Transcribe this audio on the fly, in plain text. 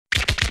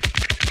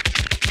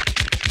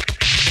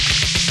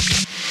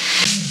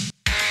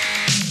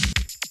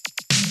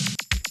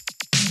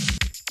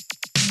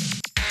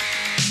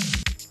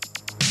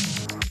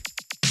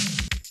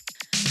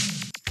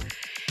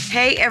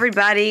Hey,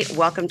 everybody.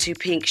 Welcome to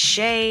Pink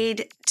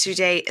Shade.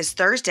 Today is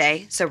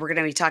Thursday, so we're going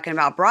to be talking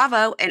about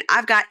Bravo, and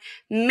I've got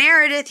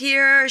Meredith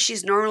here.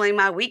 She's normally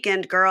my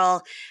weekend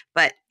girl,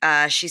 but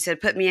she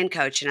said, put me in,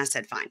 coach, and I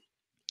said, fine.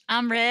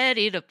 I'm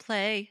ready to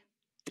play.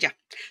 Yeah.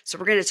 So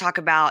we're going to talk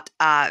about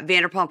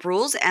Vanderpump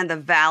Rules and The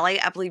Valley.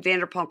 I believe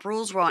Vanderpump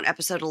Rules, we're on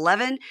episode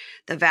 11.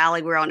 The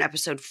Valley, we're on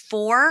episode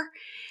 4.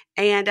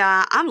 And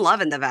I'm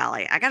loving The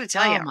Valley. I got to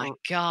tell Oh you. my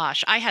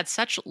gosh. I had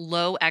such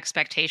low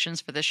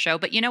expectations for this show.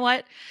 But you know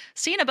what?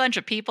 Seeing a bunch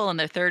of people in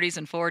their 30s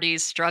and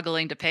 40s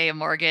struggling to pay a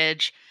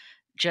mortgage,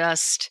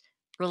 just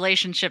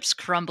relationships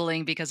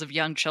crumbling because of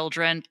young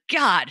children.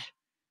 God,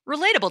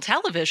 relatable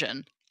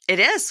television. It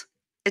is.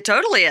 It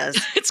totally is.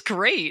 It's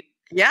great.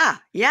 Yeah.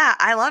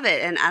 I love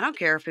it. And I don't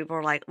care if people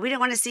are like, we don't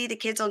want to see the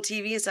kids on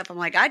TV and stuff. I'm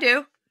like, I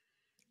do.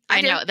 I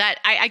know that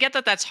I get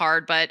that that's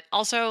hard, but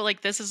also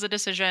like this is a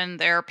decision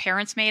their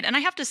parents made. And I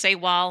have to say,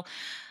 while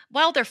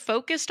they're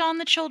focused on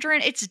the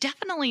children, it's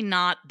definitely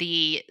not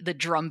the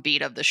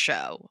drumbeat of the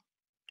show.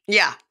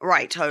 Yeah,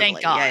 right, totally.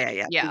 Thank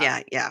God.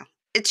 Yeah.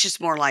 It's just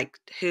more like,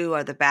 who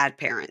are the bad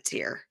parents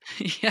here?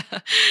 Yeah.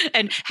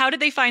 And how did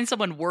they find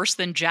someone worse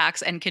than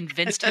Jax and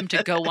convinced him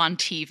to go on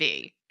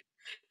TV?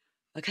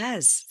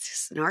 Because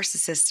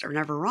narcissists are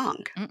never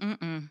wrong,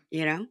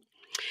 you know?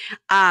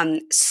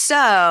 So,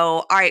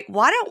 all right,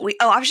 why don't we,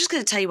 I was just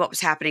going to tell you what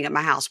was happening at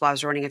my house while I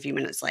was running a few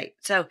minutes late.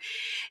 So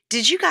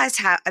did you guys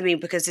have,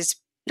 because it's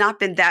not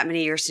been that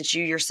many years since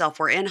you yourself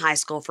were in high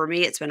school. For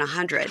me, it's been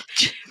 100.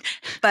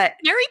 But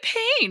Mary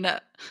Payne.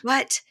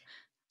 What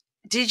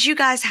did you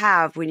guys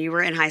have when you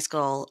were in high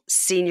school?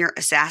 Senior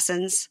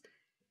assassins?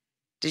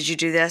 Did you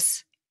do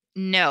this?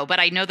 No, but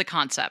I know the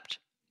concept.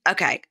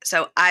 Okay,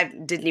 so I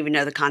didn't even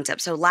know the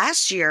concept. So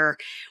last year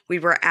we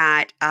were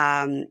at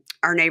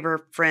our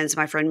neighbor friends,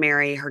 my friend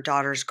Mary, her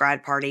daughter's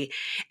grad party,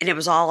 and it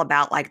was all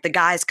about like the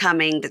guy's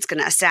coming that's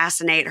going to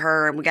assassinate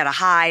her, and we got to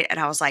hide. And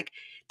I was like,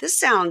 this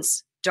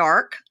sounds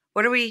dark.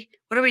 What are we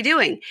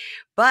doing?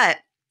 But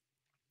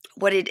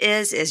what it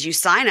is you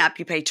sign up,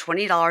 you pay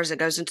 $20, it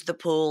goes into the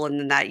pool, and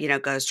then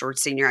that, goes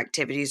towards senior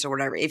activities or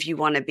whatever, if you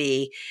want to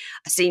be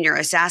a senior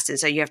assassin.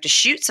 So you have to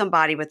shoot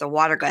somebody with a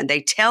water gun.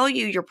 They tell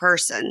you your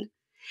person,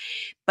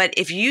 but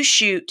if you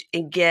shoot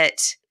and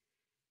get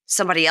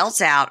somebody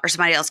else out or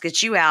somebody else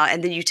gets you out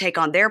and then you take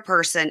on their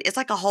person, it's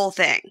like a whole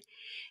thing.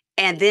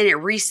 And then it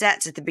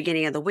resets at the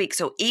beginning of the week.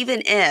 So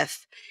even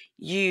if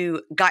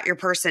you got your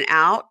person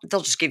out,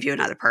 they'll just give you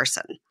another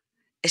person.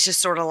 It's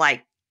just sort of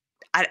like,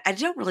 I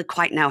don't really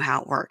quite know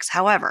how it works.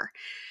 However,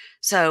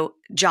 so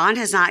John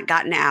has not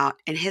gotten out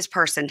and he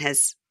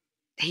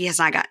has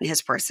not gotten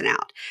his person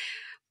out.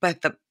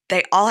 But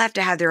they all have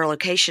to have their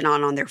location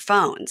on their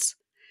phones.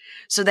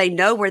 So they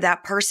know where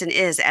that person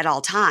is at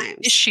all times.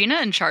 Is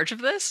Sheena in charge of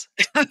this?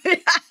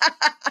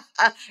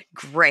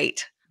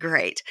 Great.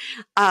 It's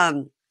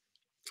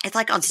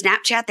like on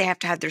Snapchat, they have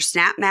to have their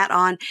Snap map.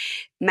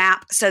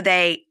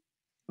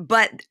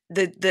 But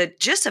the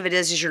gist of it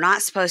is you're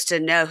not supposed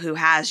to know who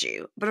has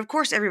you. But of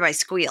course, everybody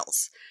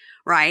squeals,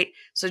 right?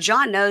 So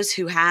John knows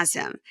who has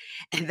him.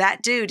 And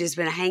that dude has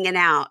been hanging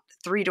out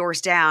 3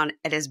 doors down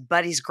at his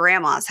buddy's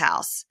grandma's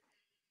house.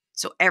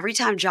 So every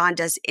time John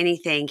does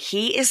anything,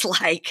 he is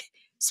like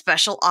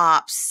special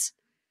ops,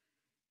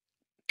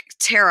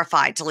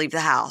 terrified to leave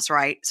the house,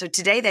 right? So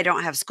today they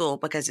don't have school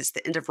because it's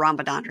the end of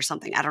Ramadan or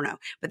something. I don't know.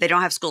 But they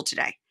don't have school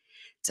today.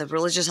 It's a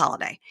religious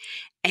holiday.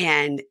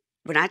 And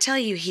when I tell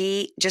you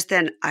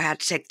I had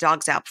to take the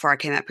dogs out before I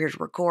came up here to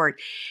record,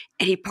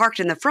 and he parked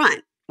in the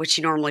front, which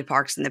he normally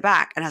parks in the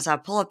back. And as I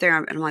pull up there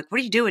and I'm like,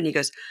 what are you doing? He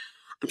goes,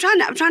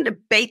 I'm trying to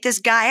bait this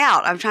guy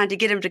out. I'm trying to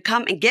get him to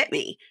come and get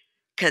me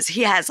because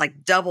he has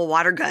like double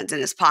water guns in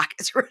his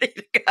pockets ready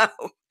to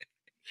go.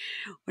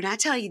 When I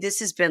tell you this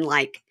has been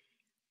like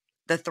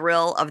the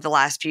thrill of the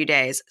last few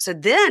days. So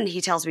then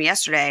he tells me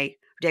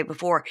day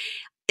before,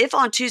 if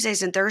on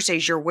Tuesdays and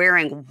Thursdays you're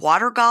wearing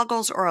water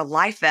goggles or a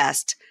life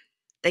vest,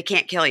 they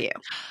can't kill you.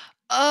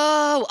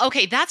 Oh,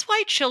 okay. That's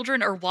why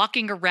children are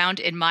walking around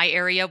in my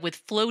area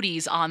with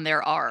floaties on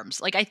their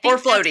arms. Like I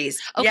think floaties.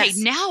 Okay, yes.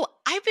 Now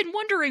I've been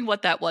wondering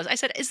what that was. I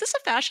said, is this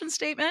a fashion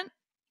statement?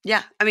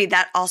 Yeah.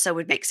 That also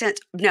would make sense.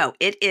 No,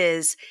 it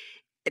is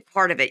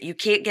part of it. You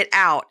can't get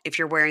out if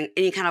you're wearing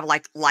any kind of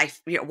like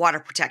water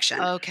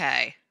protection.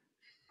 Okay.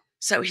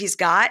 So he's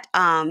got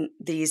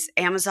these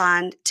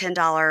Amazon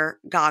 $10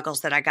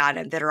 goggles that I got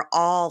him that are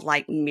all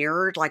like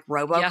mirrored like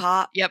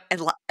RoboCop. Yep.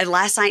 And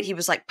last night he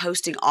was like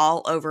posting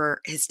all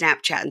over his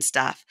Snapchat and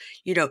stuff.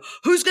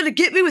 Who's going to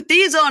get me with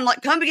these on?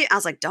 Like, come get. I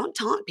was like, don't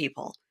taunt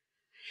people.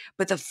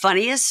 But the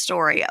funniest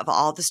story of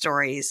all the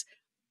stories,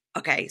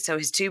 okay, so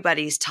his 2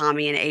 buddies,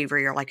 Tommy and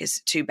Avery, are like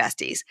his 2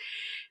 besties.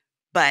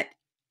 But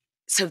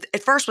so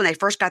at first, when they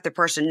first got their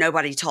person,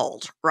 nobody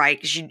told, right?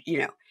 Because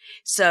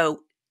so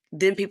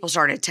then people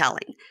started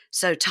telling.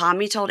 So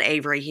Tommy told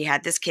Avery he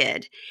had this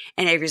kid,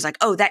 and Avery's like,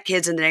 oh, that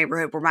kid's in the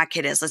neighborhood where my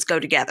kid is. Let's go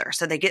together.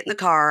 So they get in the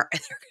car,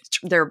 and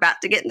they're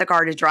about to get in the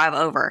car to drive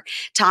over.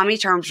 Tommy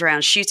turns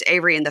around, shoots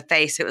Avery in the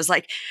face. It was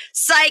like,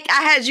 psych,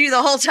 I had you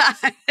the whole time.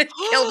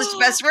 Killed his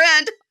best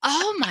friend.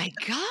 Oh my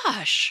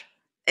gosh.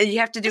 And you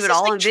have to do This it is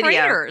all like on video.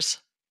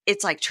 Traitors.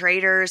 It's like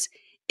Traitors.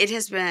 It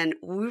has been,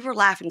 we were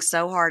laughing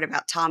so hard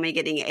about Tommy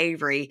getting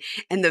Avery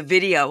and the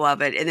video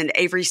of it. And then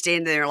Avery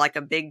standing there like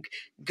a big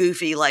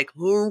goofy, like,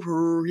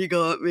 he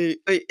got me.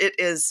 It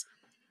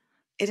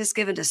has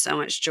given us so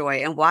much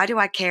joy. And why do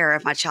I care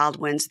if my child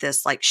wins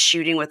this like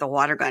shooting with a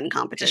water gun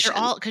competition?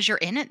 Because you're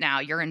in it now.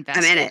 You're I'm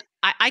invested. in it.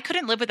 I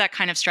couldn't live with that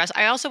kind of stress.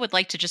 I also would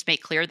like to just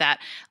make clear that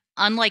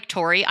unlike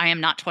Tori, I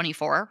am not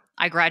 24.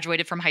 I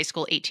graduated from high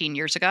school 18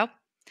 years ago.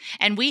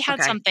 And we had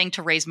Okay. something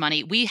to raise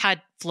money. We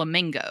had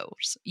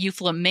flamingos. You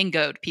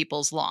flamingoed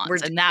people's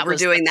lawns, and that We're was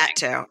the doing that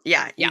thing. too.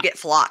 Yeah. You Yeah. get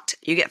flocked.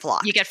 You get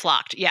flocked. You get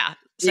flocked. Yeah.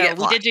 You So get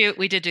flocked.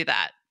 we did do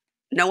that.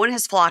 No one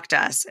has flocked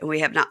us, and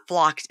we have not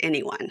flocked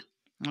anyone.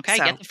 Okay,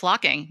 So- get the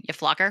flocking. You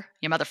flocker.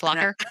 You mother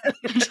flocker.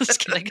 Just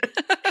kidding.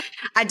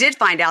 I did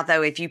find out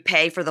though, if you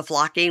pay for the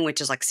flocking,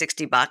 which is like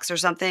 $60 or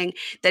something,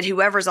 that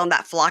whoever's on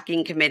that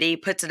flocking committee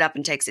puts it up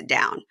and takes it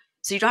down.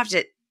 So you don't have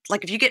to,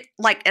 like, if you get,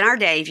 like in our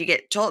day, if you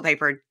get toilet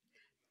paper,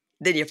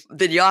 then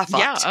you are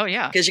fucked. Yeah. Oh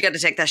yeah. Because you got to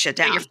take that shit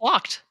Yeah, down. you're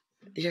flocked.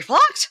 You're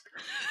flocked.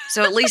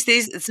 So at least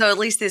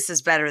this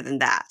is better than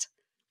that.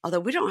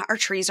 Although our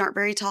trees aren't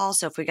very tall.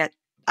 So if we got,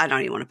 I don't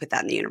even want to put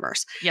that in the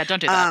universe. Yeah,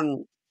 don't do that.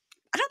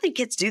 I don't think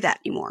kids do that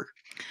anymore.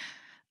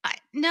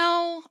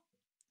 No,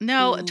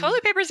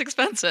 toilet paper is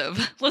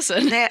expensive.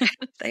 Listen,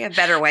 They have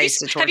better ways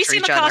to torture have you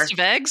seen each the other. cost of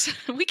eggs?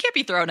 We can't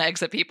be throwing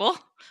eggs at people.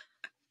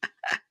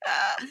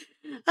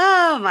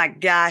 Oh my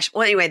gosh.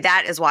 Well, anyway,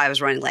 that is why I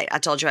was running late. I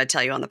told you I'd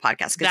tell you on the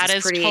podcast. That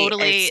is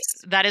totally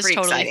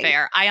exciting.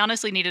 fair. I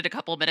honestly needed a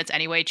couple of minutes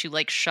anyway to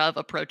like shove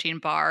a protein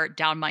bar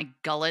down my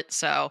gullet,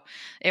 so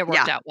it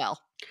worked out well.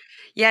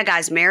 Yeah,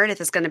 guys,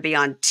 Meredith is going to be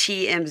on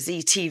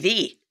TMZ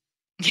TV.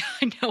 Yeah,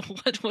 I know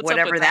what's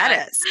whatever up with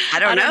that is. I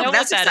don't know. what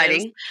That's that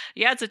exciting. is.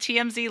 Yeah, it's a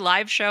TMZ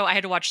live show. I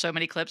had to watch so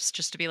many clips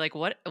just to be like,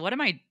 what am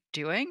I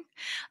doing?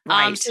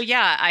 Right. So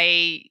yeah,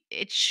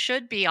 it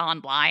should be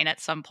online at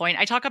some point.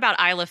 I talk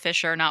about Isla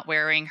Fisher not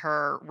wearing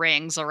her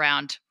rings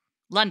around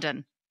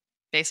London,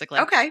 basically.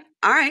 Okay.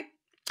 All right.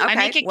 Okay. I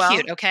make it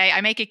cute, okay?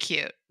 I make it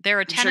cute. There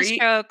are tennis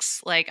jokes,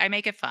 like I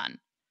make it fun.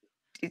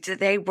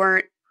 They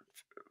weren't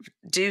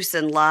Deuce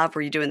and Love.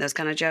 Were you doing those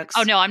kind of jokes?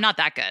 Oh no, I'm not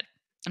that good.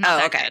 I'm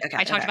not that good. Okay.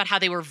 I talked about how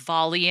they were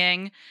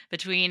volleying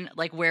between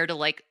like where to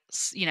like,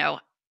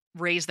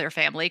 raise their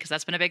family because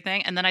that's been a big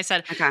thing. And then I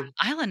said, Okay.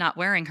 Isla not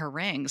wearing her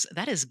rings,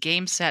 that is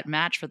game, set,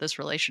 match for this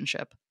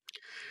relationship.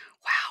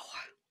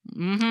 Wow.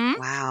 Mm-hmm.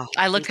 Wow.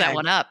 I looked that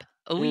one up.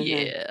 Oh,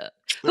 yeah.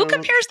 Who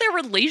compares their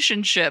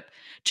relationship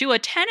to a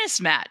tennis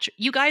match?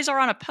 You guys are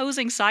on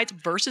opposing sides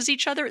versus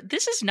each other.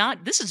 This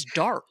is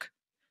dark.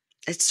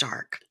 It's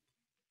dark.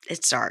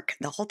 It's dark.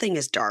 The whole thing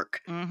is dark.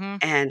 Mm-hmm.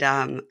 And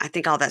I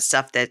think all that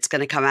stuff that's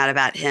going to come out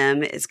about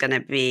him is going to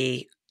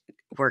be,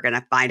 we're going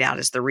to find out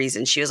is the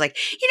reason. She was like,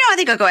 I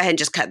think I'll go ahead and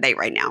just cut bait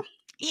right now.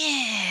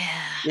 Yeah.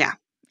 Yeah.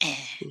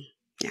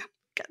 Yeah.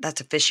 That's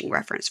a fishing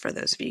reference for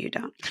those of you who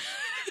don't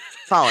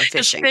follow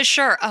fishing.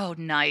 Fisher. Oh,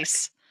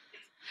 nice.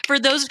 For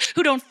those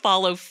who don't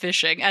follow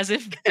fishing, as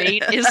if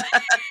bait is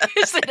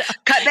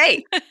cut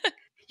bait.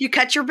 You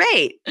cut your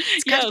bait.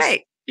 It's cut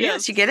bait.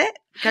 Yes, you get it?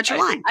 Cut your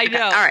line. I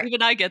know. All right.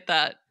 Even I get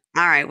that.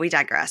 All right. We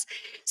digress.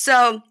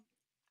 So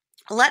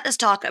let us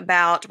talk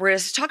about, we're going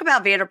to talk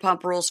about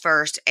Vanderpump Rules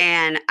first.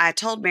 And I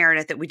told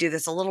Meredith that we do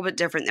this a little bit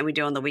different than we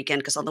do on the weekend.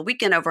 Because on the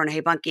weekend over on Hey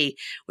Bunky,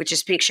 which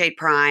is Pink Shade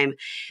Prime,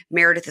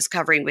 Meredith is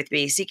covering with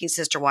me Seeking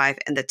Sister Wife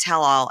and The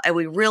Tell All. And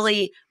we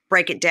really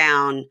break it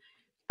down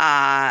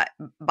by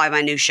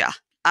minutia.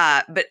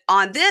 But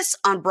on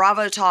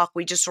Bravo Talk,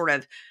 we just sort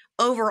of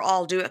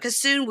overall do it. Because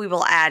soon we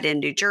will add in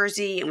New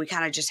Jersey. And we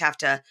kind of just have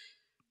to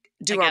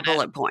do our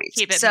bullet points.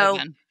 Keep it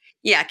moving.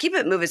 Yeah, keep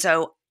it moving.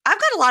 So I've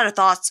got a lot of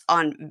thoughts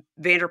on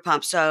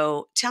Vanderpump.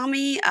 So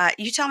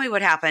you tell me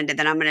what happened, and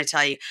then I'm going to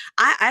tell you.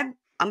 I'm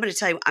going to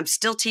tell you I'm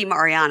still Team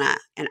Ariana,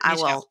 and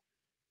I'm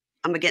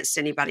against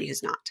anybody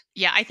who's not.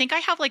 Yeah, I think I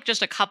have like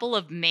just a couple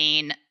of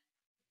main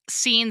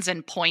scenes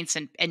and points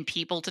and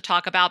people to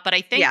talk about. But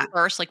I think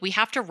first, like we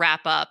have to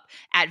wrap up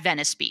at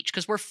Venice Beach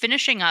because we're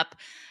finishing up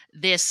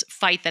this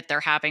fight that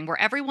they're having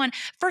where everyone,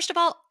 first of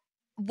all,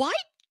 why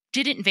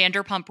didn't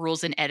Vanderpump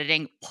Rules in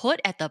editing put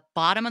at the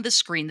bottom of the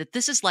screen that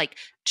this is like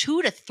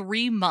 2 to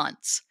 3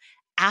 months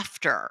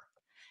after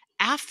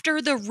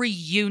the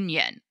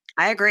reunion?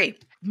 I agree.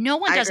 No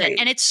one does it.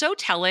 And it's so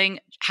telling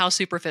how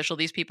superficial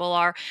these people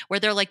are, where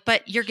they're like,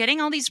 but you're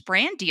getting all these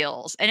brand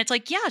deals. And it's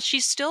like, yeah,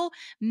 she's still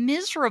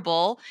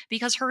miserable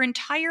because her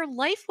entire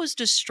life was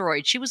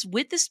destroyed. She was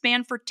with this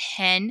man for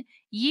 10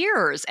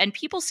 years and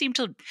people seem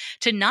to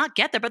not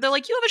get that, but they're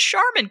like, you have a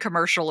Charmin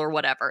commercial or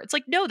whatever. It's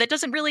like, no, that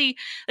doesn't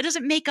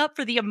make up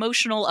for the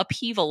emotional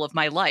upheaval of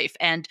my life.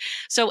 And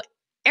so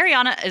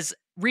Ariana is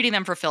reading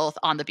them for filth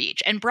on the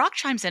beach and Brock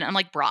chimes in. I'm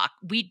like, Brock,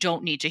 we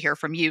don't need to hear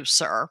from you,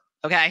 sir.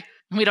 Okay.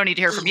 We don't need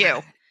to hear from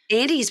you.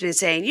 Andy's been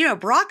saying,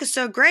 Brock is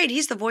so great.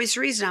 He's the voice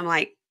of reason. I'm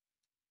like,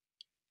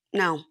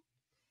 no.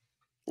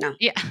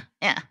 Yeah.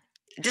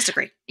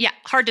 Disagree. Yeah.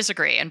 Hard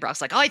disagree. And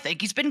Brock's like, I think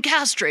he's been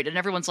castrated. And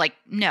everyone's like,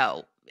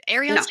 no, No.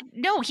 Ariana's like,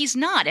 no, he's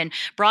not. And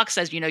Brock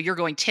says, you're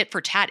going tit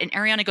for tat. And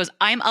Ariana goes,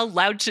 I'm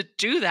allowed to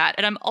do that.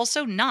 And I'm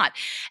also not.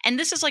 And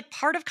this is like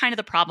part of kind of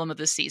the problem of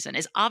this season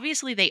is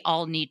obviously they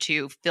all need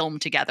to film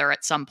together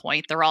at some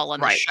point. They're all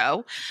on the Right.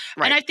 show.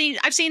 And Right.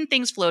 I've seen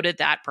things floated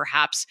that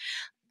perhaps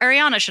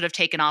Ariana should have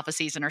taken off a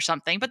season or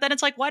something. But then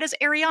it's like, why does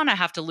Ariana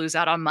have to lose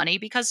out on money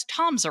because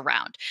Tom's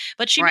around?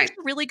 But she makes Right.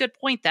 a really good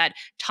point that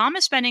Tom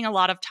is spending a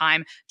lot of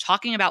time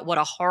talking about what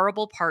a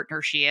horrible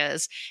partner she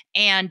is.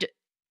 And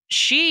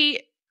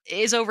she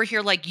is over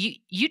here like,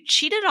 you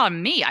cheated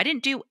on me. I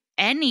didn't do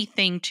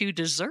anything to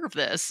deserve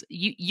this.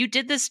 You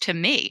did this to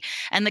me.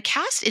 And the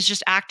cast is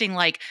just acting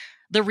like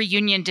the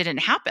reunion didn't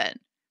happen.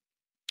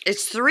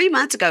 It's 3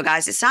 months ago,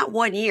 guys. It's not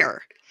 1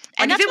 year.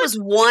 And Like, if that's it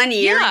what was 1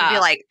 year, you'd be yeah.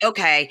 like,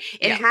 okay,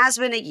 it Yeah. has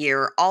been a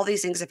year. All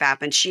these things have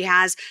happened. She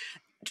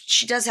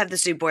does have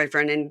this new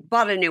boyfriend and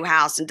bought a new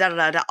house and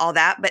da all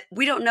that. But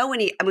we don't know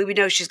any. I mean, we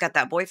know she's got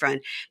that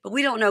boyfriend, but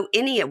we don't know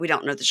we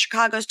don't know the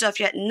Chicago stuff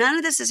yet. None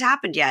of this has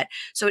happened yet.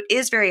 So it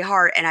is very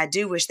hard. And I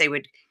do wish they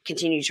would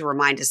continue to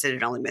remind us that it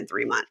had only been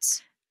 3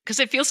 months. Because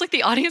it feels like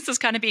the audience is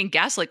kind of being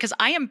gaslit. Because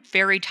I am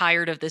very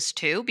tired of this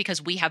too,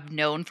 because we have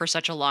known for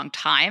such a long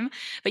time.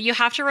 But you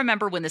have to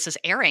remember when this is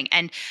airing.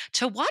 And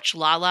to watch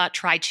Lala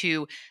try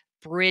to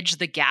bridge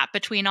the gap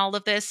between all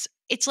of this,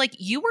 it's like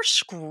you were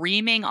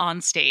screaming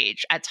on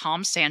stage at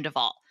Tom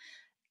Sandoval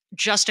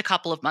just a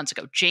couple of months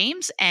ago.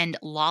 James and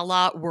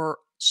Lala were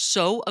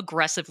so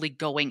aggressively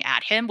going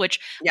at him,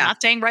 which I'm Yeah.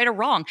 not saying right or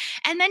wrong.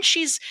 And then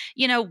she's,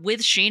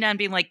 with Sheena and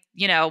being like,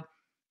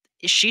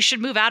 she should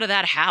move out of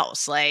that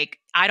house. Like,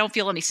 I don't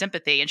feel any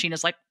sympathy. And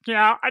Sheena's like,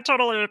 yeah, I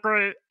totally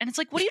agree. And it's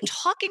like, what are you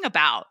talking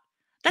about?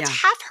 That's Yeah.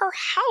 half her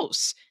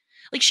house.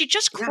 Like, she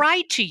just Yeah.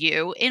 cried to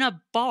you in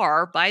a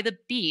bar by the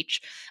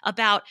beach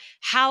about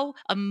how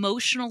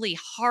emotionally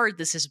hard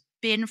this has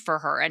been for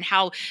her and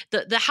how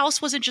the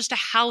house wasn't just a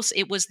house.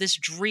 It was this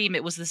dream.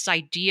 It was this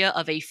idea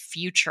of a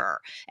future.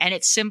 And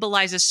it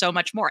symbolizes so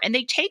much more. And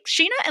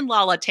Sheena and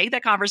Lala take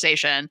that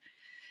conversation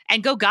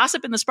and go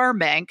gossip in the sperm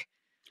bank.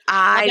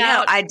 I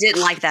know. I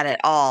didn't like that at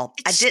all.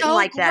 I It's didn't so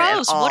like that at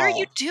gross. all. What are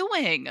you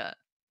doing? I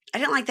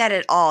didn't like that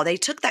at all. They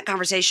took that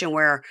conversation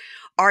where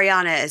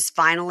Ariana is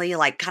finally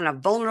like kind of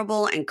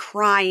vulnerable and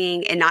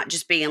crying and not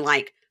just being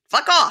like,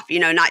 fuck off,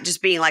 not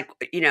just being like,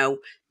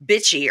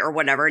 bitchy or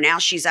whatever. Now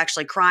she's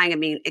actually crying. I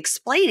mean,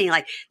 explaining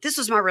like, this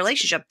was my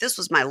relationship. This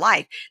was my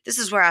life. This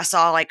is where I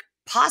saw like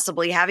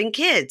possibly having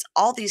kids,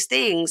 all these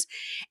things.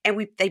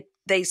 And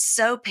they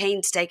so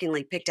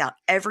painstakingly picked out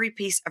every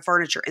piece of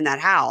furniture in that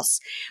house.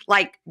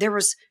 Like there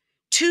was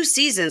 2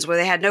 seasons where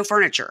they had no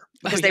furniture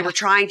because they were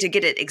trying to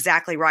get it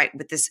exactly right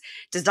with this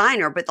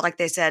designer. But like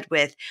they said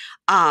with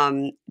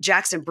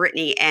Jax and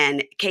Brittany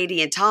and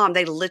Katie and Tom,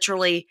 they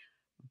literally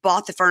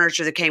bought the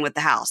furniture that came with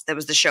the house. That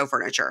was the show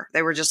furniture.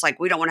 They were just like,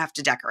 we don't want to have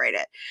to decorate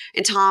it.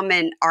 And Tom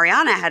and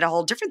Ariana had a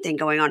whole different thing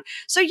going on.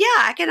 So yeah,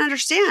 I can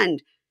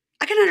understand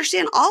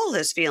all of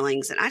those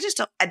feelings. And I just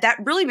don't, that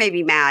really made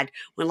me mad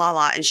when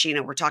Lala and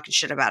Sheena were talking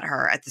shit about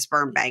her at the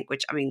sperm bank,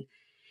 which I mean,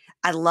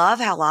 I love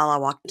how Lala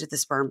walked into the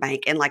sperm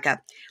bank in like a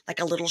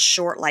little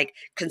short, like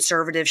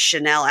conservative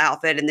Chanel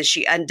outfit. And then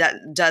she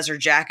undoes her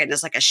jacket and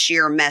it's like a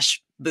sheer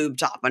mesh boob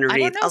top underneath. I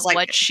don't know was like,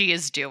 what she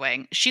is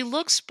doing. She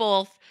looks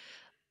both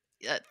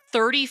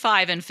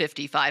 35 and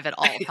 55 at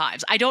all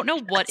times. I don't know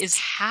what is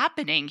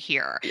happening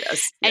here.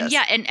 yes. And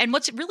yeah, and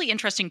what's really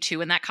interesting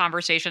too in that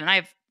conversation, and I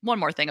have one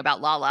more thing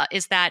about Lala,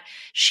 is that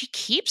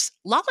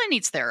Lala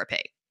needs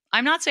therapy.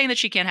 I'm not saying that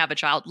she can't have a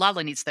child.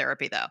 Lala needs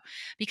therapy though,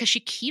 because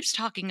she keeps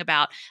talking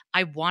about,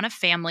 I want a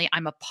family.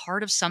 I'm a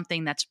part of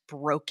something that's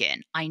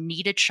broken. I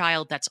need a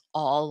child that's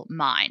all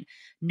mine.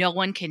 No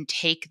one can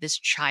take this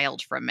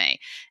child from me.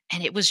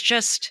 And it was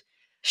just,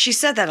 she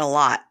said that a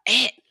lot.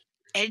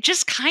 It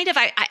just kind of,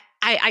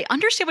 I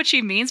understand what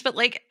she means, but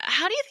like,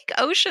 how do you think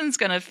Ocean's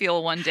going to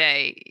feel one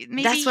day?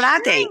 Maybe That's what I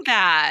think.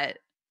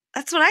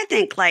 That's what I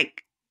think.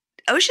 Like,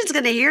 Ocean's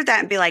going to hear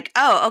that and be like,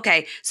 oh,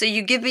 okay, so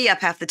you give me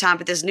up half the time,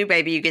 but this new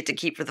baby you get to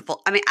keep for the full.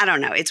 I mean, I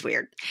don't know. It's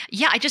weird.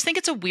 Yeah, I just think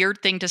it's a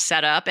weird thing to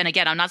set up. And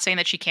again, I'm not saying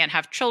that she can't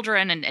have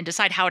children and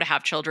decide how to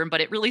have children,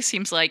 but it really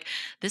seems like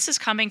this is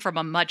coming from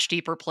a much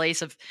deeper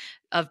place of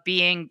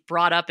being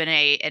brought up in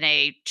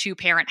a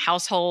 2-parent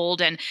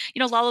household. And,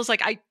 Lala's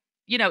like,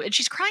 and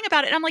she's crying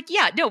about it. And I'm like,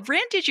 yeah, no,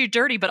 Rand did you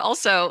dirty, but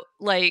also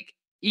like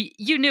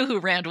you knew who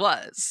Rand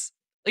was.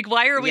 Like,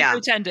 why are we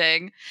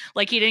pretending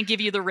like he didn't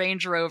give you the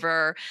Range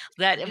Rover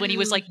that when he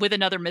was like with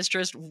another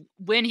mistress,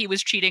 when he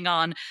was cheating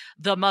on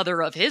the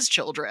mother of his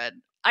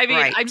children? I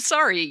mean, I'm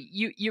sorry,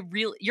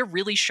 you're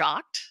really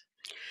shocked.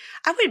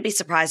 I wouldn't be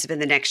surprised if in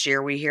the next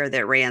year we hear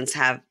that Rand's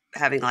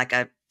having like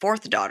a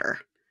 4th daughter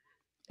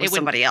with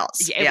somebody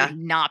else. It would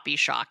not be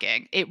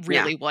shocking. It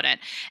really wouldn't.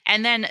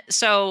 And then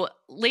so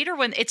later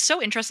when it's so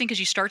interesting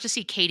because you start to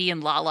see Katie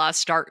and Lala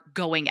start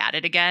going at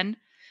it again.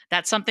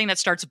 That's something that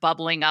starts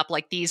bubbling up.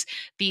 Like these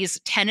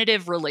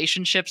tentative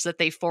relationships that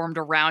they formed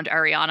around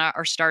Ariana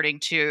are starting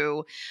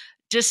to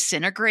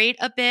disintegrate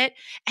a bit.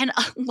 And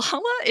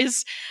Lala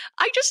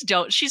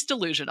she's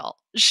delusional.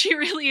 She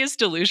really is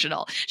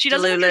delusional. She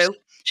doesn't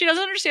She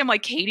doesn't understand why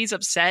Katie's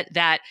upset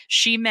that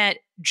she met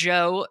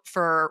Joe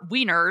for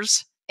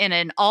wieners in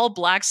an all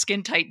black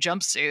skin tight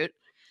jumpsuit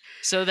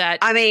so that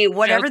I mean,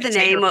 Joe could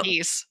say her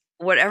piece.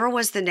 whatever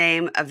was the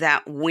name of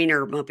that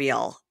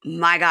Wienermobile,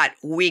 my God,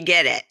 we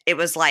get it. It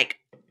was like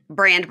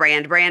brand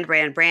deal,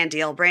 brand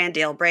deal.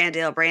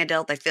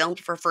 They filmed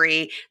for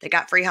free. They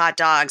got free hot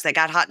dogs. They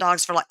got hot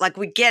dogs for like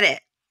we get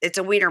it. It's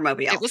a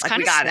Wienermobile. It was Like kind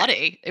we of got it.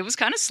 slutty. It was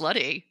kind of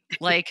slutty,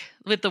 like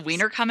with the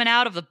wiener coming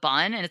out of the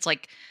bun, and it's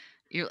like,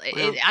 Well,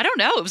 I don't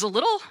know. It was a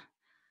little.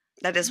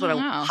 that is I what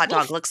don't a know. hot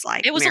dog looks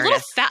like, It was a little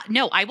Meredith. fat.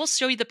 No, I will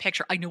show you the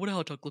picture. I know what a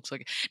hot dog looks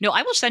like. No,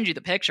 I will send you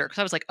the picture because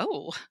I was like,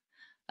 oh,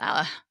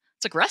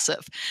 it's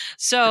aggressive.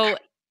 So,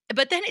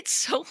 but then it's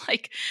so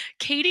like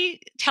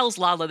Katie tells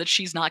Lala that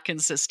she's not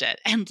consistent,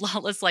 and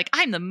Lala's like,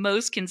 I'm the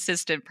most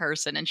consistent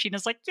person, and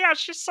Sheena's like, yeah,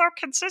 she's so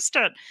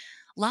consistent.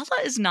 Lala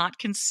is not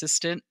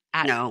consistent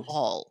at No,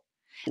 all.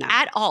 no.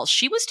 At all.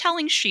 She was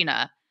telling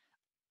Sheena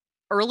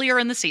earlier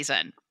in the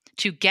season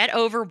to get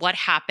over what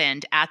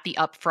happened at the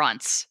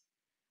upfronts.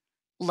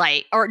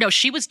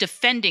 She was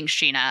defending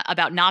Sheena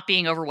about not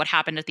being over what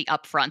happened at the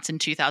upfronts in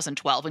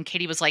 2012. And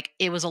Katie was like,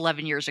 it was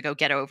 11 years ago.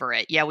 Get over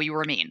it. Yeah, well, you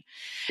were mean.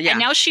 Yeah. And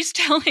now she's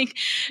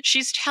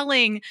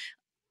telling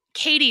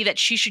Katie that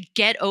she should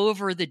get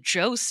over the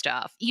Joe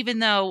stuff, even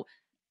though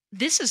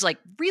this is like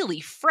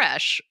really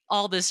fresh,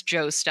 all this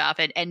Joe stuff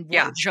and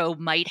what Joe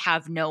might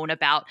have known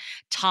about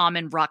Tom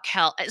and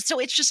Raquel. So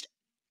it's just,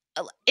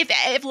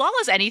 if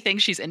Lala's anything,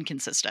 she's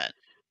inconsistent.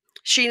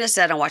 Sheena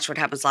said on Watch What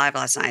Happens Live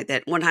last night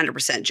that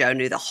 100% Joe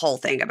knew the whole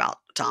thing about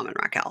Tom and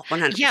Raquel.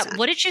 100%. Yeah.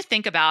 What did you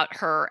think about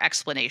her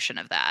explanation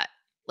of that?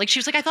 Like, she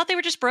was like, I thought they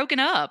were just broken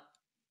up.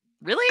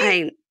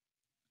 Really?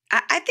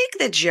 I think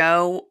that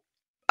Joe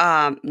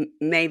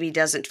maybe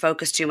doesn't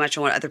focus too much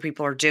on what other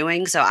people are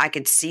doing. So I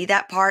could see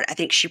that part. I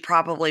think she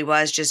probably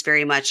was just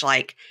very much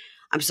like,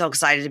 I'm so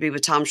excited to be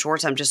with Tom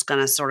Schwartz. I'm just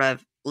going to sort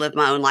of live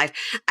my own life.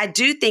 I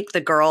do think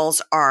the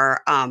girls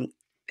are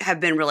have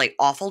been really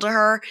awful to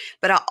her,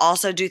 but I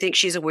also do think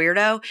she's a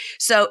weirdo.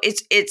 So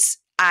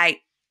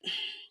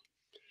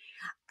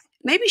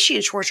maybe she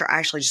and Schwartz are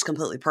actually just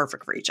completely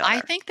perfect for each other. I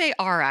think they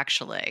are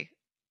actually.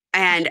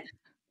 And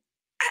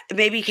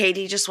maybe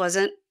Katie just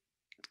wasn't,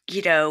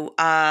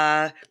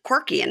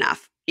 quirky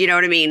enough. You know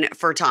what I mean?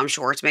 For Tom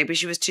Schwartz. Maybe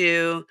she was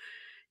too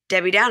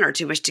Debbie Downer,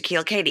 too much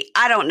Tequila Katie.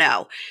 I don't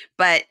know.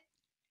 But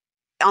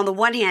on the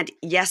one hand,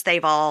 yes,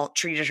 they've all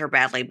treated her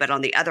badly. But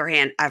on the other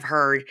hand, I've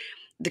heard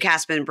the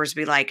cast members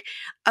be like,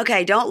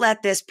 okay, don't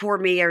let this poor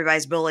me,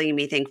 everybody's bullying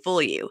me thing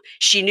fool you.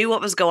 She knew what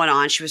was going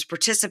on. She was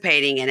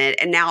participating in it.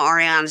 And now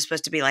Ariana's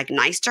supposed to be like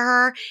nice to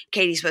her.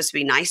 Katie's supposed to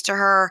be nice to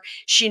her.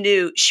 She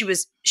knew she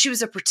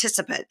was a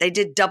participant. They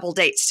did double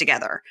dates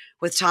together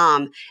with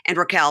Tom and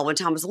Raquel when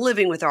Tom was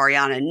living with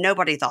Ariana, and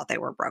nobody thought they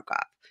were broke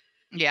up.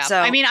 Yeah. So,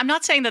 I mean, I'm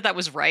not saying that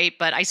was right,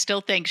 but I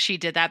still think she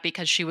did that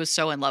because she was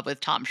so in love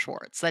with Tom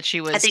Schwartz I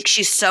think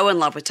she's so in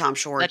love with Tom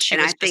Schwartz. And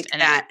I think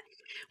that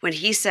when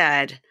he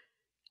said,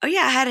 oh,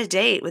 yeah, I had a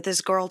date with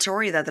this girl,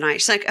 Tori, the other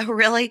night. She's like, oh,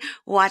 really?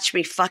 Watch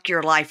me fuck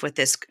your life with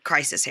this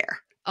crisis hair.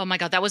 Oh, my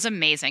God. That was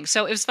amazing.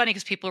 So it was funny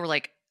because people were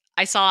like,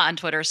 I saw on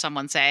Twitter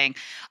someone saying,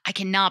 I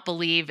cannot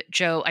believe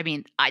Joe. I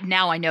mean,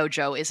 now I know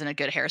Joe isn't a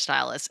good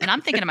hairstylist. And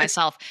I'm thinking to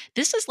myself,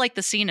 this is like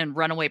the scene in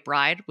Runaway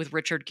Bride with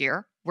Richard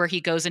Gere, where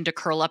he goes into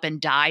Curl Up and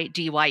Dye,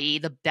 DYE,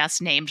 the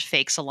best named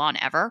fake salon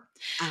ever.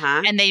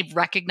 Uh-huh. And they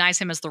recognize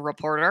him as the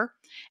reporter.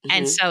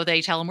 And so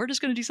they tell him, we're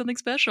just going to do something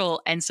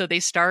special. And so they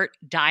start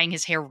dyeing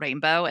his hair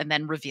rainbow and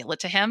then reveal it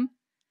to him.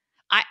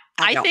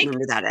 I don't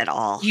remember that at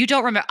all. You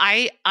don't remember?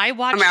 I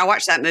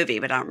watched that movie,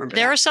 but I don't remember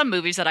There are some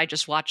movies that I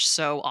just watch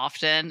so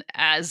often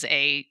as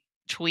a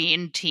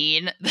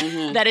teen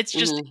that it's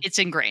just it's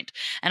ingrained.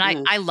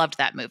 And I loved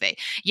that movie.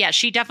 Yeah,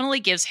 she definitely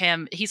gives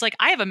him, he's like,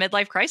 I have a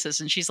midlife crisis.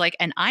 And she's like,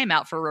 and I'm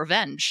out for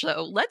revenge.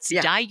 So let's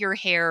dye your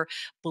hair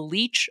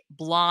bleach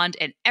blonde.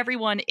 And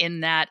everyone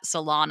in that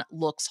salon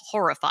looks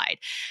horrified.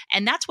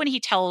 And that's when he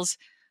tells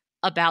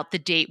about the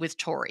date with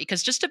Tori.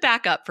 Because just to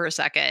back up for a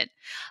second,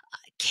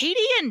 Katie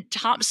and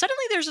Tom,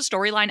 suddenly there's a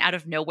storyline out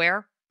of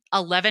nowhere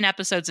 11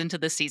 episodes into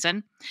the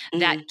season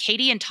that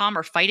Katie and Tom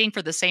are fighting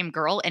for the same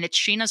girl, and it's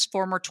Sheena's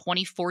former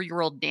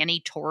 24-year-old nanny,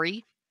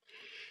 Tori.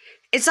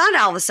 It's not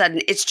all of a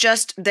sudden. It's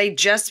just, they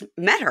just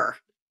met her.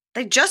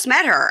 And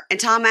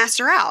Tom asked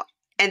her out.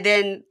 And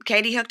then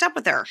Katie hooked up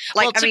with her.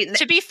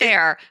 To be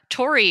fair,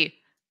 Tori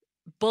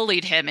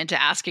bullied him into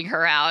asking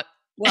her out.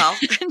 Well,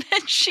 and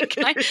then she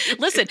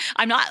listen,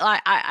 I'm not,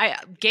 I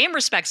game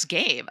respects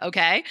game.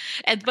 Okay.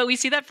 But we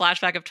see that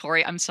flashback of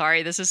Tori. I'm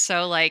sorry. This is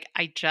so like,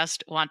 I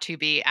just want to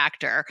be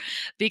actor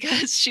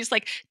because she's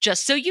like,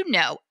 just so you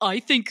know, I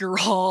think you're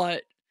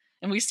hot.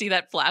 And we see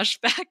that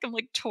flashback. I'm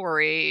like,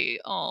 Tori,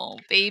 oh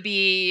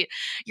baby,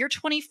 you're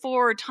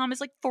 24. Tom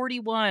is like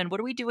 41. What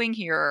are we doing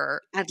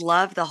here? I'd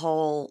love the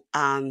whole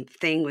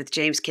thing with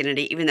James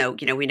Kennedy, even though,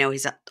 we know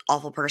he's an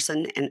awful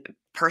person. And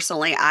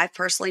I've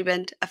personally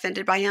been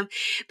offended by him.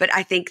 But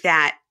I think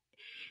that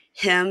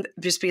him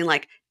just being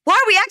like, why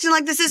are we acting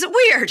like this isn't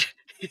weird?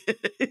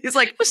 He's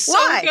like, It was so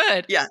why?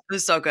 good. Yeah, it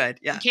was so good.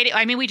 Yeah. Katie,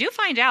 I mean, we do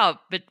find out,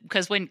 but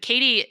because when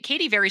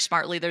Katie very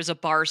smartly, there's a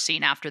bar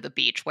scene after the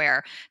beach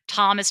where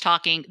Tom is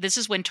talking. This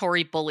is when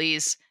Tori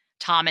bullies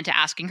Tom into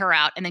asking her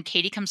out. And then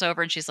Katie comes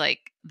over and she's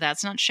like,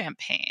 that's not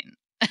champagne.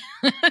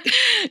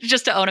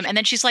 Just to own him. And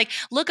then she's like,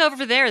 look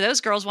over there. Those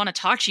girls want to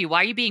talk to you.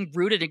 Why are you being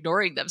rude and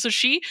ignoring them? So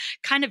she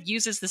kind of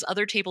uses this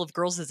other table of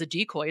girls as a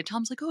decoy. And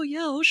Tom's like, oh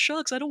yeah, oh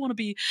shucks. I don't want to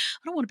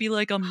be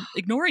like,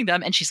 ignoring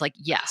them. And she's like,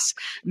 yes,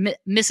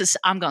 Mrs.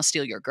 I'm going to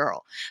steal your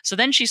girl. So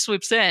then she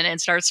swoops in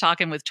and starts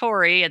talking with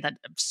Tori. And then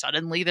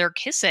suddenly they're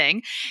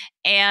kissing.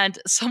 And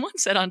someone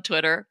said on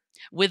Twitter,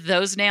 with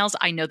those nails,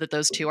 I know that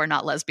those two are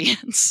not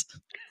lesbians.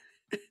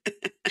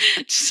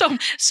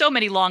 so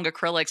many long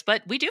acrylics,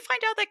 but we do find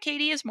out that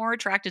Katie is more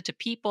attracted to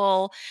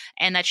people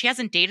and that she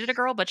hasn't dated a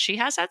girl, but she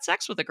has had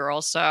sex with a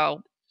girl.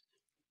 So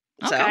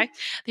okay,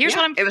 here's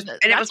what I'm. It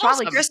was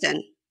probably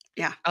Kristen.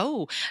 Yeah.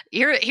 Oh,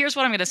 here's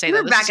what I'm going to say.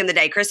 Remember back in the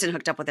day, Kristen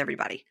hooked up with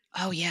everybody.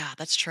 Oh yeah,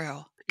 that's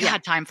true.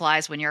 God, time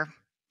flies when you're.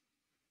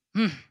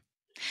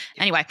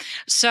 Anyway,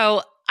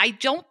 so I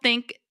don't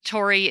think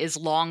Tori is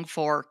long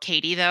for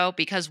Katie though,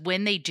 because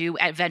when they do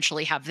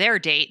eventually have their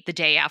date, the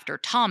day after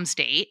Tom's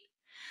date.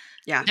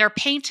 Yeah. They're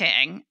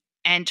painting,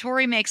 and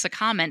Tori makes a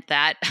comment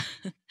that,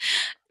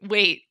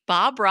 wait,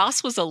 Bob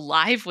Ross was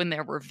alive when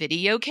there were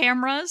video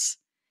cameras?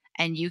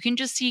 And you can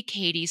just see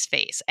Katie's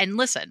face. And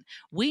listen,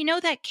 we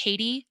know that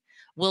Katie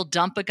will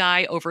dump a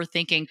guy over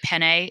thinking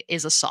penne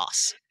is a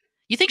sauce.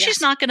 You think she's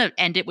not going to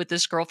end it with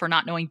this girl for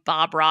not knowing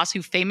Bob Ross,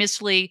 who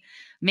famously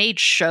made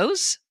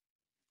shows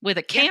with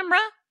a camera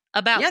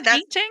about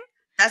painting?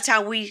 That's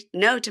how we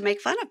know to make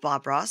fun of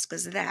Bob Ross,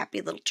 because of the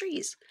happy little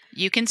trees.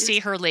 You can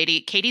see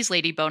Katie's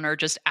lady boner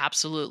just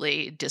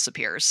absolutely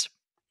disappears.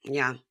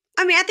 Yeah.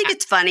 I mean, I think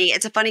it's funny.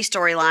 It's a funny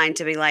storyline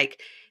to be like,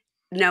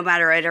 no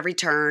matter at every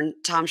turn,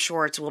 Tom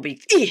Schwartz will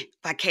be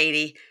by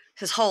Katie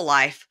his whole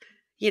life,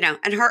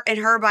 and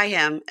her by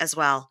him as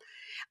well.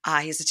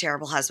 He's a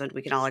terrible husband.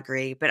 We can all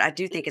agree. But I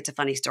do think it's a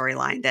funny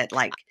storyline that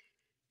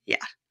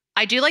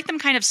I do like them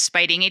kind of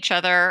spiting each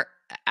other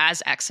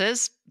as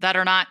exes that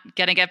are not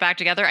going to get back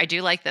together. I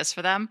do like this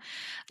for them.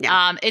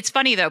 Yeah. It's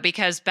funny though,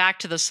 because back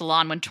to the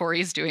salon when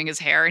Tori's doing his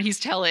hair and he's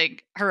telling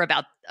her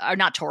about, or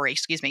not Tori,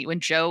 excuse me, when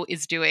Joe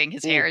is doing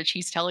his hair and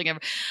she's telling him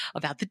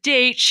about the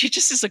date, she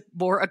just is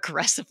more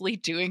aggressively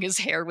doing his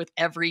hair with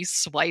every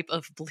swipe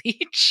of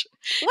bleach.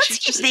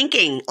 What's he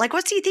thinking? Like,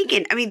 what's he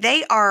thinking? I mean,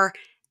 they are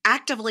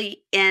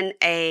actively in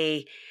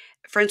a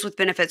friends with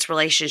benefits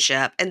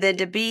relationship, and then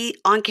to be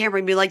on camera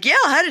and be like, yeah,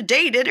 I had a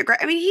date, didn't it?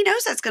 I mean, he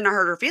knows that's going to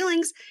hurt her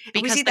feelings.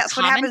 And we see that's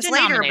what happens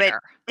later, but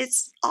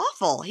it's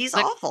awful. He's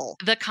awful.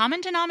 The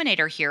common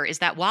denominator here is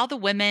that while the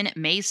women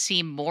may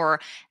seem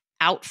more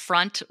out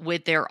front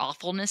with their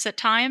awfulness at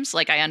times,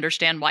 like I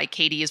understand why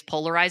Katie is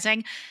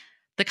polarizing,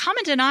 the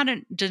common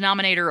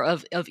denominator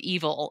of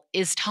evil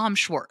is Tom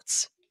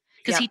Schwartz.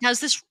 Because he does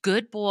this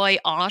good boy,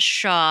 aw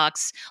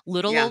shucks,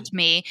 little old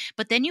me.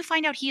 But then you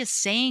find out he is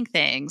saying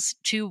things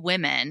to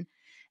women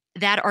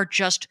that are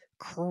just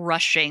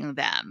crushing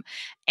them.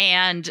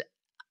 And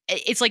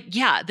it's like,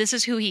 this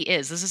is who he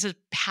is. This is his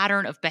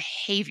pattern of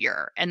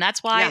behavior. And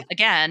that's why,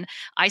 again,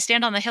 I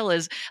stand on the hill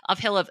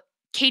of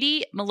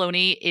Katie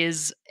Maloney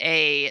is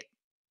a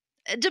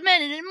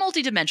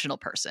multi-dimensional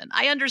person.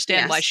 I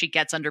understand why she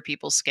gets under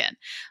people's skin.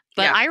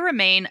 But I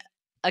remain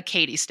a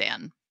Katie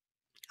stan.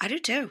 I do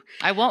too.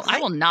 I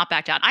will not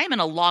back down. I am in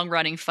a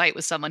long-running fight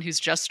with someone who's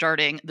just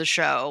starting the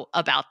show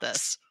about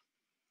this.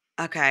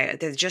 Okay.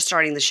 They're just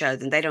starting the show.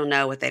 Then they don't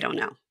know what they don't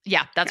know.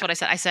 Yeah, that's what I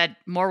said. I said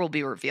more will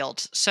be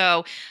revealed.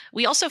 So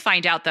we also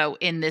find out, though,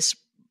 in this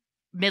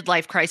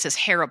midlife crisis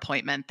hair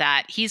appointment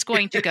that he's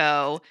going to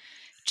go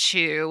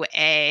to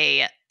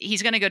a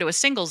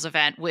singles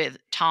event with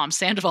Tom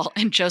Sandoval.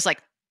 And Joe's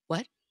like,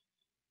 what?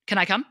 Can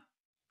I come?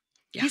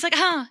 Yeah. He's like,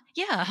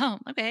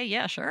 okay,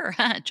 yeah, sure.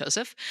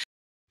 Joseph.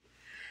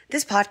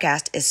 This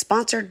podcast is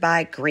sponsored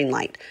by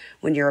Greenlight.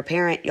 When you're a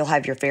parent, you'll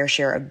have your fair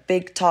share of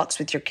big talks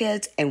with your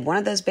kids, and one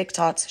of those big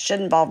talks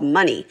should involve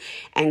money,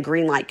 and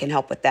Greenlight can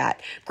help with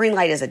that.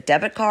 Greenlight is a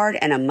debit card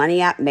and a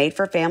money app made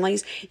for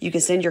families. You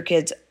can send your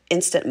kids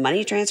instant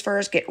money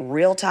transfers, get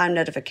real-time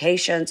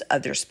notifications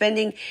of their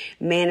spending,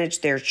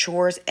 manage their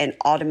chores, and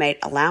automate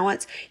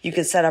allowance. You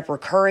can set up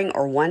recurring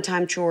or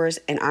one-time chores.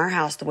 In our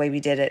house, the way we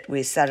did it,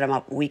 we set them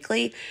up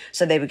weekly,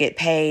 so they would get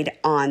paid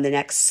on the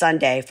next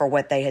Sunday for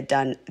what they had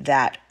done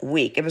that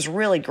week. It was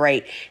really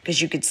great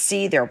because you could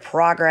see their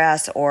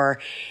progress, or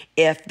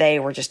if they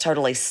were just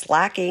totally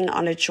slacking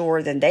on a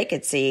chore, then they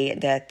could see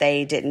that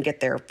they didn't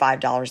get their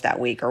 $5 that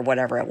week or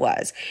whatever it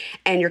was.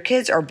 And your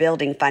kids are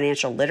building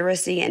financial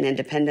literacy and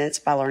independence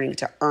by learning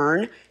to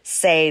earn,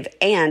 save,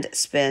 and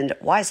spend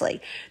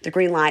wisely. The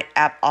Greenlight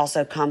app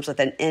also comes with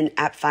an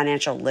in-app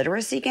financial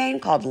literacy game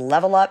called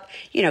Level Up.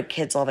 You know,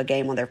 kids love a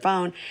game on their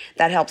phone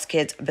that helps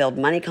kids build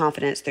money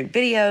confidence through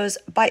videos,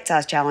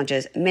 bite-sized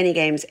challenges, mini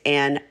games,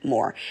 and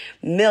more.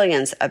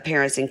 Millions of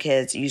parents and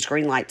kids use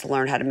Greenlight to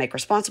learn how to make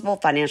responsible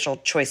financial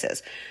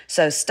choices.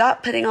 So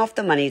stop putting off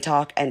the money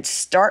talk and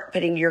start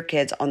putting your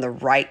kids on the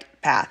right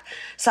path.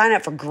 Sign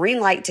up for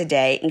Greenlight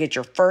today and get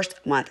your first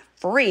month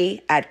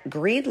free at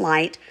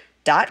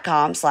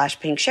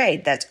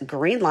greenlight.com/pinkshade. That's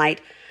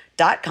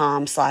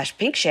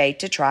greenlight.com/pinkshade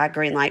to try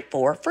Greenlight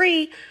for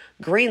free.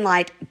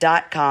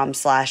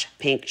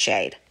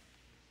 Greenlight.com/pinkshade.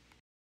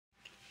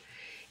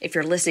 If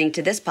you're listening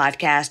to this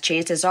podcast,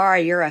 chances are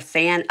you're a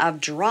fan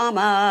of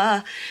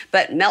drama.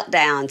 But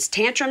meltdowns,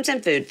 tantrums,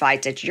 and food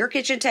fights at your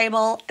kitchen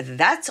table,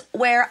 that's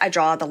where I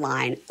draw the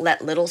line.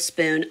 Let Little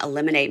Spoon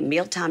eliminate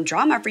mealtime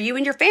drama for you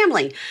and your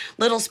family.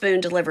 Little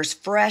Spoon delivers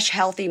fresh,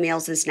 healthy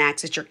meals and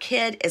snacks that your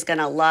kid is going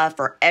to love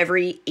for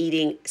every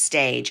eating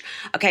stage.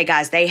 Okay,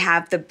 guys, they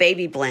have the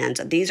baby blends.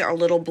 These are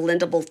little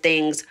blendable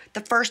things. The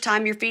first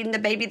time you're feeding the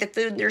baby the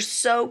food, they're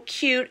so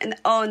cute, and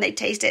they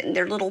taste it, and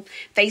their little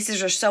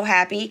faces are so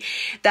happy.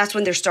 That's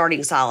when they're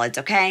starting solids,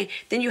 okay?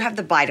 Then you have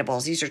the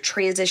biteables. These are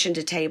transition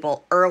to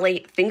table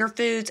early finger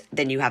foods.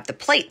 Then you have the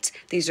plates.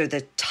 These are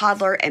the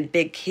toddler and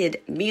big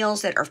kid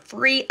meals that are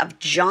free of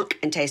junk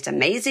and taste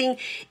amazing.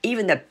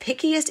 Even the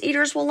pickiest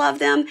eaters will love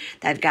them.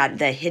 They've got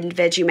the hidden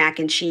veggie mac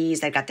and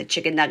cheese. They've got the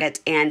chicken nuggets,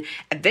 and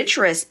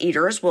adventurous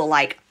eaters will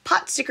like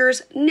pot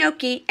stickers,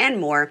 gnocchi, and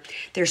more.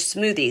 There's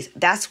smoothies.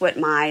 That's what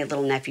my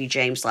little nephew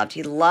James loved.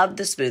 He loved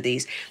the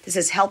smoothies. This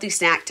is healthy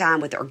snack time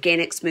with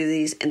organic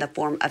smoothies in the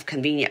form of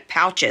convenient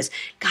pouches.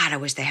 God, I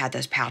wish they had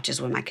those pouches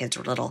when my kids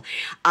were little.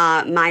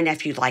 My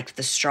nephew liked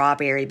the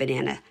strawberry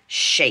banana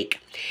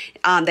shake.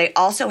 They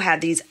also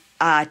have these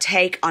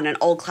take on an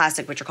old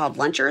classic, which are called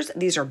lunchers.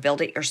 These are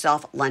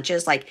build-it-yourself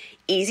lunches like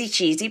easy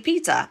cheesy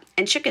pizza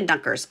and chicken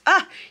dunkers.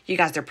 You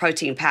guys, they're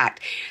protein packed.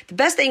 The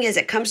best thing is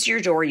it comes to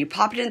your door, you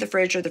pop it in the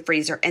fridge or the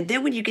freezer, and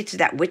then when you get to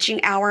that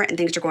witching hour and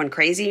things are going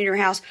crazy in your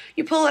house,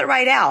 you pull it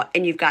right out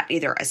and you've got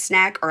either a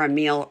snack or a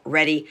meal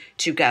ready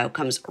to go.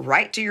 Comes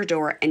right to your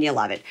door and you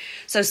love it.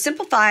 So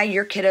simplify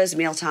your kiddos'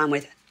 mealtime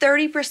with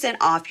 30%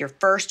 off your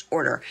first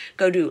order.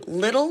 Go to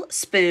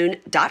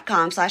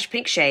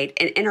littlespoon.com/pinkshade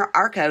and enter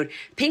our code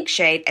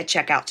pinkshade at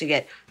checkout to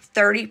get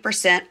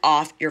 30%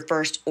 off your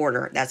first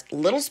order. That's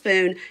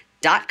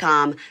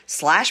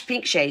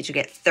littlespoon.com/pinkshade to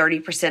get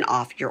 30%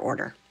 off your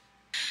order.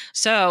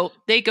 So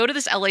they go to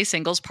this LA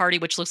singles party,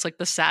 which looks like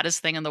the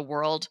saddest thing in the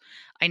world.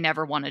 I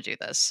never want to do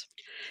this.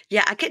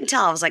 Yeah, I couldn't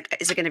tell. I was like,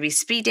 is it going to be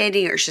speed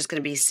dating or is it just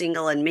going to be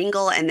single and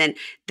mingle? And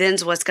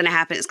then's what's going to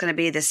happen. It's going to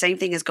be the same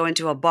thing as going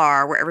to a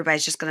bar where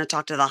everybody's just going to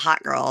talk to the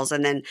hot girls.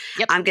 And then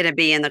I'm going to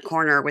be in the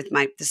corner with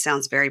this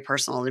sounds very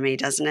personal to me,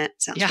 doesn't it?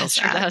 Sounds yeah, real it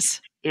sure sad.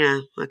 does. Yeah.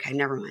 Okay.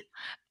 Never mind.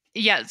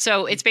 Yeah.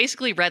 So it's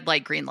basically red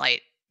light, green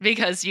light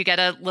because you get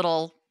a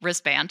little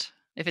wristband.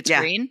 If it's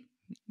green,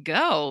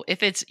 go.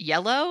 If it's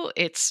yellow,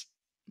 it's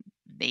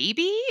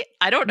maybe.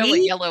 I don't know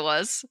what yellow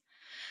was.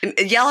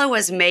 Yellow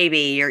was maybe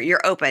you're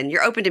open.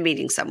 You're open to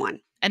meeting someone.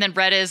 And then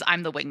red is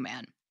I'm the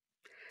wingman.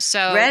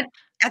 So red,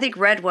 I think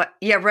red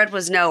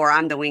was no or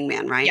I'm the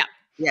wingman, right?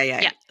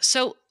 Yeah.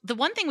 So the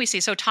one thing we see,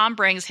 so Tom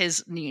brings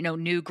his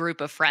new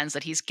group of friends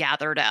that he's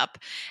gathered up,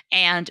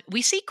 and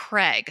we see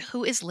Craig,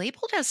 who is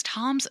labeled as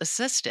Tom's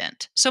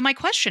assistant. So my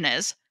question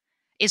is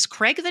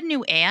Craig the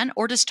new Anne,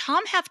 or does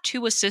Tom have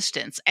two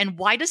assistants? And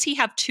why does he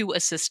have two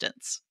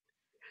assistants?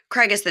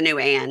 Craig is the new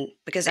Anne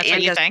because That's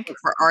Anne does work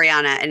for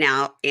Ariana, and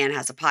now Anne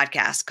has a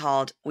podcast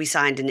called We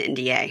Signed an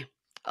NDA.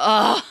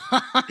 Oh,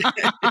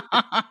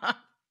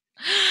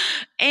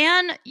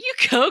 Anne, you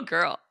go,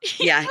 girl.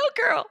 You go,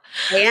 girl.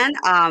 Anne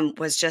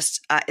was just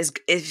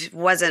it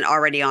wasn't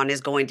already on, is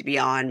going to be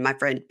on my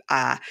friend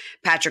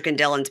Patrick and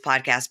Dylan's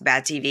podcast,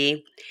 Bad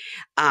TV.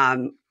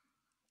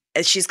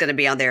 She's going to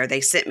be on there.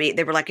 They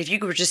were like, if you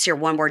were just here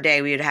one more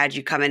day, we would have had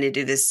you come in and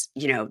do this,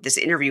 this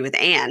interview with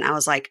Anne. I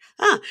was like,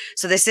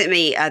 so they sent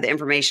me the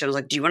information. I was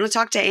like, do you want to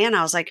talk to Anne?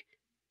 I was like,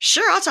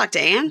 sure, I'll talk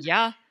to Anne.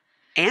 Yeah.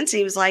 Anne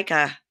seems like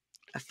a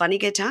funny,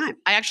 good time.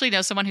 I actually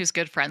know someone who's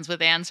good friends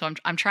with Anne. So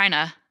I'm trying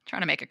to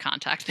make a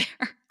contact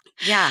there.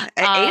 Yeah.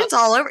 Anne's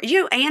all over.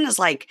 Anne is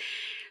like,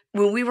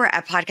 when we were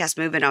at Podcast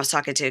Movement, I was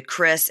talking to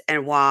Chris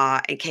and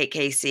Wah and Kate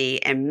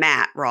Casey and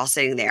Matt were all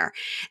sitting there.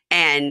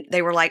 And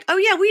they were like, oh,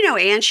 yeah, we know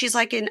Anne. She's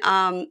like in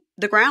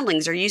The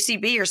Groundlings or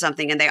UCB or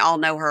something. And they all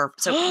know her.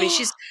 So I mean,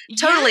 she's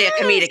totally a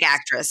comedic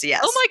actress. Yes.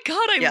 Oh, my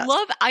God.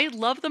 I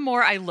love the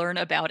more I learn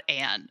about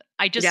Anne.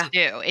 I just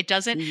do. It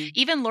doesn't,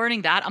 even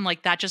learning that, I'm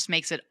like, that just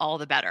makes it all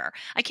the better.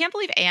 I can't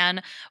believe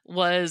Anne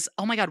was,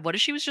 oh my God, what if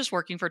she was just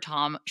working for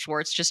Tom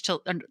Schwartz,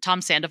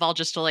 Tom Sandoval,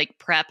 just to like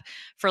prep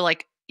for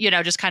like,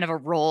 just kind of a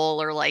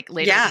role or like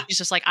later. Yeah. She's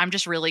just like, I'm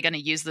just really going to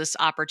use this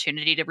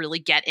opportunity to really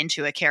get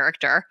into a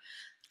character.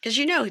 Because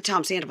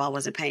Tom Sandoval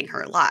wasn't paying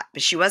her a lot,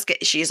 but she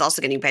is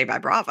also getting paid by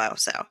Bravo.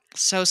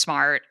 So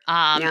smart.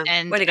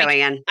 And way to go,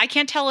 Anne. I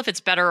can't tell if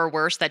it's better or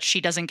worse that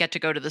she doesn't get to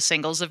go to the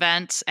singles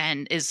events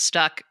and is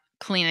stuck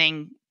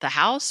cleaning the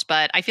house,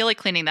 but I feel like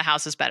cleaning the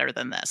house is better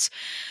than this.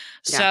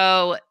 Yeah.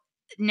 So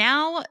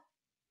now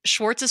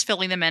Schwartz is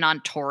filling them in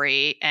on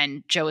Tori,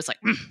 and Joe is like,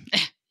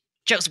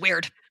 Joe's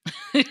weird.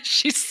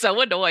 She's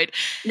so annoyed.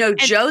 No, And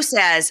Joe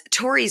says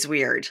Tori's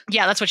weird.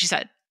 yeah, that's what she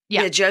said.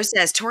 Yeah. Yeah, Joe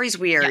says Tori's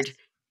weird, Yes.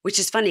 which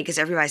is funny because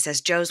everybody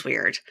says Joe's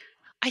weird.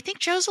 I think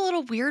Joe's a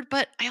little weird,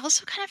 but I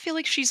also kind of feel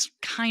like she's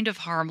kind of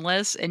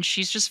harmless, and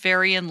she's just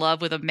very in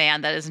love with a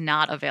man that is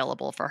not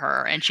available for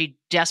her, and she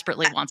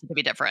desperately wants it to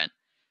be different.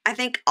 I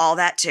think all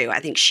that too. I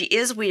think she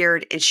is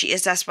weird and she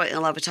is desperately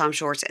in love with Tom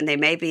Schwartz, and they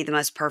may be the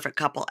most perfect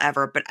couple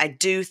ever. But I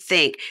do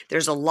think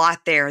there's a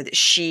lot there that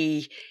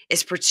she's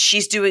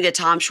doing a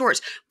Tom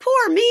Schwartz.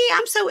 Poor me,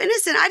 I'm so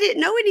innocent. I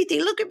didn't know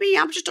anything. Look at me,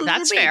 I'm just a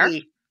That's little fair.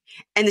 baby.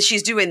 And then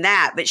she's doing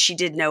that, but she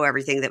did know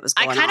everything that was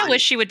going on. I kind of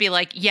wish she would be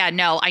like, yeah,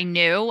 no, I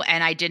knew,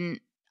 and I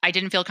didn't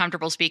feel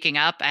comfortable speaking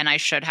up, and I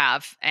should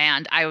have,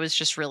 and I was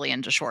just really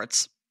into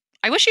Schwartz.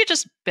 I wish she had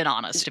just been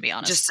honest, to be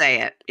honest. Just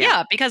say it.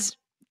 Yeah, because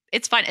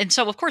it's fine. And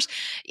so, of course,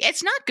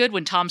 it's not good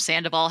when Tom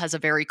Sandoval has a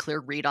very clear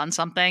read on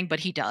something, but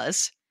he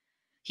does.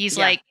 He's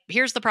like,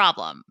 here's the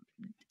problem.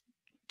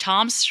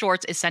 Tom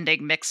Schwartz is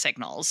sending mixed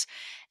signals.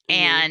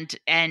 And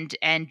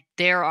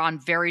they're on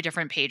very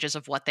different pages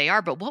of what they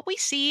are. But what we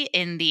see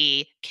in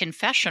the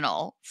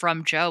confessional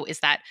from Joe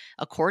is that,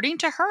 according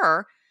to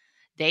her,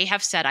 they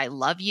have said, I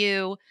love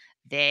you.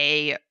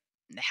 They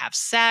have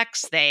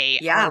sex. They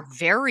are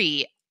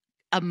very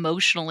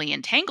emotionally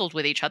entangled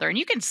with each other. And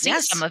you can see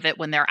some of it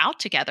when they're out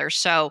together.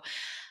 So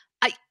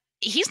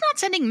he's not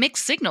sending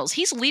mixed signals.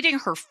 He's leading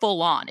her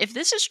full on. If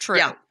this is true,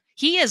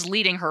 he is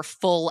leading her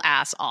full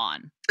ass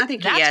on. I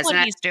think that's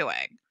what he's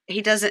doing.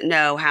 He doesn't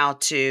know how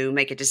to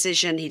make a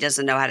decision. He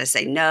doesn't know how to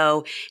say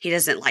no. He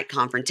doesn't like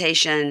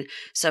confrontation.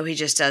 So he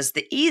just does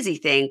the easy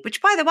thing,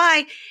 which, by the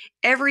way,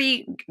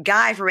 every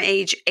guy from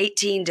age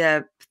 18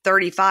 to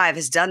 35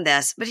 has done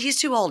this, but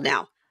he's too old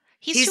now.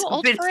 He's too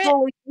old for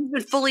it. He's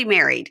been fully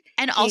married.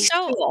 And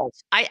also,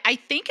 I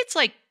think it's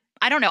like,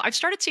 I don't know. I've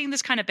started seeing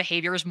this kind of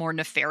behavior as more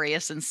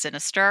nefarious and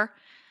sinister,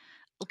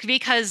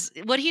 because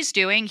what he's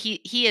doing,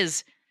 he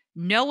is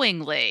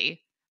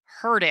knowingly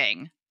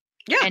hurting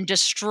and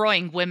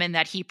destroying women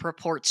that he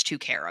purports to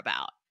care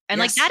about. And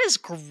like, that is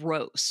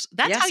gross.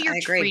 That's how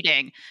you're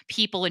treating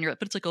people in your,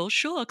 but it's like, oh,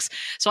 shucks.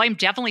 So I'm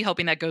definitely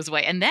hoping that goes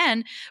away. And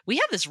then we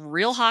have this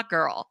real hot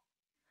girl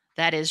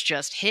that is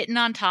just hitting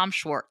on Tom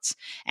Schwartz,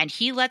 and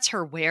he lets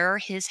her wear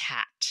his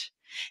hat.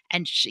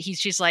 And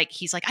she's like,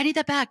 I need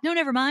that back. No,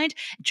 never mind.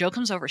 Joe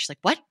comes over. She's like,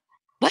 what?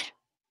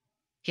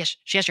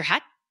 She has your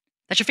hat?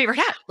 That's your favorite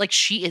hat. Like,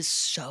 she is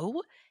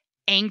so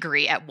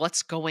angry at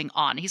what's going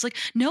on. He's like,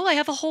 no, I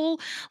have a whole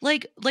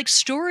like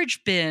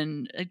storage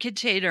bin, a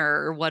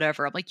container or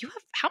whatever. I'm like,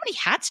 how many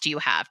hats do you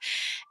have?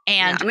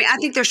 And I mean, I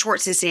think they're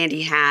Schwartz and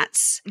Sandy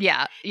hats.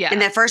 Yeah.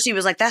 And at first he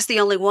was like, that's the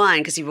only one,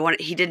 because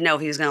he didn't know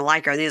if he was going to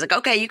like her. And he was like,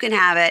 okay, you can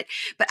have it.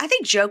 But I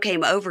think Joe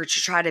came over to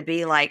try to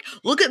be like,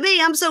 look at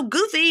me, I'm so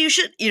goofy. You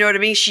should, you know what I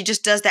mean? She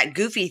just does that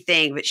goofy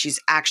thing, but she's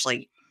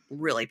actually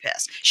really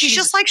pissed. She's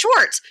just like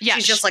Schwartz. Yeah,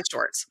 she's just like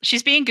Schwartz.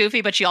 She's being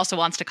goofy, but she also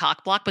wants to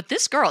cock block. But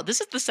this girl,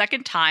 this is the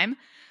second time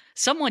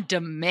someone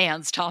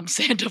demands Tom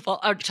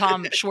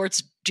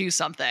Schwartz do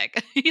something.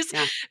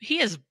 He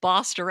is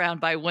bossed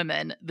around by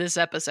women this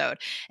episode,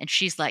 and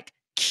she's like,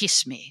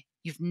 kiss me.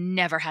 You've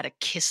never had a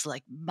kiss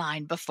like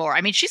mine before.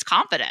 I mean, she's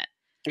confident.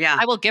 Yeah.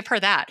 I will give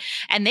her that.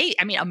 And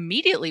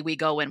immediately we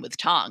go in with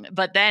tongue,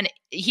 but then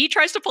he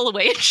tries to pull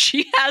away and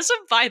she has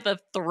him by the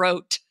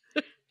throat.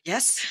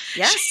 Yes.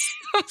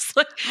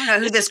 Like, I don't know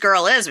who this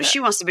girl is, but she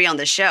wants to be on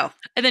this show.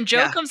 And then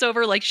Joe comes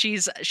over like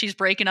she's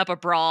breaking up a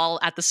brawl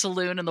at the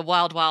saloon in the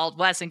Wild Wild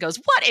West and goes,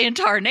 what in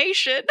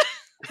tarnation?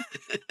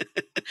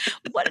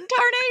 What in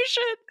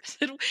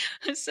tarnation?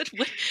 I said,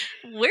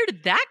 where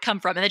did that come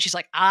from? And then she's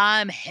like,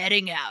 I'm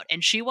heading out.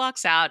 And she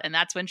walks out, and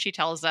that's when she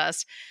tells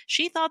us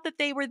she thought that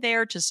they were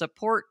there to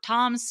support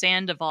Tom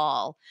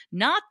Sandoval,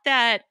 not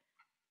that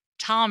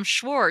Tom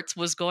Schwartz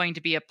was going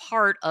to be a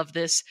part of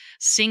this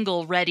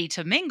single ready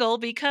to mingle,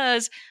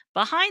 because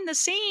behind the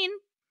scene,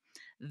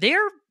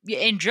 they're,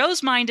 in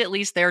Joe's mind at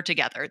least, they're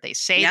together. They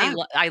say,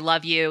 I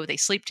love you. They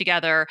sleep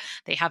together.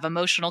 They have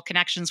emotional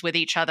connections with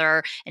each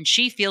other. And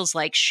she feels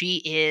like she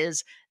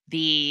is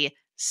the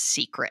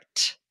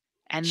secret.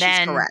 And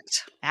then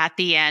at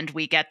the end,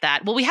 we get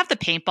that. Well, we have the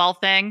paintball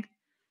thing.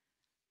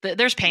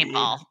 There's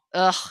paintball.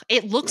 Ugh.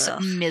 It looks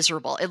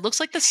miserable. It looks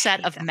like the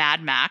set of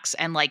Mad Max,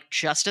 and like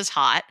just as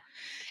hot.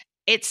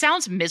 It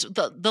sounds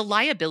miserable. The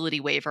liability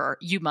waiver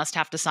you must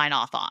have to sign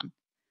off on.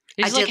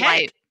 It's like,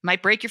 hey,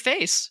 might break your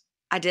face.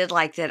 I did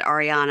like that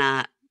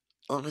Ariana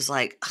was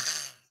like,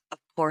 of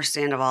course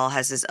Sandoval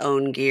has his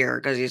own gear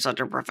because he's such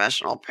a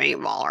professional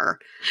paintballer.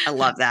 I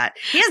love that.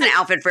 He has an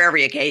outfit for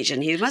every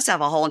occasion. He must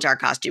have a whole entire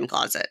costume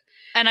closet.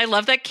 And I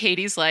love that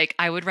Katie's like,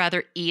 I would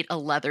rather eat a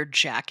leather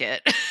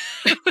jacket.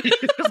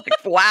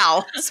 Like,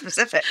 wow,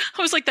 specific.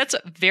 I was like,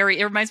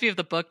 it reminds me of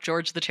the book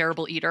George the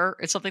Terrible Eater.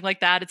 It's something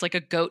like that. It's like a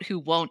goat who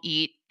won't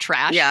eat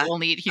trash, Yeah. will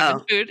only eat human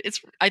Oh. food.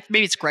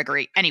 Maybe it's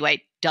Gregory.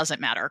 Anyway, doesn't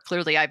matter.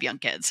 Clearly I have young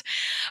kids.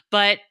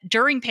 But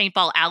during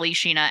paintball, Ali,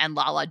 Sheena, and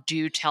Lala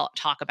do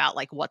talk about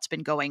like what's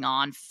been going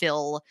on,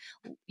 fill,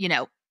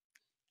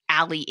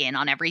 Ali in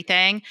on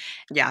everything.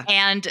 Yeah.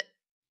 And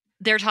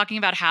they're talking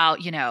about how,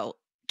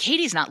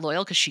 Katie's not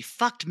loyal because she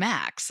fucked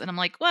Max. And I'm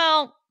like,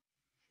 well,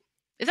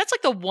 if that's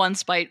like the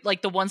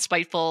one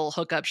spiteful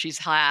hookup she's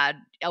had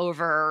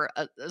over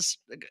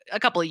a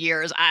couple of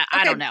years,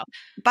 I don't know.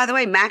 By the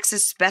way, Max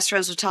is best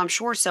friends with Tom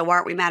Schwartz, so why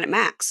aren't we mad at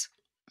Max?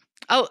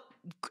 Oh,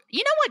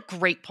 you know what?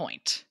 Great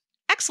point.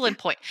 Excellent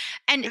point.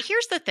 And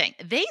here's the thing.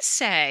 They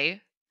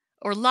say,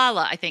 or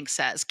Lala, I think,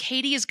 says,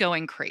 Katie is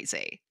going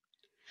crazy.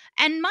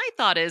 And my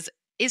thought is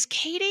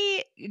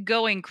Katie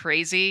going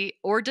crazy,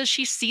 or does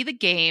she see the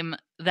game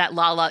that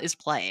Lala is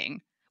playing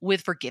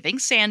with forgiving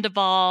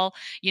Sandoval,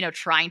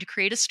 trying to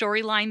create a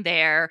storyline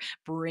there,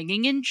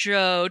 bringing in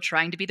Joe,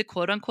 trying to be the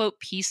quote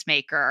unquote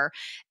peacemaker.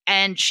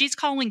 And she's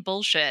calling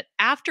bullshit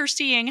after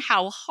seeing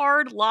how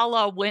hard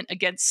Lala went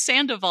against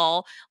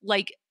Sandoval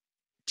like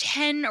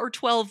 10 or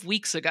 12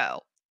 weeks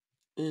ago.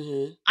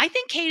 Mm-hmm. I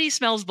think Katie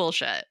smells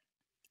bullshit.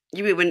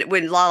 You mean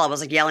when Lala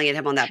was like yelling at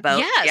him on that boat?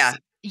 Yes. Yeah.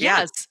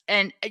 Yes.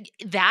 And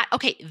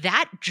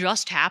that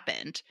just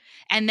happened.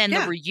 And then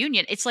the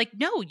reunion, it's like,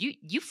 no,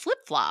 you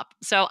flip-flop.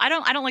 So I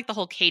don't like the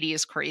whole Katie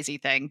is crazy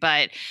thing,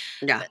 but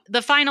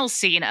the final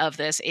scene of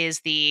this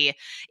is the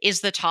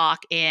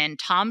talk in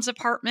Tom's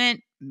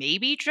apartment,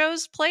 maybe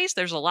Joe's place.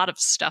 There's a lot of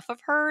stuff of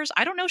hers.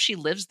 I don't know if she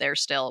lives there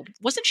still.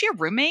 Wasn't she a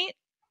roommate?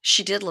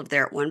 She did live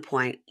there at one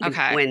point.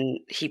 Okay. When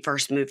he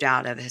first moved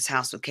out of his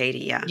house with Katie.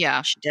 Yeah.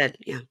 Yeah. She did.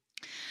 Yeah.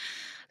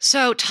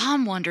 So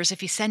Tom wonders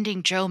if he's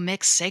sending Joe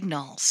mixed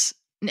signals.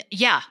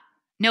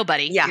 No,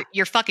 buddy. Yeah.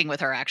 You're fucking with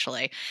her,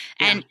 actually.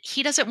 And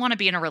he doesn't want to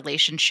be in a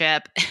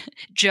relationship.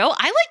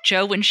 I like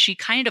Joe when she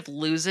kind of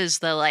loses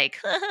the like,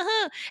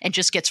 and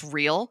just gets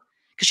real.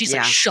 Because she's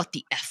like, shut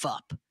the F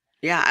up.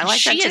 Yeah, I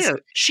like that too.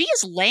 She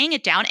is laying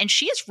it down, and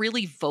she is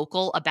really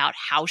vocal about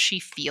how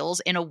she feels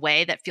in a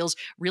way that feels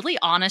really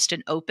honest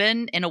and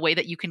open, in a way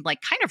that you can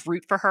like kind of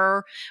root for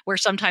her, where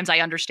sometimes I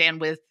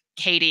understand with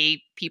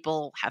Katie,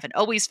 people haven't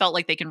always felt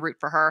like they can root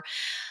for her.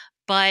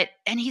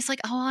 And he's like,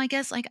 oh, I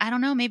guess, like, I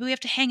don't know, maybe we have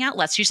to hang out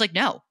less. She's like,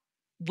 no,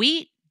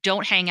 we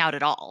don't hang out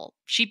at all.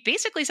 She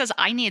basically says,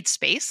 I need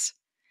space.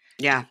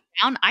 Yeah.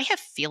 I have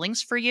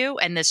feelings for you,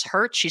 and this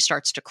hurts. She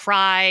starts to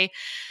cry,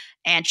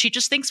 and she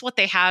just thinks what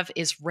they have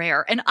is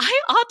rare. And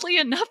I, oddly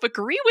enough,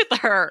 agree with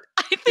her.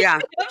 I think they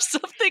have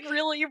something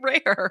really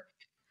rare.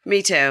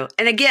 Me too.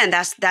 And again,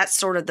 that's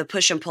sort of the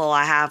push and pull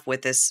I have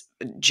with this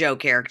Joe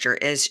character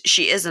is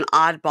she is an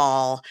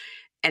oddball,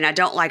 and I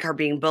don't like her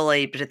being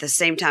bullied, but at the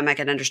same time, I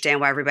can understand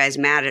why everybody's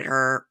mad at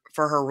her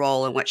for her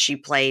role and what she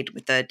played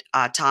with the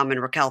Tom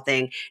and Raquel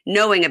thing,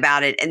 knowing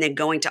about it, and then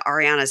going to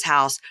Ariana's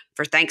house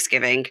for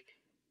Thanksgiving,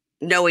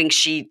 knowing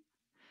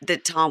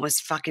that Tom was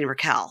fucking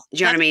Raquel. Do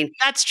you know what I mean?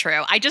 That's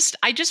true. I just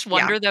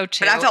wonder though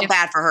too. But I felt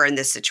bad for her in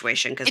this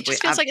situation because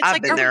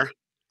I've been there.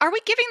 Are we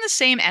giving the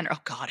same end? Oh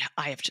God,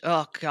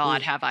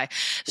 have I?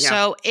 Yeah.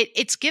 So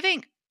it's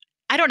giving.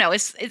 I don't know.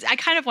 It's I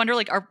kind of wonder,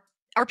 like,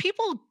 are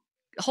people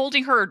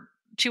holding her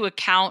to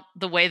account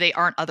the way they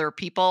aren't other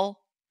people?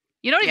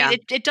 You know what I mean?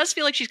 It does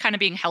feel like she's kind of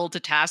being held to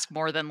task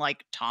more than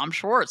like Tom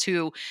Schwartz,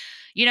 who,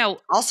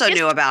 also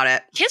knew about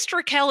it. Kissed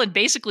Raquel and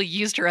basically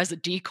used her as a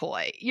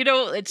decoy,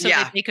 so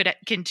that they could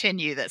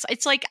continue this.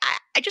 It's like,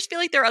 I just feel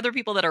like there are other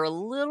people that are a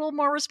little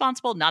more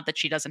responsible. Not that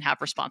she doesn't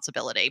have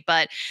responsibility,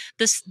 but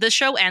the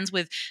show ends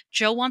with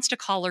Joe wants to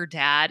call her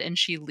dad and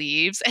she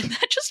leaves. And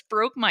that just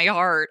broke my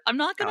heart. I'm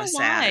not going to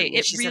lie.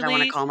 She said, I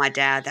want to call my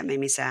dad. That made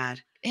me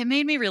sad. It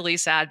made me really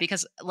sad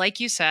because, like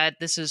you said,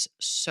 this is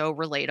so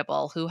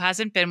relatable. Who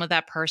hasn't been with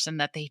that person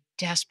that they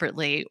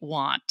desperately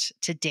want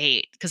to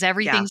date? Because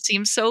everything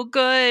seems so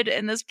good.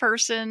 And this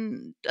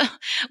person,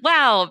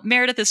 wow,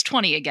 Meredith is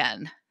 20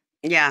 again.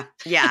 Yeah.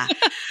 Yeah.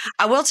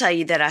 I will tell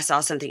you that I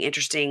saw something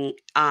interesting.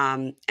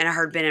 And I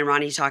heard Ben and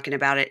Ronnie talking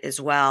about it as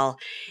well,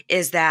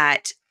 is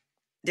that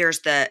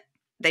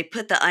they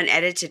put the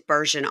unedited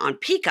version on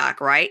Peacock,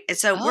 right? And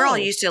so we're all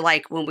used to,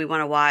 like, when we want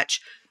to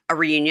watch a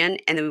reunion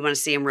and then we want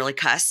to see him really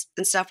cuss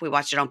and stuff, we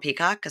watch it on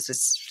Peacock because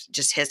it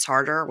just hits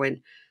harder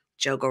when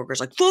Joe Gorger's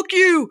like, fuck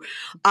you,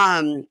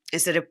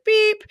 instead of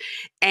beep.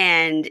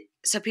 And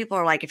so people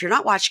are like, if you're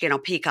not watching it on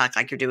Peacock,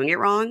 like, you're doing it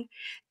wrong.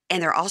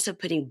 And they're also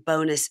putting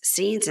bonus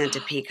scenes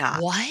into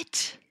Peacock.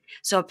 What?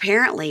 So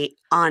apparently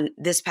on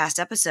this past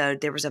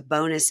episode, there was a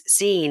bonus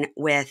scene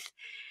with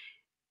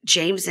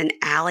James and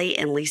Allie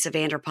and Lisa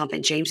Vanderpump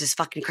and James's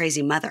fucking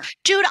crazy mother.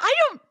 Dude,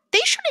 they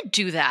shouldn't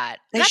do that.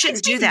 They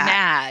shouldn't do that.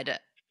 Mad.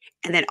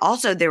 And then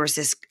also there was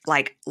this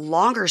like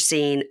longer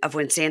scene of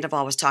when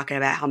Sandoval was talking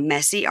about how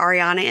messy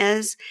Ariana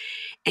is.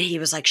 And he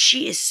was like,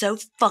 she is so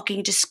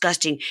fucking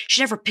disgusting.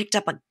 She never picked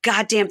up a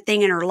goddamn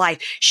thing in her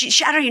life.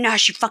 I don't even know how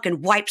she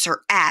fucking wipes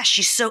her ass.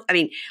 She's so, I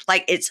mean,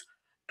 like, it's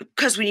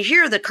because when you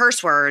hear the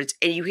curse words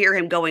and you hear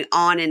him going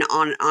on and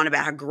on and on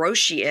about how gross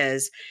she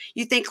is,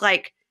 you think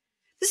like,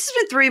 this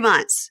has been 3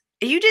 months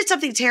and you did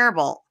something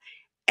terrible.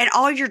 And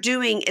all you're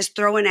doing is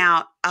throwing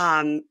out,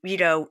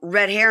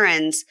 red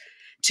herrings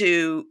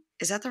to,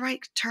 is that the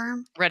right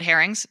term? Red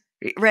herrings.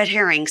 Red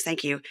herrings.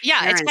 Thank you. Yeah,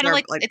 it's Herons kind of are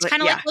like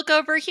look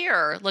over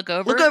here, look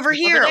over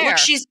here. there.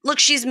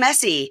 She's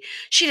messy.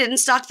 She didn't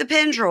stock the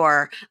pin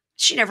drawer.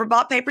 She never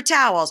bought paper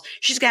towels.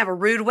 She's gonna have a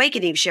rude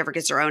awakening if she ever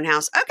gets her own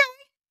house. Okay,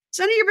 it's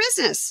none of your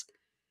business.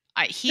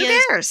 Who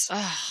cares?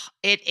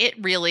 It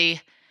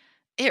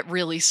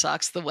really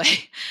sucks the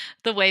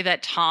way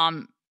that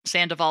Tom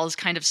Sandoval is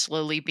kind of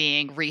slowly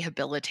being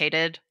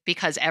rehabilitated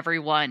because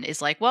everyone is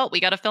like, well,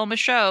 we got to film a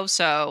show,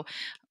 so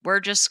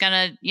we're just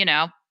gonna,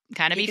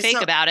 kind of be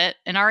fake about it.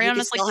 And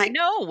Ariana's like,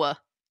 no,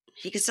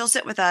 he can still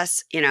sit with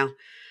us,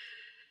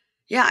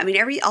 Yeah, I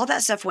mean, all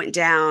that stuff went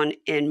down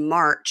in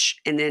March,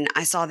 and then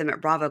I saw them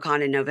at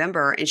BravoCon in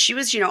November, and she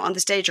was, on the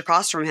stage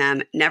across from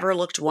him, never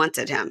looked once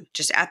at him,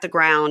 just at the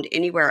ground,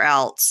 anywhere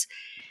else.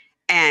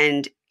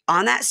 And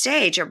on that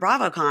stage at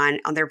BravoCon,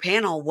 on their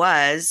panel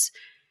was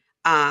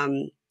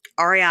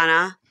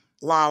Ariana,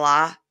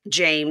 Lala,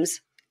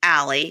 James,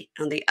 Allie.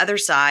 On the other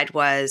side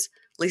was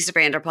Lisa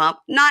Vanderpump,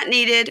 not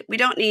needed. We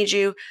don't need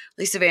you,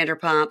 Lisa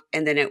Vanderpump.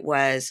 And then it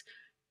was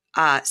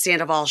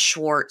Sandoval,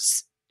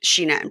 Schwartz,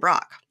 Sheena, and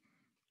Brock.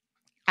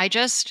 I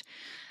just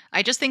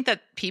think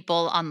that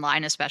people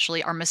online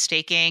especially are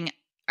mistaking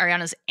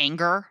Ariana's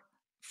anger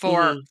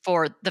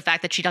for the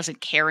fact that she doesn't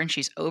care and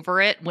she's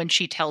over it, when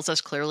she tells us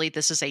clearly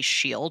this is a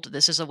shield.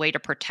 This is a way to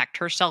protect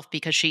herself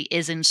because she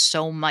is in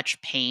so much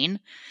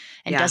pain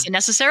and doesn't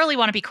necessarily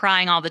want to be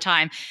crying all the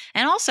time.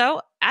 And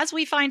also, as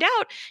we find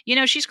out,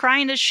 she's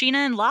crying to Sheena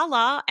and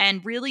Lala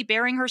and really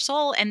bearing her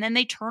soul. And then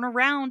they turn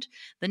around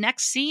the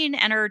next scene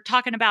and are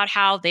talking about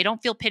how they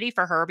don't feel pity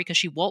for her because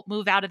she won't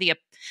move out of the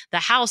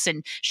house.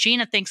 And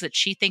Sheena thinks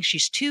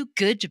she's too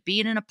good to be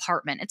in an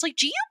apartment. It's like,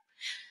 do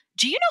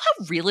you know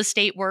how real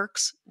estate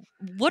works?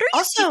 What are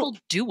you people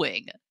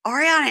doing?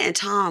 Ariana and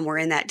Tom were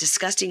in that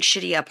disgusting,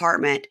 shitty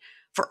apartment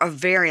for a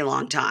very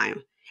long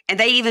time. And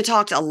they even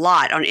talked a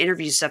lot on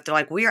interview stuff. They're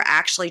like, we are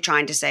actually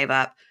trying to save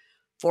up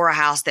for a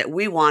house that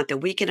we want, that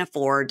we can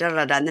afford, da, da,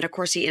 da, da. And then, of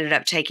course, he ended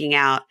up taking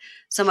out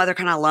some other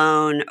kind of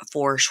loan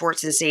for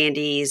Schwartz and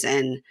Sandy's.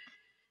 And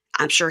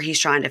I'm sure he's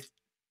trying to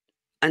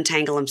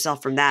untangle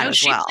himself from that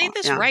as well. She played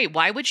this right.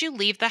 Why would you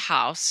leave the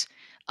house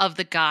of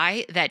the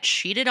guy that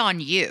cheated on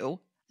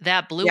you,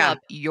 that blew up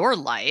your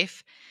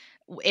life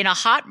in a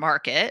hot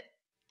market,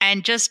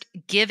 and just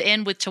give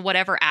in to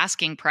whatever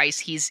asking price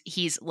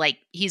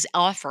he's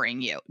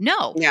offering you?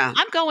 No,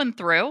 I'm going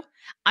through.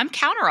 I'm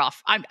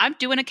I'm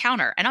doing a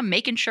counter, and I'm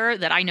making sure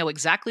that I know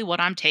exactly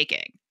what I'm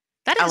taking.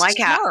 That is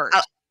smart.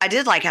 I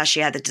did like how she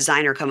had the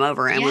designer come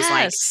over and was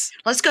like,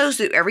 let's go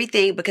through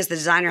everything, because the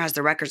designer has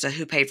the records of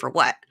who paid for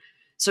what.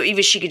 So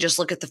even she could just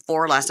look at the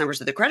 4 last numbers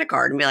of the credit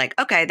card and be like,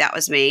 okay, that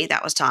was me.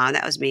 That was Tom.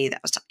 That was me.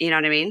 That was Tom. You know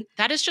what I mean?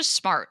 That is just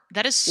smart.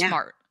 That is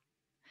smart.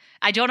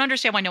 I don't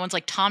understand why no one's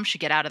like, Tom should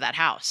get out of that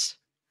house.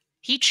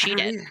 He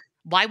cheated.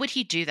 Why would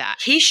he do that?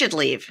 He should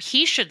leave.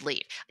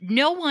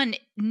 No one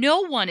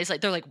is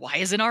like, they're like, why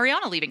isn't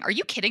Ariana leaving? Are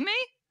you kidding me?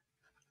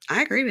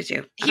 I agree with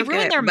you. He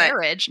ruined their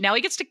marriage. Now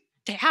he gets to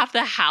have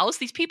the house.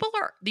 These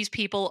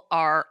people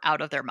are out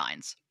of their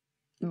minds.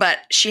 But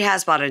she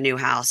has bought a new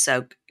house,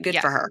 so good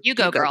for her. You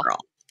go, girl.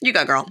 You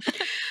go, girl.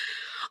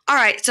 All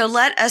right, so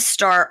let us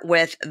start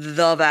with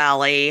The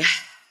Valley.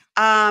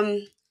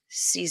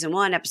 Season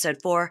 1, episode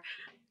 4,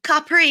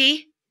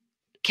 Capri.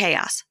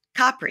 Chaos.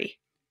 Capri.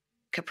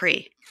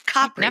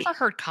 I've never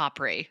heard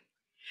Capri.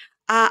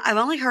 I've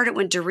only heard it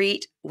when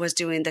Dorit was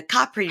doing the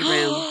Capri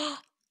room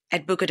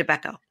at Buca di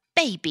Beppo.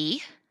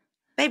 Baby,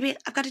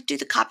 I've got to do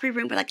the Capri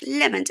room with like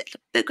lemons at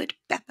Buca di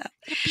Beppo.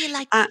 It'll be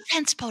like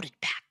transported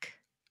back.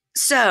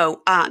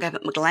 So I got to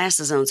put my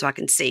glasses on so I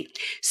can see.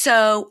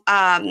 So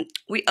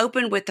we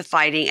opened with the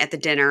fighting at the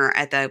dinner,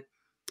 at the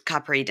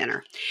Capri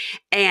dinner.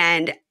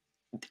 And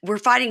we're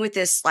fighting with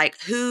this, like,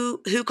 who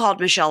called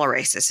Michelle a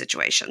racist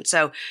situation.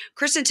 So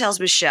Kristen tells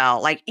Michelle,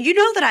 like, you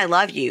know that I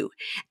love you.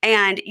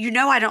 And you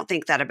know I don't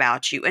think that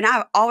about you. And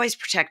I've always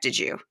protected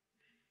you.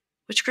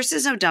 Which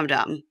Kristen's no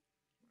dum-dum.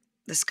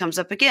 This comes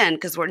up again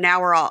because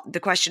the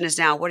question is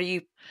now, what are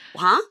you,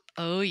 huh?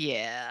 Oh,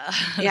 yeah.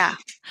 Yeah.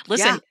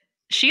 Listen.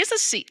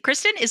 Yeah.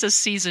 Kristen is a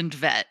seasoned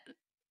vet.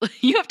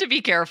 You have to be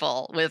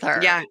careful with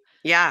her.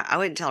 Yeah. I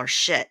wouldn't tell her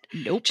shit.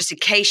 Nope. Just in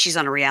case she's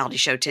on a reality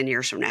show 10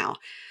 years from now.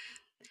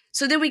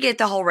 So then we get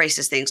the whole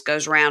racist things,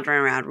 goes round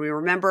and round. We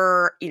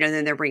remember,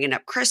 then they're bringing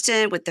up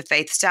Kristen with the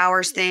Faith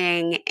Stowers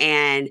thing.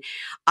 And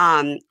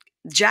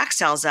Jax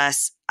tells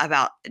us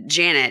about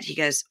Janet. He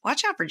goes,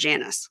 watch out for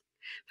Janice,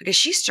 because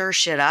she stirs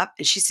shit up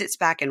and she sits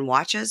back and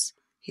watches.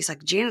 He's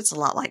like, Janet's a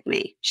lot like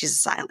me. She's a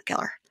silent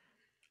killer.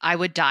 I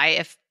would die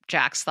if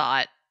Jax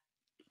thought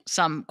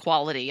some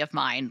quality of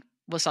mine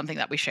was something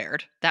that we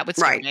shared. That would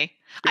scare me.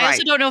 I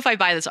also don't know if I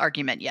buy this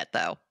argument yet,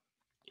 though.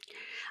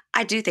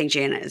 I do think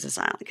Janet is a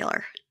silent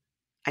killer.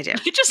 I do.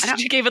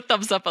 You gave a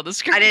thumbs up on the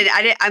screen.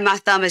 I did. My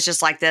thumb is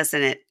just like this,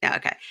 and yeah,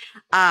 okay.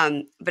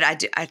 But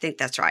I think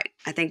that's right.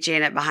 I think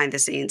Janet behind the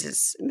scenes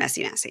is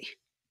messy.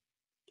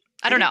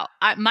 I don't know.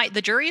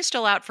 The jury is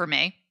still out for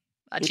me.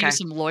 To use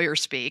some lawyer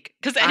speak.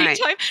 Because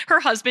anytime her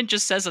husband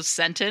just says a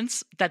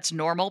sentence that's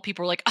normal,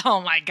 people are like,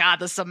 oh my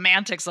God, the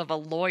semantics of a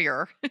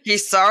lawyer.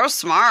 He's so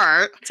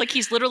smart. It's like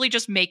he's literally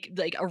just make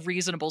like a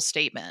reasonable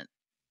statement.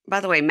 By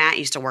the way, Matt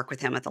used to work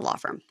with him at the law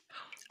firm.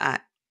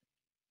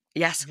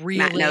 Yes.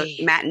 Really?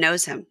 Matt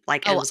knows him.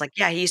 Like, it was like,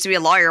 yeah, he used to be a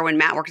lawyer when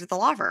Matt worked at the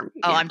law firm.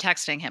 Oh, I'm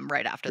texting him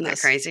right after this. Isn't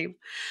that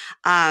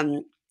crazy?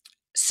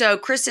 So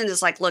Kristen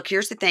is like, look,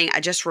 here's the thing.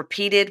 I just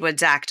repeated what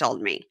Zach told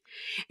me.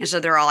 And so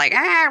they're all like,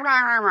 ah,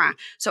 rah, rah, rah.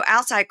 So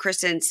outside,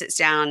 Kristen sits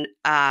down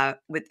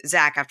with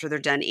Zach after they're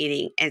done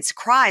eating and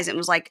cries and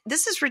was like,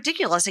 this is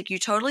ridiculous. Like, you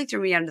totally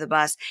threw me under the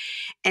bus.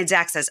 And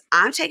Zach says,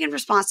 I'm taking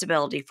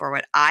responsibility for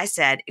what I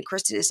said. And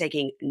Kristen is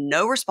taking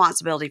no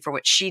responsibility for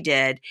what she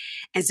did.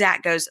 And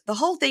Zach goes, the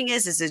whole thing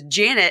is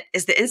Janet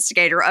is the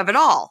instigator of it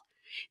all.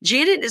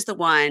 Janet is the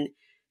one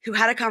who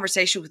had a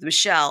conversation with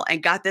Michelle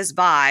and got this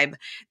vibe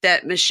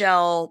that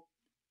Michelle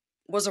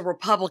was a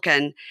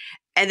Republican,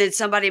 and then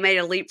somebody made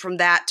a leap from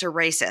that to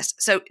racist.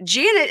 So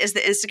Janet is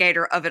the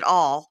instigator of it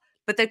all,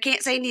 but they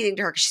can't say anything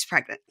to her because she's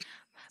pregnant.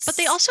 But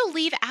they also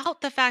leave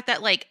out the fact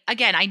that, like,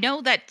 again, I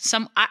know that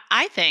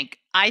I think,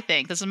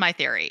 this is my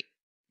theory,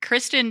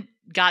 Kristen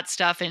got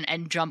stuff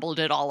and jumbled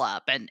it all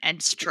up and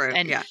true.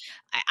 And yeah.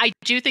 I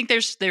do think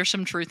there's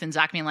some truth in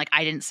Zach being like,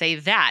 I didn't say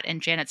that. And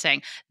Janet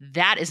saying,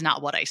 that is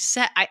not what I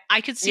said.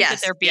 I could see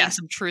that there being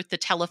some truth, the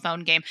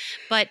telephone game.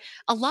 But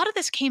a lot of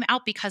this came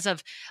out because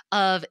of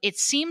it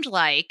seemed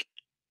like,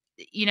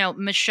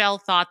 Michelle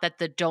thought that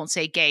the don't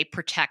say gay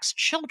protects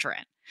children.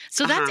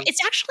 So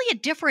it's actually a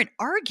different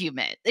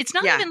argument. It's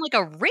not even like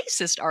a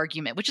racist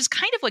argument, which is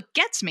kind of what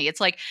gets me. It's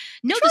like,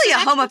 no,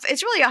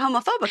 it's really a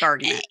homophobic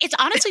argument.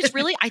 It's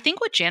really, I think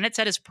what Janet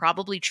said is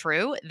probably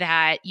true,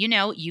 that,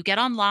 you get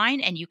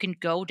online and you can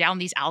go down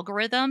these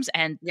algorithms,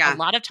 and a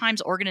lot of times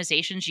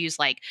organizations use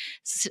like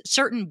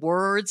certain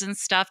words and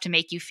stuff to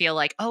make you feel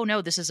like, oh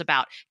no, this is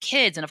about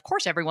kids. And of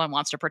course everyone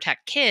wants to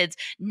protect kids,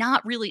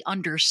 not really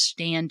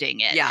understanding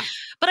it. Yeah.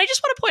 But I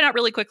just want to point out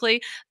really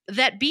quickly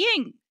that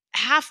being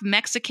half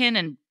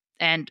Mexican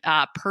and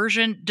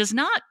Persian does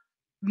not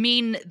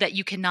mean that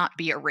you cannot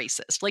be a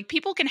racist. Like,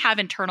 people can have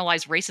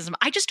internalized racism.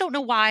 I just don't know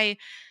why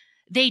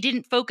they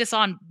didn't focus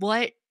on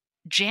what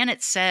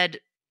Janet said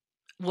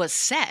was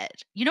said.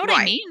 You know what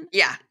I mean?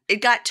 Yeah.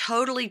 It got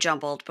totally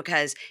jumbled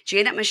because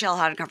Janet and Michelle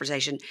had a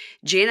conversation.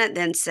 Janet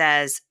then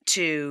says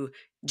to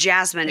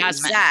Jasmine. And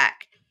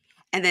Zach,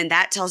 and then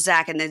that tells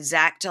Zach, and then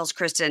Zach tells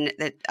Kristen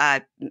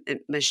that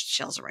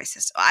Michelle's a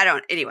racist.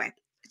 Anyway.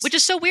 Which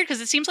is so weird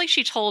because it seems like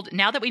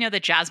now that we know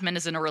that Jasmine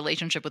is in a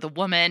relationship with a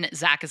woman,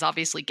 Zach is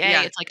obviously gay.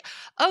 It's like,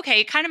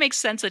 okay, it kind of makes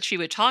sense that she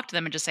would talk to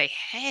them and just say,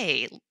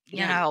 hey,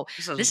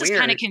 this is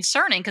kind of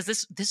concerning because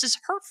this is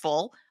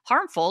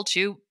harmful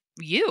to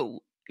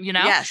you,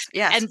 Yes.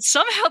 And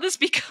somehow this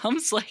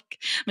becomes like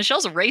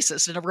Michelle's a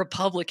racist and a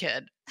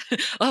Republican.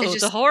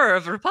 The horror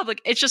of a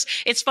Republican.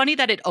 It's funny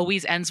that it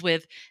always ends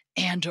with,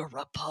 and a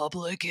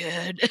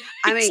Republican.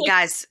 I mean,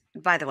 guys,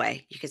 by the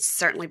way, you could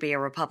certainly be a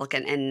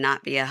Republican and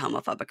not be a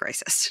homophobic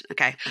racist.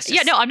 Okay.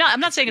 I'm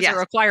not saying it's a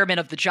requirement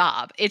of the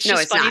job. It's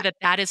just funny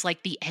that is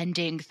like the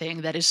ending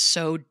thing that is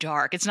so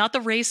dark. It's not the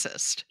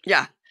racist.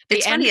 Yeah.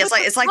 It's funny.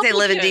 It's like they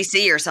live in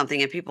DC or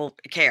something and people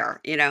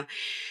care,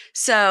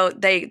 So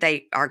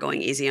they are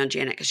going easy on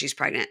Janet because she's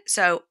pregnant.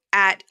 So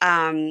at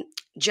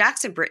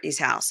Jax and Brittany's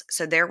house,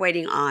 so they're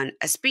waiting on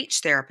a speech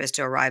therapist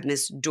to arrive,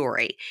 Miss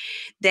Dory.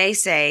 They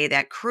say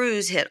that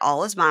Cruz hit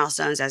all his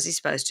milestones as he's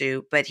supposed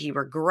to, but he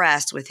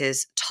regressed with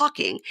his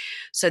talking.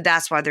 So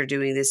that's why they're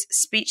doing this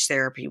speech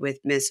therapy with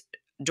Miss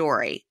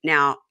Dory.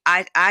 Now,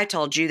 I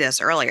told you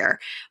this earlier.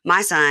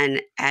 My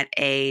son at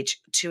age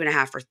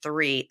 2.5 or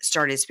 3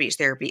 started speech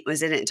therapy,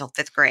 was in it until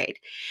 5th grade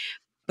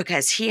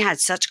because he had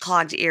such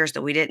clogged ears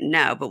that we didn't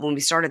know. But when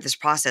we started this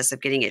process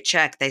of getting it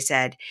checked, they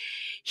said,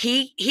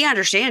 he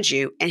understands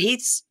you and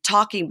he's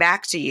talking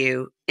back to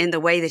you in the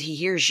way that he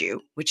hears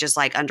you, which is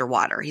like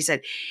underwater. He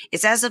said,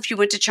 it's as if you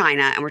went to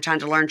China and were trying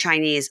to learn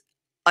Chinese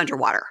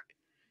underwater.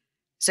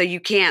 So you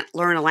can't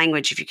learn a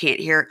language if you can't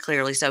hear it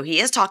clearly. So he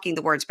is talking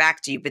the words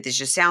back to you, but this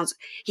just sounds,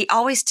 he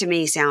always to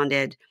me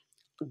sounded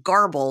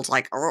garbled,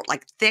 like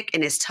thick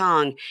in his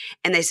tongue.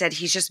 And they said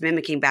he's just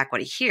mimicking back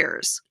what he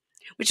hears,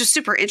 which was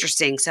super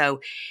interesting.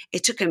 So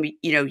it took him,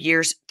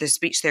 years, the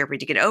speech therapy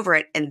to get over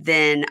it. And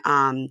then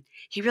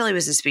he really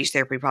was in speech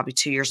therapy probably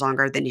 2 years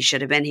longer than he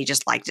should have been. He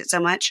just liked it so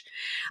much.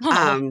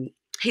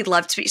 He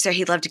loved speech therapy.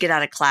 He loved to get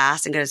out of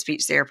class and go to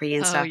speech therapy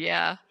and stuff. Oh,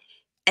 yeah.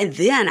 And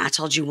then I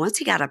told you once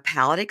he got a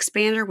palate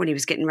expander when he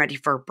was getting ready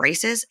for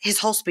braces, his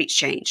whole speech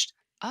changed.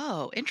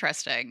 Oh,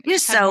 interesting.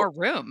 Just had more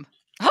room.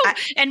 Oh,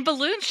 and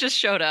balloons just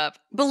showed up.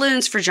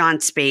 Balloons for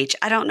John's speech.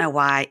 I don't know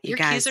why. You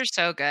guys cues are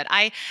so good.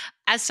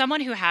 As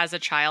someone who has a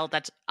child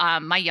that's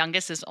my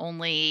youngest is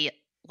only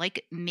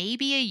like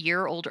maybe a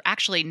year older.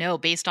 Actually, no,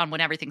 based on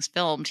when everything's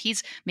filmed,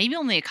 he's maybe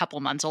only a couple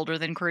months older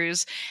than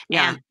Cruz.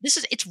 Yeah. And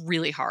it's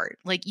really hard.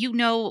 Like,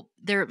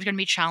 there are going to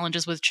be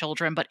challenges with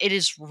children, but it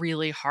is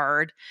really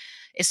hard,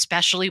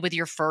 especially with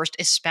your first,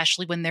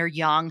 especially when they're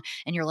young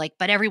and you're like,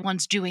 but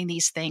everyone's doing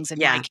these things and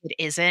my Yeah. kid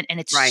isn't. And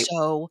it's Right.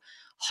 so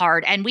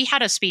hard. And we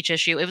had a speech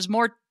issue. It was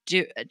more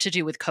to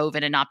do with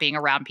COVID and not being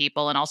around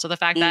people. And also the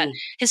fact that Mm,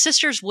 his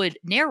sisters would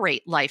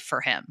narrate life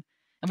for him.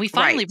 And we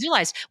finally right.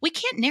 realized we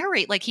can't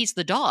narrate like he's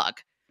the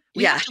dog.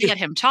 We Yeah. have to let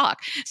him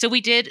talk. So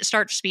we did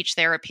start speech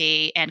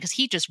therapy, and because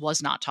he just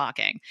was not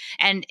talking.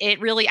 And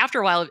it really, after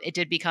a while, it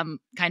did become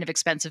kind of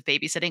expensive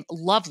babysitting,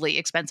 lovely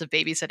expensive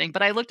babysitting.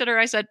 But I looked at her,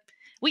 I said,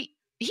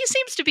 he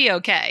seems to be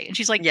okay. And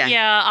she's like, Yeah.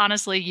 yeah,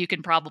 honestly, you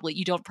don't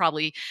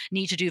probably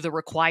need to do the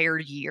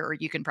required year.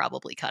 You can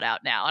probably cut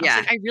out now. And I was Yeah.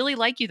 like, I really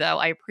like you though.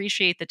 I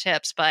appreciate the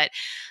tips, but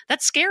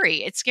that's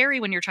scary. It's scary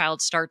when your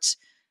child starts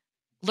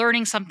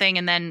learning something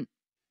and then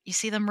you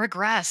see them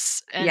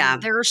regress. And Yeah.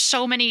 there are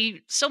so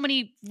many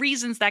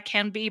reasons that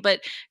can be,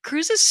 but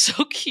Cruz is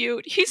so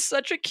cute. He's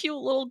such a cute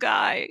little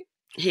guy.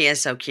 He is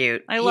so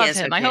cute. I He love is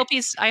so him.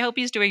 cute. I hope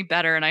he's doing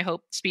better, and I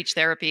hope speech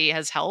therapy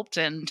has helped.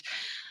 And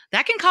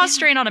that can cause Yeah.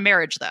 strain on a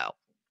marriage, though,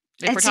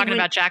 if And we're see, talking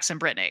about Jax and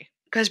Brittany.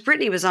 because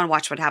Brittany was on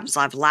Watch What Happens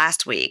Live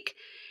last week.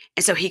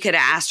 And so he could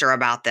have asked her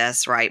about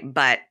this, right?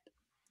 But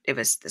it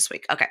was this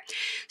week. Okay.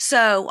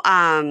 So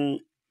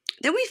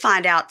then we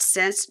find out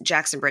since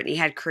Jax and Brittany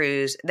had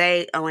Cruz,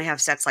 they only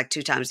have sex like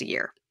 2 times a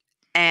year.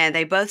 And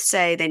they both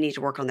say they need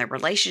to work on their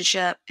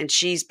relationship. And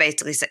she's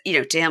basically said,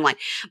 to him, like,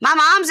 my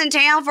mom's in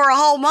town for a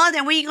whole month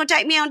and when are you going to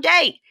take me on a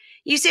date?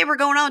 You said we're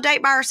going on a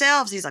date by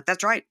ourselves. He's like,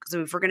 that's right. Because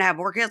if we're going to have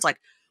more kids, like,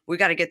 we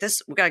got to get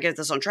this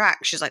on track.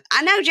 She's like,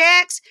 I know,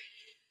 Jax.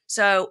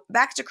 So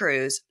back to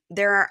Cruz.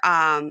 They're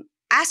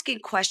asking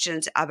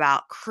questions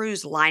about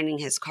Cruz lining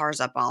his cars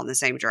up all in the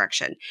same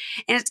direction.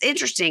 And it's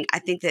interesting. I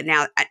think that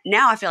now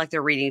I feel like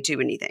they're reading too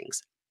many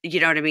things. You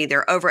know what I mean?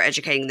 They're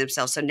overeducating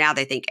themselves. So now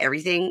they think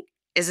everything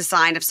is a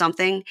sign of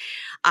something.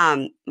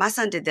 My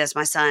son did this.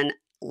 My son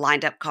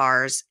lined up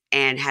cars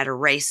and had a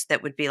race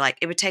that would be like,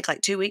 it would take like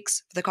 2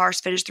 weeks for the cars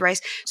to finish the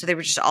race. So they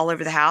were just all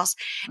over the house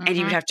and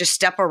he would Mhm. have to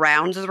step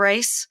around the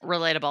race,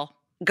 Relatable.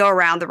 go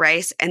around the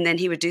race. And then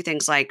he would do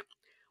things like,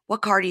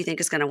 what car do you think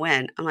is going to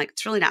win? I'm like,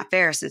 it's really not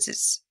fair since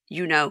it's,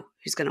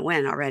 who's going to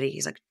win already.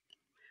 He's like,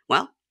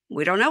 well,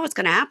 we don't know what's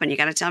going to happen. You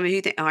got to tell me who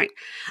you think. I'm like,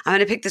 I'm going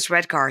to pick this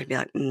red car. He'd be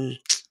like,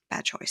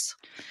 bad choice.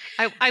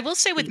 I will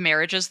say with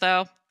marriages,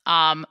 though,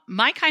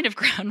 my kind of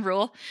ground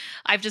rule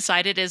I've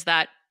decided is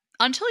that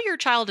until your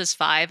child is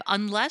 5,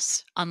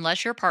 unless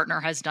your partner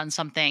has done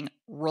something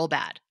real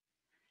bad,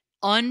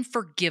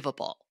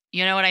 unforgivable.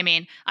 You know what I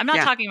mean? I'm not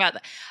Yeah. talking about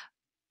that.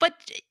 But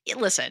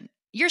listen,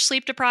 you're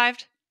sleep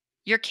deprived.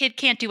 Your kid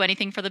can't do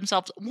anything for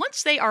themselves.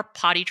 Once they are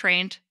potty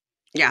trained,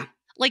 Yeah.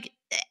 like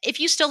if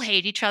you still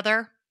hate each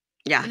other,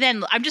 Yeah.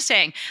 then I'm just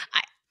saying,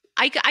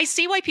 I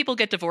see why people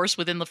get divorced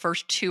within the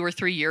first 2 or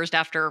 3 years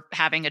after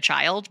having a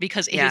child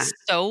because it Yeah. is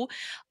so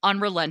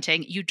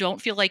unrelenting. You don't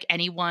feel like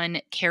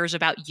anyone cares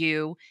about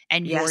you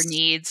and your Yes.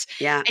 needs.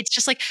 Yeah. It's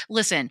just like,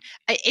 listen,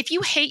 if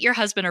you hate your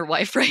husband or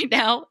wife right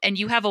now and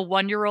you have a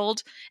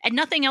 1-year-old and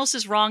nothing else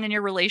is wrong in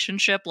your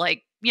relationship,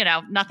 like,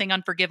 nothing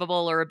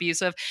unforgivable or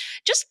abusive,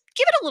 just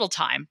give it a little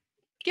time.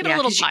 Give it a Yeah.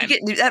 little 'Cause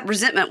time. that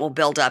resentment will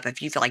build up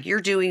if you feel like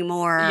you're doing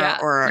more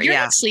You're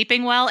not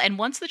sleeping well. And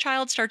once the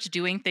child starts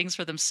doing things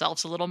for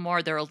themselves a little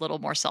more, they're a little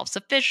more self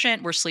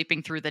sufficient. We're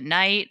sleeping through the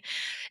night.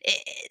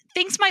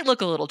 Things might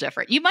look a little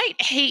different. You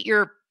might hate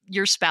your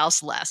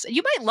spouse less.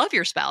 You might love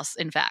your spouse,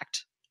 in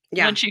fact,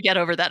 Yeah. once you get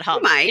over that You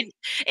hump. might.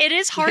 It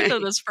is hard, though,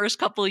 those first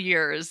couple of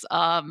years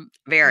with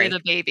Very, a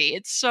baby.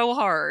 It's so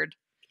hard.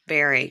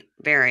 very,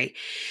 very.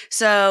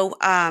 So,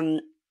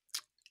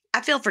 I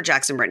feel for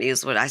Jax and Brittany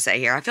is what I say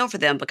here. I feel for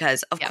them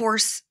because, of Yep.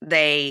 course,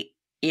 they,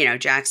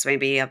 Jax may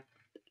be a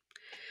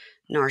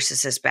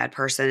narcissist, bad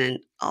person, and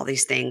all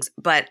these things,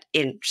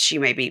 she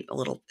may be a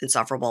little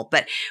insufferable,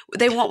 but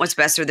they want what's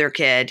best for their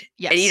kid.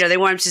 Yes. And, they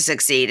want him to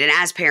succeed. And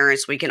as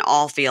parents, we can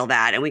all feel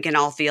that. And we can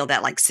all feel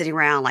that, like, sitting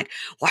around, like,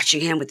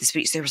 watching him with the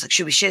speech therapist, like,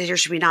 should we shit here?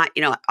 Should we not?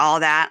 All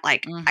that.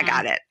 Like, I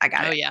got it. I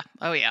got Oh, it. yeah.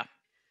 Oh, yeah.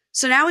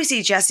 So now we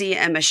see Jesse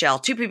and Michelle,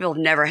 2 people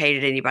who've never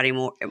hated anybody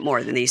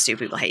more than these 2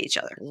 people hate each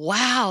other.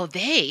 Wow.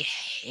 They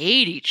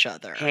hate each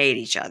other. Hate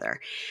each other.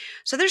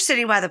 So they're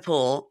sitting by the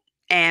pool,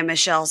 and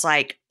Michelle's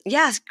like,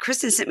 yeah,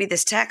 Kristen sent me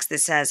this text that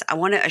says, I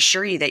want to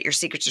assure you that your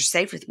secrets are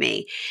safe with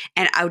me,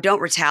 and I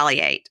don't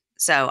retaliate.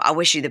 So I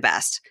wish you the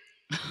best.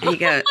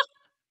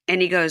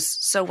 And he goes,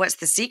 so what's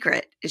the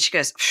secret? And she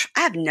goes,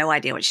 I have no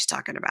idea what she's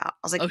talking about. I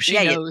was like, Oh, she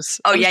yeah,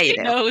 knows. yeah, you she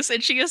do. knows,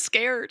 and she is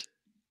scared.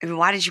 I mean,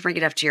 why did you bring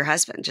it up to your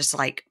husband? Just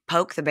like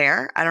poke the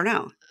bear? I don't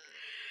know.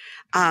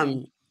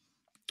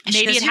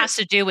 Maybe it has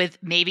to do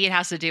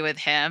with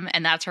him,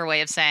 and that's her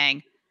way of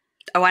saying,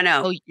 oh, I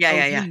know. oh,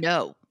 Yeah.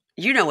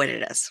 You know what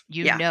it is.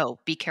 You know,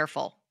 be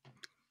careful.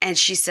 And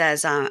she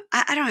says, I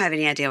don't have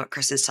any idea what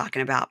Kristen's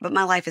talking about, but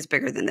my life is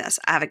bigger than this.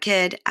 I have a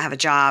kid. I have a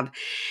job.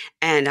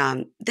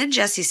 And then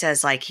Jesse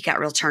says, like, he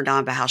got real turned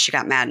on by how she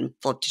got mad and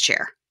flipped a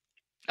chair.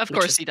 Of which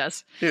course was, he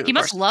does. yeah, He of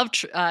must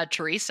course. love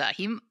Teresa.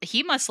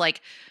 He must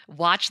like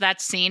watch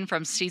that scene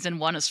from season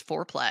 1 as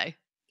foreplay.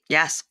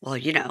 Yes. Well,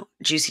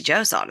 Juicy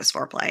Joe saw it as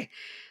foreplay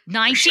for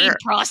 19 sure.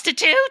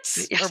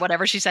 prostitutes or Yes.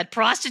 whatever she said.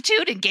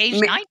 Prostitute engaged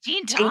Ma- 19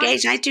 Engaged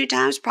times. 92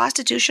 times,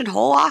 prostitution,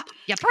 whore.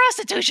 Yeah,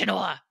 prostitution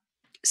whore.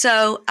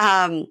 So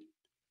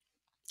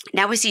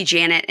now we see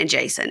Janet and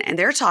Jason, and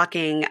they're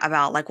talking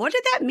about, like, what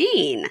did that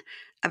mean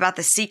about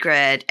the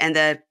secret and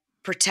the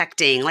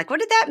protecting? Like, what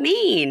did that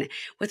mean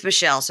with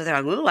Michelle? So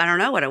they're like, ooh, I don't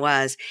know what it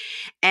was.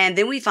 And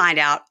then we find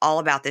out all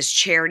about this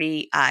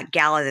charity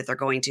gala that they're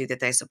going to that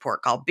they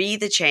support called Be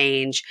the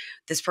Change.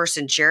 This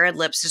person, Jared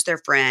Lips, is their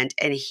friend,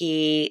 and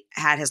he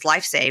had his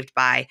life saved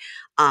by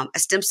a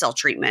stem cell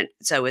treatment.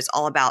 So it's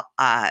all about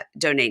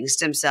donating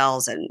stem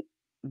cells and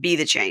be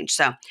the change.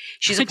 So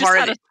she's a I just part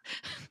of had it.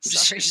 a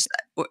sorry.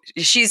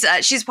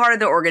 She's part of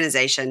the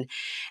organization.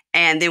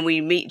 And then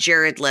we meet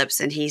Jared Lips,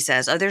 and he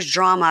says, oh, there's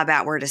drama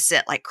about where to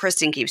sit. Like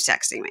Kristen keeps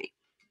texting me.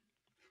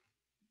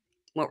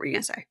 What were you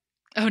going to say?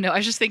 Oh no, I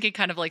was just thinking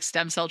kind of like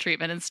stem cell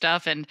treatment and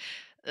stuff, and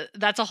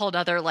that's a whole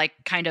other like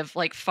kind of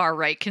like far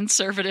right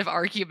conservative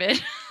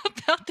argument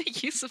about the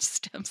use of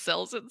stem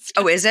cells and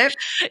stuff. Oh, is it?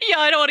 Yeah,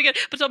 I don't want to get,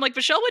 but I'm like,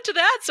 Michelle went to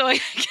that, so I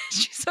guess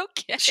she's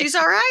okay. She's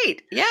all right.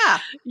 Yeah.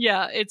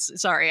 Yeah,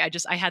 it's sorry.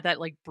 I had that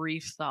like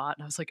brief thought,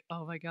 and I was like,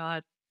 oh my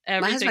god, My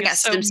everything husband got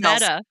is so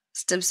meta.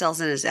 stem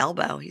cells in his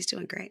elbow. He's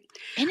doing great.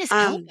 In his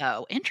Um,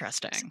 elbow,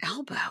 interesting. His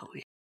elbow.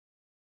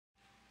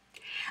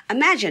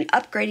 Imagine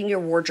upgrading your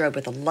wardrobe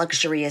with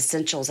luxury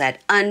essentials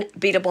at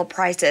unbeatable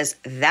prices.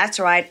 That's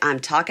right, I'm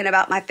talking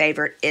about my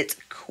favorite. It's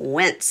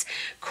Quince.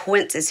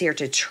 Quince is here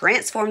to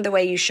transform the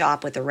way you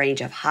shop with a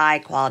range of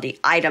high-quality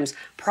items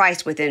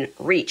priced within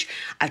reach.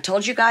 I've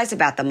told you guys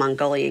about the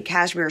Mongolian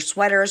cashmere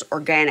sweaters,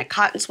 organic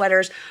cotton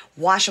sweaters,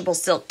 washable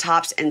silk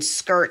tops, and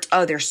skirts.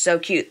 Oh, they're so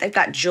cute. They've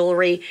got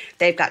jewelry.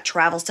 They've got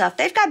travel stuff.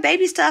 They've got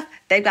baby stuff.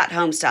 They've got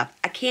home stuff.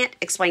 I can't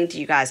explain to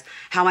you guys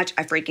how much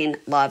I freaking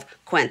love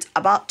Quince.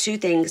 I bought 2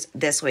 things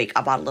this week.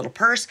 I bought a little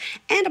purse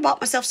and I bought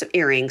myself some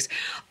earrings.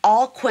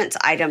 All Quince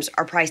items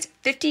are priced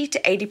 50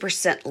 to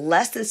 80%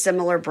 less than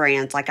similar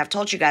brands. Like I've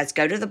told you guys,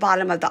 go to the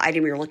bottom of the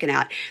item you're looking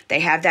at.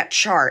 They have that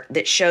chart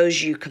that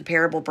shows you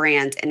comparable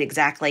brands and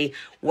exactly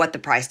what the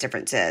price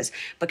difference is.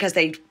 Because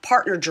they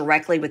partner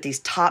directly with these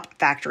top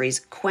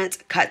factories, Quince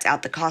cuts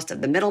out the cost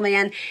of the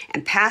middleman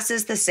and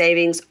passes the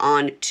savings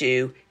on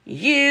to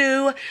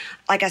you.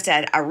 Like I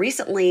said, I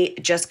recently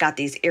just got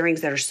these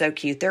earrings that are so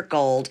cute. They're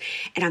gold.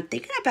 And I'm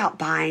thinking about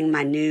buying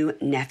my new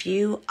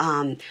nephew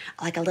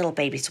like a little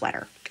baby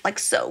sweater. Like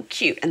so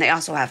cute. And they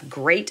also have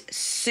great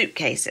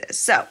suitcases.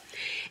 So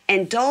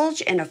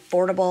indulge in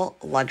affordable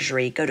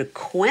luxury. Go to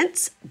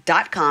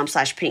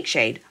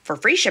quince.com/pinkshade for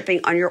free shipping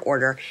on your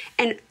order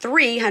and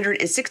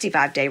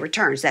 365-day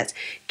returns. That's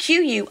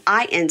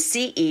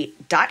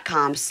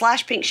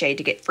QUINCE.com/pinkshade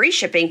to get free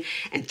shipping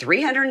and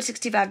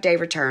 365-day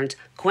returns.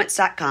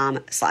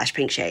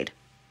 Quince.com/pinkshade.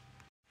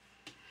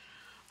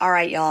 All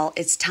right, y'all,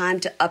 it's time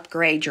to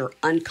upgrade your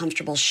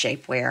uncomfortable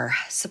shapewear.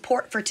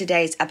 Support for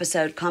today's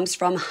episode comes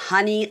from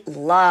Honey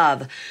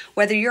Love.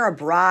 Whether you're a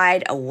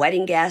bride, a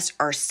wedding guest,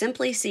 or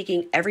simply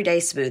seeking everyday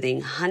smoothing,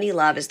 Honey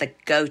Love is the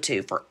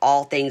go-to for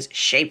all things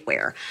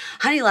shapewear.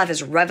 Honey Love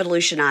has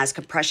revolutionized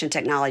compression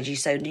technology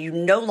so you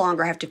no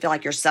longer have to feel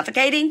like you're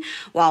suffocating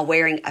while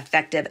wearing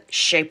effective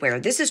shapewear.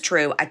 This is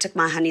true. I took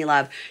my Honey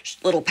Love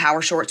little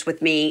power shorts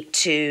with me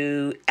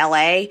to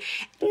LA.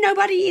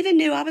 Nobody even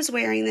knew I was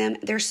wearing them.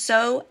 They're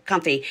so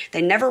comfy.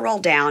 They never roll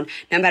down,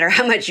 no matter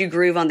how much you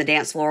groove on the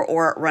dance floor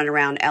or run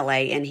around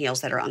LA in heels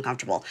that are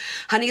uncomfortable.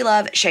 Honey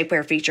Love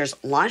shapewear features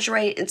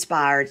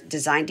lingerie-inspired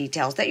design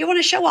details that you want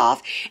to show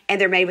off, and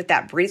they're made with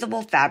that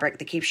breathable fabric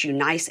that keeps you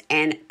nice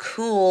and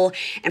cool.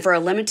 And for a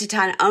limited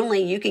time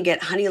only, you can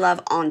get Honey Love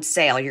on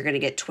sale. You're going to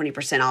get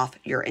 20% off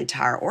your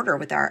entire order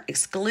with our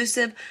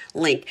exclusive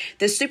link.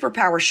 This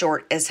superpower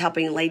short is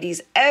helping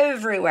ladies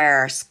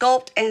everywhere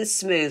sculpt and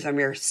smooth from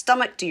your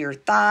stomach to your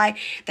thigh.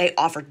 They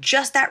offer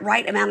just that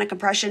right amount of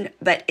compression,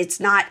 but it's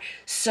not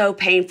so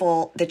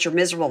painful that you're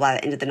miserable by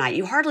the end of the night.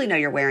 You hardly know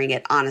you're wearing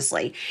it,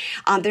 honestly.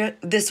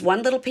 This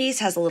one little piece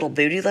has a little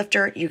booty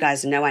lifter. You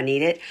guys know I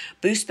need it.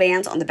 Boost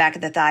bands on the back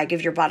of the thigh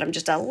give your bottom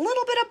just a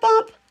little bit of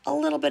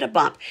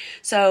bump.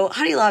 So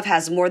Honey Love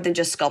has more than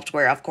just sculpt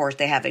wear. Of course,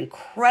 they have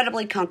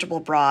incredibly comfortable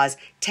bras,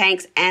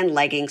 tanks, and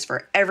leggings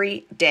for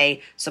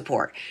everyday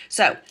support.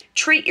 So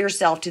treat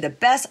yourself to the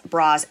best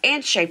bras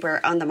and shapewear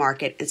on the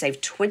market and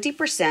save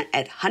 20%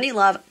 at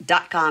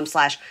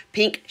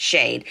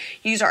honeylove.com/pinkshade.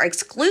 Use our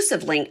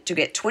exclusive link to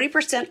get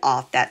 20%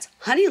 off. That's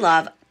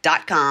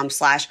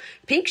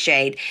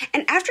honeylove.com/pinkshade.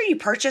 And after you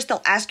purchase,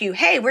 they'll ask you,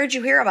 hey, where'd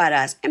you hear about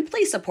us? And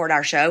please support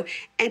our show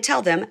and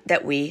tell them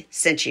that we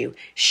sent you.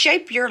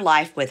 Shape your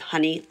life with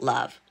Honey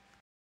Love.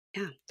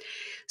 Yeah.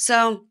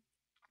 So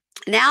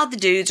now the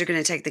dudes are going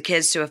to take the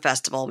kids to a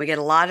festival. We get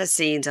a lot of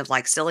scenes of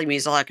like silly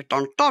music, like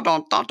don, don,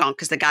 don, don, don,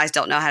 because the guys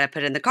don't know how to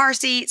put in the car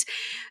seats.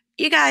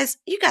 You guys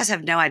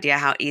have no idea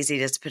how easy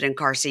it is to put in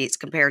car seats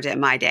compared to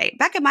in my day.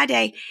 Back in my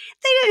day,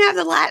 they didn't have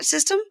the latch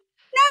system.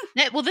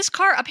 Well, this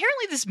car,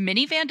 apparently this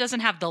minivan doesn't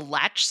have the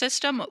latch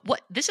system.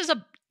 What?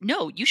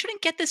 No, you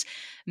shouldn't get this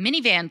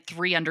minivan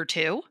 3 under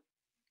 2.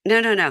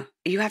 No.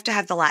 You have to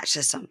have the latch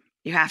system.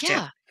 You have to.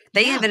 Yeah.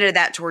 They Yeah. invented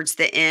that towards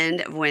the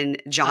end when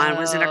John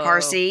was in a car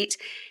Oh. seat.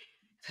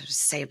 It would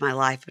save my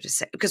life.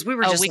 Because we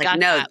were Oh, just we like, got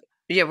no. that.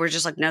 Yeah, we're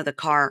just like, no, the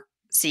car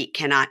seat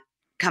cannot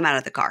come out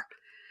of the car.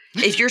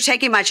 If you're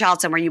taking my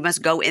child somewhere, you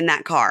must go in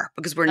that car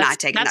because we're not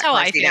taking That's that how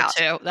car I seat feel out.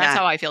 too. That's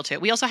how I feel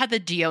too. We also had the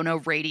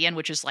Diono Radian,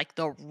 which is like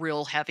the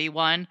real heavy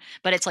one,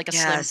 but it's like a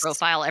slim Yes.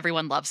 profile.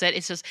 Everyone loves it.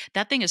 It's just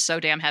that thing is so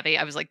damn heavy.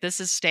 I was like, this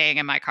is staying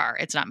in my car.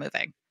 It's not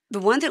moving. The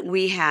one that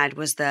we had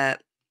was the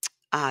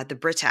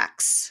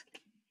Britax.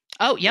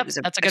 Oh, It yep. was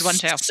That's a good one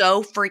too.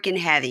 so freaking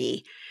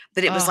heavy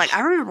that it was like, Oh,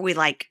 I remember we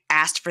like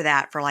asked for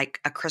that for like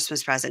a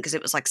Christmas present because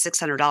it was like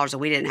 $600 and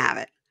we didn't have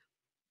it.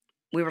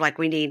 We were like,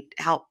 we need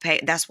help pay.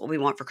 That's what we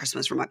want for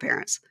Christmas from my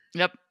parents.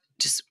 yep.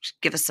 Just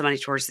give us some money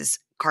towards this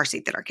car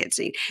seat that our kids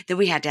need. Then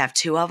we had to have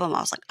 2 of them.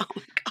 I was like, oh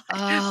my God,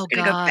 Oh, we're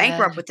going to go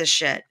bankrupt God. with this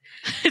shit.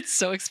 It's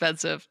so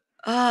expensive.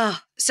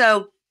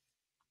 So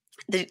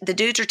the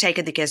dudes are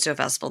taking the kids to a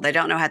festival. They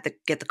don't know how to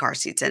get the car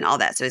seats in, all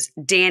that. So it's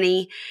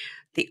Danny,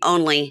 the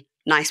only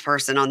nice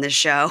person on this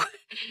show.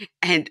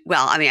 And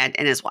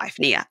and his wife,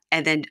 Nia,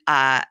 and then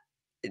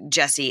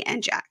Jesse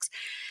and Jax.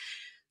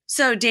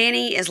 So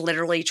Danny is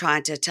literally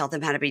trying to tell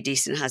them how to be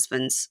decent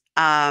husbands.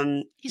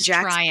 He's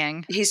Jax,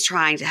 trying. He's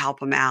trying to help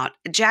them out.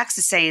 Jax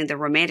is saying the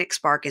romantic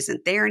spark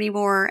isn't there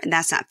anymore, and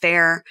that's not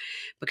fair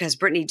because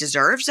Brittany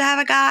deserves to have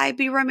a guy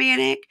be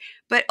romantic.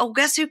 But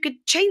guess who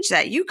could change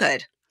that? You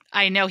could.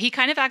 I know. He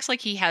kind of acts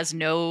like he has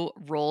no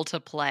role to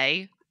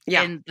play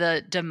Yeah. in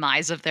the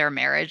demise of their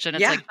marriage. And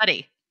it's Yeah. like,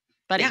 buddy,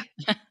 Yeah.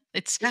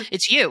 it's Yeah.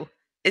 you.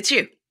 It's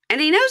you. And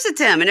he knows it's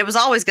him, and it was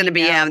always going to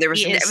be him.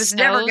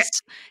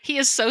 He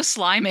is so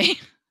slimy.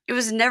 It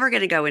was never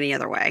going to go any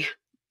other way.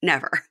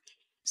 Never.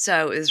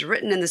 So it was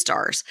written in the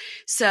stars.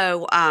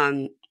 So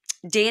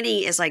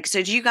Danny is like,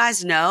 so do you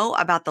guys know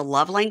about the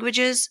love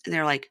languages? And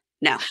they're like,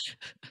 no.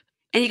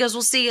 And he goes,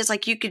 well, see, it's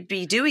like you could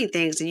be doing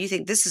things and you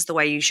think this is the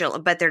way you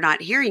should, but they're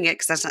not hearing it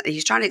because that's not,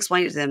 he's trying to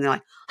explain it to them. They're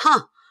like,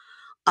 huh,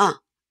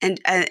 and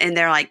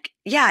they're like,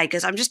 yeah,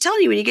 because I'm just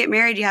telling you, when you get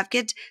married, you have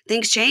kids,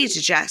 things change.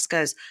 And Jax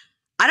goes,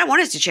 I don't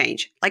want it to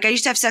change. Like I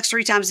used to have sex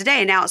 3 times a day.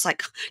 And now it's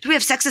like, do we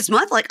have sex this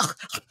month? Like,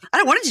 I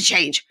don't want it to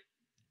change.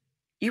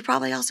 You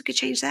probably also could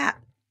change that.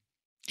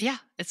 Yeah,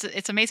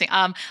 it's amazing.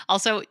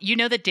 Also, you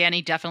know that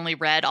Danny definitely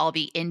read all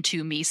the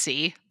Into Me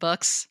See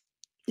books.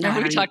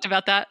 Remember we talked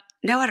about that?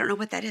 No, I don't know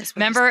what that is.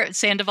 Remember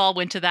Sandoval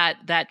went to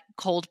that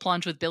cold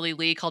plunge with Billy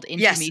Lee called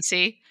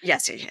Intimacy?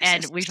 Yes.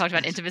 And we talked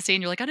about intimacy,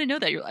 and you're like, I didn't know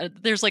that.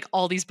 There's like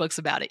all these books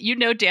about it. You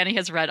know, Danny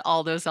has read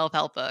all those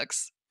self-help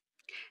books.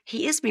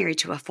 He is married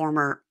to a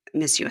former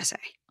Miss USA.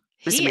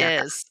 Miss He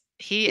America. is.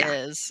 He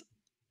is.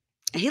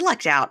 He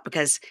lucked out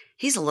because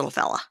he's a little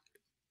fella.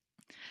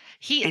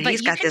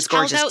 He's got this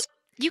gorgeous.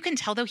 You can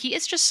tell though he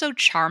is just so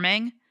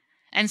charming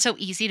and so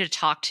easy to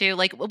talk to.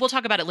 Like we'll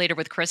talk about it later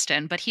with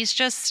Kristen, but he's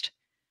just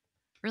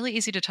really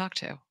easy to talk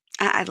to.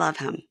 I love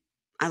him.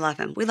 I love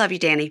him. We love you,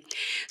 Danny.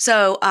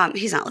 So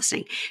he's not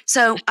listening.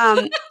 So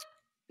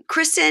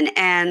Kristen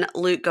and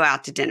Luke go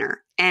out to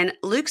dinner, and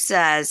Luke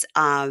says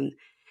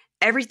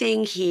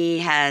everything he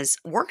has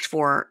worked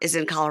for is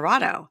in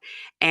Colorado,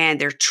 and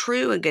they're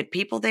true and good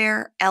people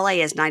there. LA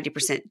is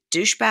 90%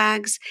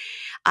 douchebags.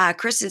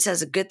 Kristen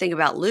says a good thing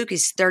about Luke,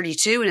 he's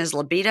 32 and his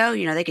libido,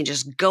 they can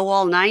just go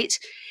all night.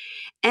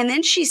 And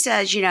then she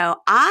says,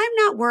 I'm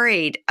not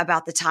worried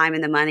about the time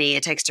and the money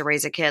it takes to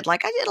raise a kid.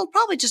 Like it'll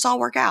probably just all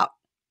work out.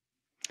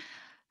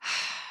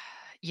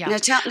 Yeah.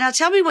 Now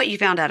tell me what you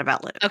found out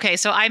about Luke. Okay,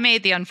 so I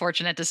made the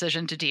unfortunate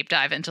decision to deep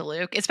dive into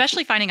Luke,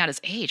 especially finding out his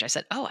age. I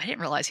said, oh, I didn't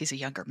realize he's a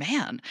younger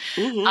man.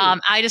 Mm-hmm.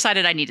 I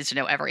decided I needed to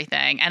know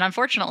everything. And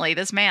unfortunately,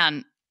 this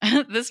man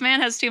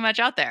has too much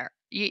out there.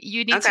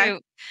 You need to,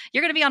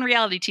 you're going to be on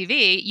reality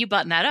TV. You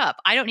button that up.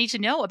 I don't need to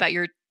know about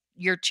your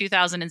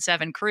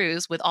 2007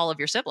 cruise with all of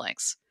your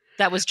siblings.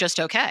 That was just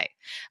okay.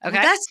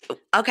 Okay.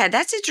 Well,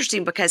 that's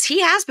interesting because he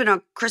has been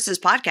on Kristen's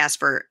podcast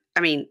for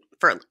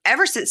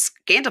ever since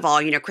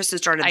Scandival. Kristen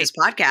started this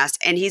podcast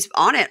and he's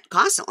on it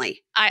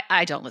constantly.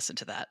 I don't listen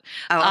to that.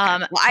 Oh,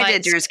 okay. Well, I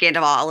did during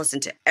Scandival. I'll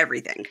listen to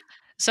everything.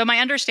 So my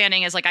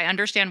understanding is I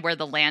understand where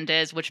the land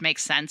is, which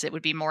makes sense. It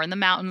would be more in the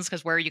mountains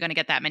because where are you going to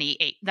get that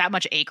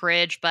much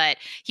acreage? But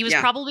he was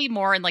probably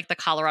more in the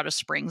Colorado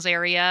Springs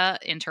area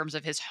in terms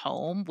of his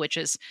home, which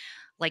is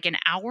like an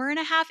hour and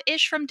a half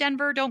ish from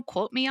Denver. Don't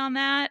quote me on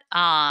that.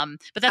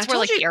 But that's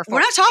where the Air Force,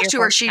 when I talked to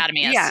her,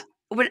 Academy is. Yeah.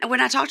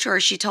 When I talked to her,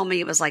 she told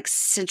me it was like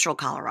central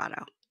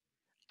Colorado.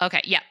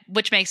 Okay, yeah,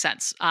 which makes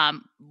sense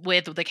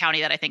with the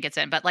county that I think it's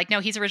in. But no,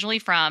 he's originally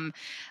from,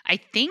 I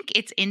think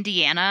it's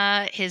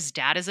Indiana. His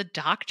dad is a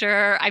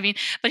doctor.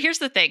 But here's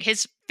the thing: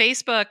 his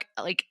Facebook,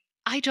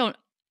 I don't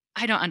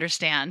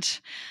understand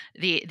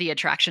the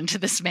attraction to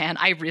this man.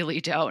 I really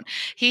don't.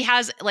 He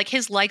has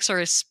his likes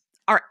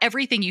are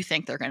everything you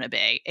think they're going to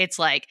be. It's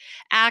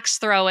axe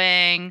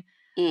throwing,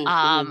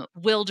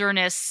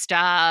 wilderness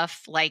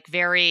stuff,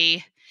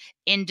 very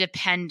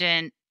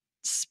independent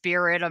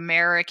Spirit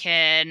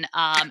American.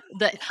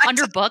 The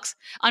under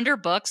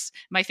books.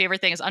 My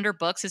favorite thing is under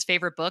books. His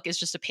favorite book is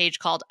just a page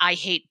called "I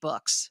Hate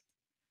Books,"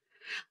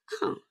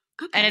 Oh,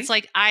 and okay. it's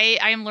like I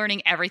am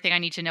learning everything I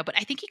need to know. But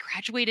I think he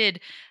graduated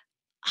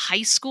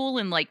high school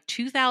in like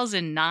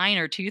 2009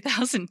 or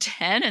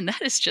 2010, and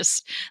that is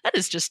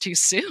just too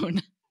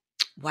soon.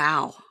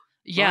 Wow.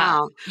 Yeah, Wow.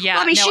 Well, I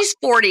yeah, mean, no, she's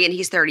 40 and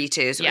he's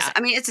 32. So yeah.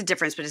 I mean, it's a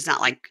difference, but it's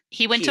not like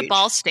He went to huge.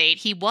 Ball State.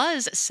 He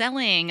was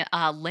selling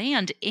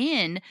land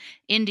in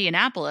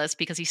Indianapolis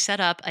because he set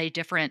up a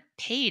different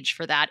page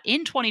for that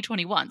in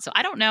 2021. So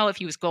I don't know if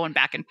he was going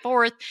back and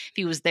forth, if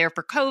he was there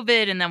for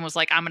COVID and then was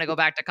like, I'm going to go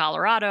back to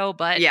Colorado.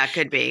 But Yeah,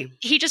 could be.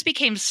 he just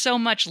became so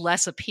much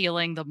less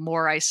appealing the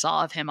more I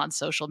saw of him on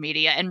social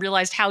media and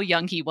realized how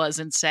young he was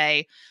in,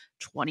 say,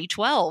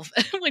 2012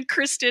 when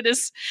Kristen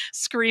is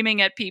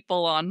screaming at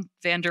people on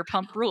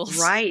Vanderpump Rules.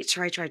 Right.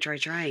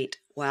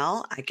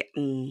 Well,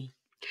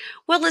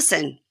 well,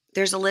 listen,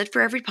 there's a lid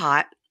for every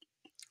pot,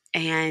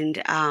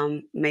 and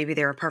maybe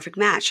they're a perfect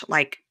match,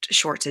 like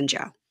Schwartz and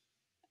Joe.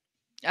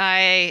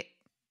 I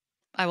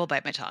will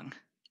bite my tongue.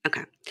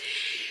 Okay.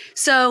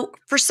 So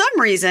for some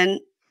reason,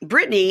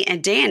 Brittany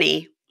and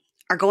Danny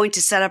are going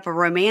to set up a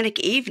romantic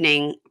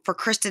evening for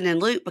Kristen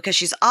and Luke because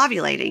she's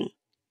ovulating.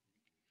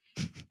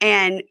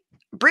 And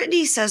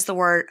Brittany says the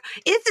word,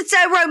 "It's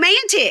so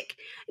romantic.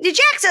 Did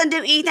Jackson do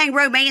anything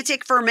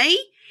romantic for me?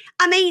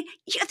 I mean,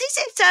 this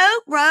is so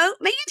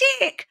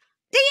romantic.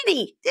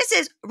 Danny, this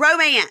is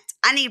romance.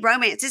 I need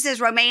romance. This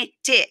is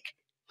romantic."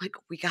 Like,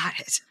 we got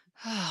it.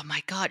 Oh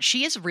my God.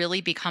 She has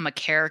really become a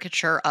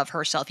caricature of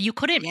herself. You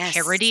couldn't Yes.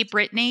 parody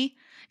Britney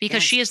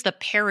because Yes. she is the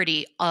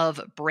parody of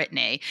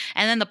Britney.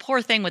 And then the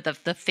poor thing with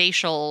the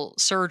facial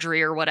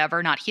surgery or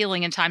whatever, not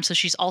healing in time. So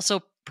she's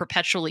also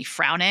perpetually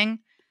frowning.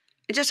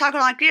 And just talking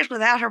like this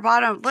without her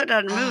bottom lip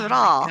doesn't move Oh at my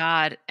all.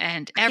 God.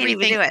 And I can't even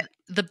everything, do it.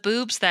 the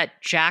boobs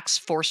that Jax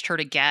forced her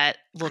to get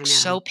I look know.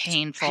 so It's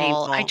painful.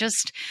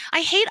 painful.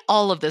 I hate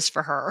all of this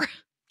for her.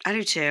 I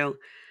do too.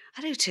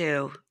 I do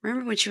too.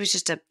 Remember when she was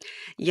just a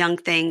young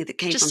thing that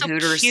came Just from so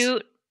Hooters?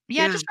 cute.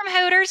 Yeah, Yeah. just from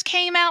Hooters,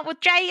 came out with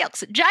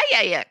JAX.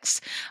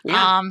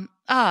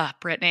 Yeah.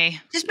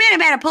 Brittany. Just met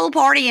him at a pool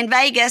party in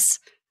Vegas.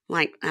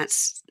 Like,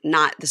 that's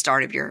not the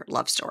start of your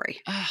love story,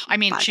 I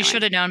mean, by she the way.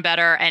 should have known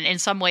better, and in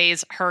some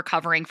ways, her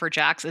covering for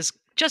Jax is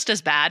just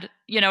as bad.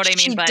 You know what I mean?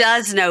 She But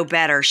does know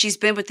better. She's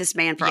been with this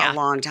man for a yeah,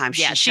 long time.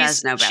 yeah, She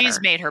does know she's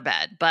better. made her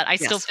bed, but I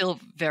still Yes. feel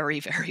very,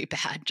 very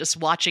bad just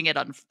watching it.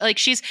 Like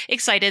she's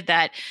excited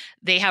that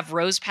they have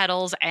rose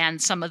petals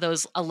and some of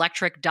those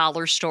electric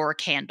dollar store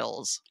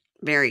candles.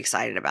 Very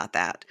excited about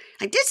that.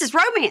 Like, this is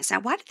romance.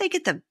 Now, why did they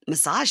get the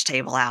massage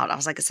table out? I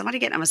was like, is somebody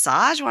getting a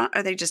massage? Why,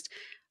 are they just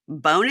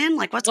boning?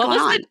 Like, what's What going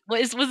was on?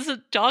 it? Was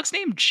the dog's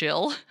name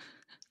Jill?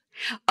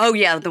 Oh,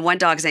 yeah. The one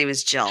dog's name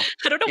is Jill.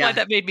 I don't know why Yeah.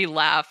 that made me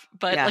laugh,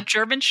 but a Yeah.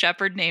 German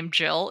Shepherd named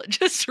Jill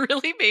just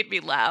really made me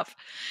laugh.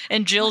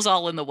 And Well, Jill's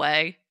all in the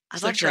way I'd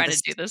as they're love to know trying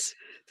to do this.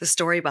 the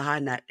story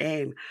behind that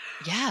name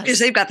because Yes.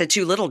 they've got the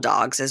two little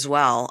dogs as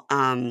well.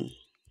 I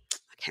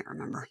can't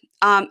remember.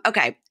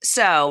 Okay.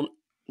 So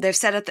they've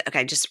set up,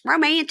 okay, just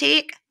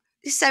romantic.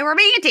 It's so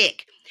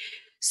romantic.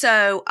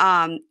 So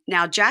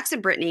now Jax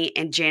and Brittany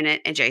and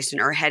Janet and Jason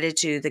are headed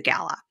to the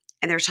gala,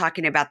 and they're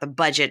talking about the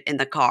budget in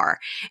the car.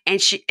 And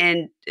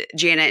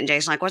Janet and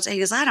Jason are like, what's it? He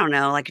goes, I don't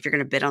know. Like, if you're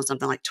going to bid on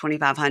something like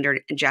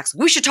 2,500, and Jack's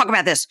like, we should talk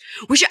about this.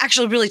 We should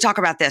actually really talk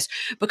about this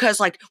because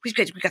like we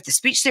got the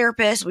speech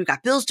therapist, we've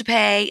got bills to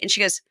pay. And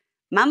she goes,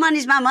 my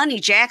money's my money,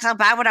 Jax. I'll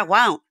buy what I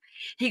want.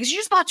 He goes, you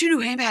just bought 2 new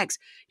handbags.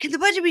 Can the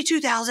budget be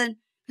 2,000? Can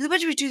the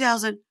budget be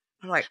 2,000?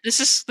 I'm like, This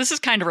is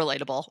kind of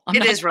relatable. I'm it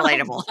not is gonna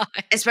relatable, lie.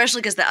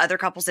 especially because the other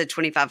couple said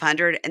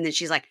 2,500, and then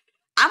she's like,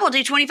 "I'm gonna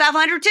do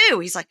 2,500 too."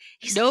 He's like,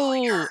 "He's a No.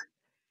 lawyer.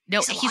 No,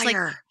 He's a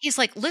lawyer." he's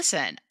like,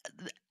 listen,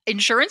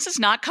 insurance is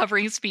not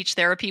covering speech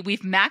therapy.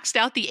 We've maxed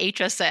out the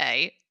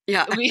HSA.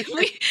 Yeah,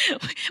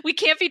 We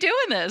can't be doing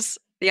this.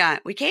 yeah,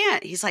 we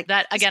can't. He's like,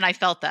 That again, I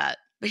felt that.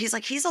 but he's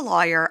like, he's a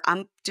lawyer.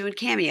 I'm doing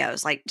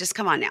cameos. Like, just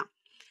come on now.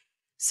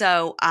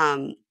 So,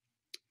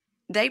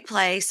 they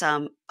play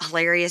some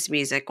hilarious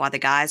music while the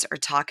guys are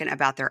talking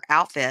about their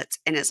outfits,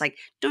 and it's like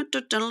dun,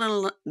 dun, dun,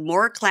 dun, dun,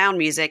 more clown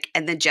music,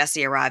 and then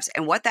Jesse arrives,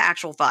 and what the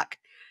actual fuck?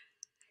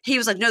 He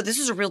was like, "No, this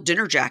is a real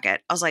dinner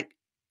jacket." I was like,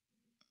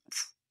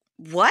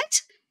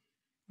 "What?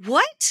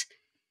 What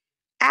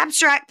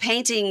abstract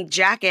painting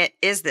jacket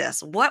is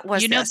this? What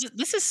was You know, this?"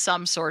 this is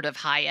some sort of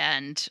high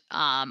end.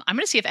 I'm going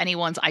to see if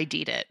anyone's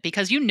ID'd it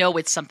because you know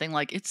it's something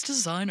like it's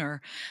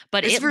designer,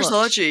 but It's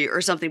Versace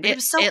or something, but it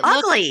was so it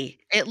ugly.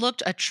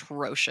 looked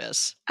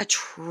atrocious.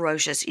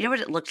 Atrocious. You know what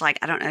it looked like?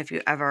 I don't know if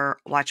you ever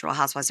watch Real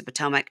Housewives of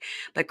Potomac,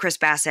 but Chris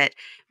Bassett,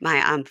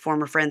 my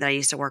former friend that I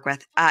used to work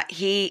with,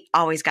 he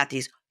always got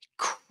these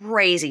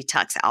crazy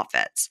tux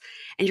outfits.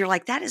 And you're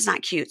like, that is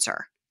not cute,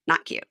 sir.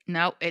 Not cute.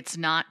 No, it's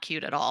not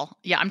cute at all.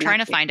 Yeah, I'm Not trying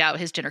to cute. find out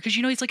his dinner because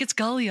you know he's like it's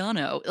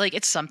Galliano, like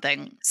it's something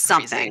crazy.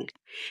 Something.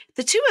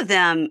 The two of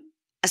them,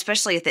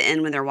 especially at the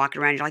end when they're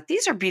walking around, you're like,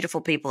 these are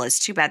beautiful people. It's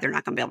too bad they're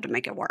not going to be able to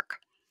make it work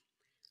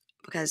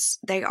because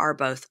they are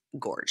both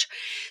gorge.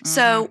 Mhm.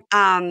 So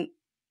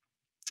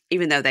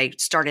even though they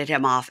started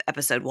him off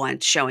episode 1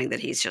 showing that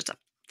he's just a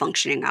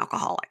functioning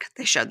alcoholic.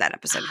 They showed that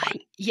episode 1.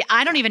 Yeah,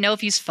 I don't even know if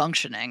he's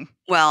functioning.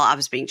 Well, I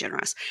was being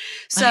generous.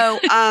 So,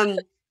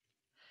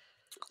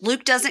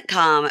 Luke doesn't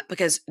come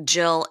because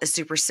Jill is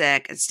super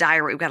sick. It's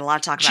diarrhea. We've got a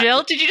lot to talk about.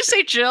 Jill? Did you just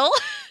say Jill?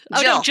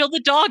 Oh, no, Jill the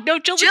dog. No,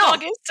 Jill the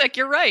dog is sick.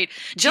 You're right.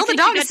 Jill the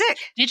dog is sick.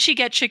 Did she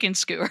get chicken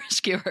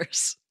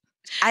skewers?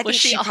 I think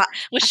she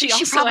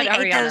probably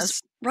ate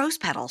those rose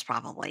petals,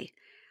 probably.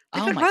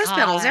 They put rose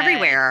petals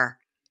everywhere.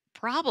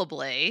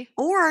 Probably.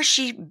 Or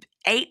she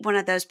ate one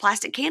of those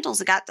plastic candles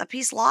and got a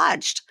piece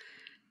lodged.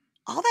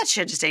 All that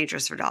shit is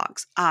dangerous for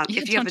dogs.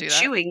 If you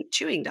have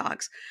chewing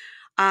dogs.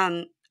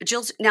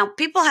 Now,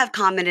 people have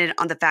commented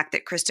on the fact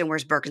that Kristen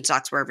wears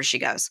Birkenstocks wherever she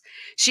goes.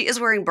 She is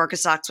wearing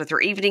Birkenstocks with her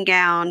evening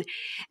gown,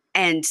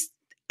 and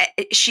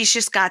she's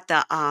just got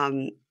the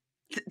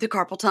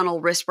carpal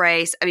tunnel wrist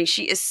brace. I mean,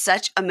 she is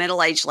such a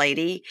middle-aged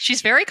lady.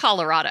 She's very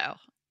Colorado.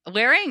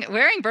 Wearing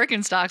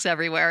Birkenstocks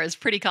everywhere is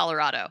pretty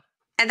Colorado.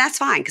 And that's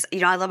fine because,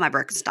 I love my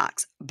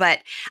Birkenstocks. But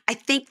I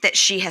think that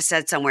she has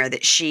said somewhere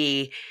that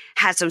she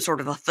had some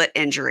sort of a foot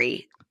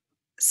injury.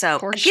 So,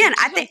 again,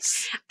 I think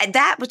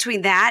that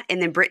between that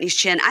and then Brittany's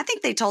chin, I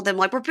think they told them,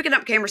 like, we're picking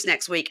up cameras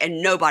next week,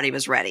 and nobody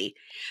was ready.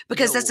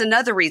 Because that's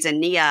another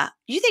reason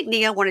you think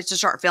Nia wanted to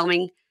start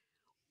filming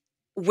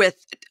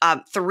with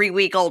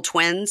 3-week-old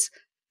twins?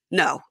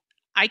 No.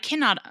 I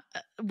cannot.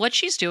 What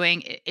she's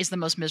doing is the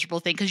most miserable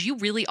thing because you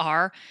really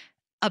are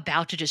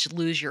about to just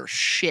lose your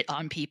shit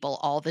on people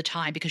all the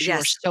time because you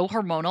are so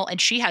hormonal. And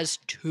she has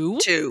two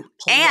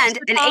and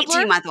an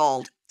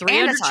 18-month-old. 3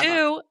 under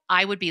 2,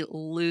 I would be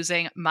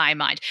losing my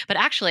mind. But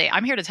actually,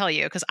 I'm here to tell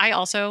you, because I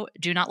also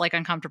do not like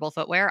uncomfortable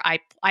footwear. I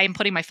am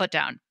putting my foot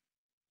down,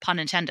 pun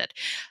intended.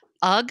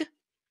 UGG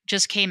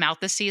just came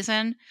out this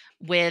season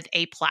with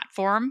a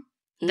platform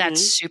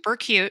that's super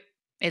cute.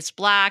 It's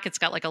black. It's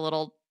got like a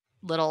little.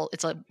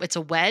 It's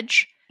a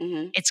wedge.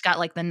 Mm-hmm. It's got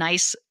like the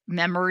nice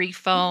memory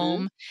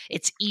foam.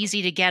 It's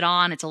easy to get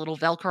on. It's a little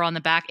Velcro on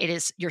the back.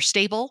 You're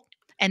stable,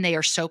 and they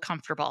are so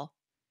comfortable.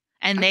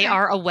 And they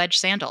are a wedge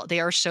sandal.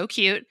 They are so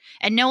cute.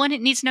 And no one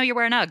needs to know you're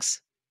wearing Uggs.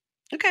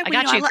 Okay. I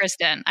got you,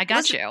 Kristen. I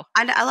got you.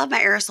 I love my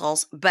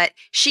aerosols, but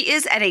she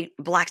is at a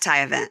black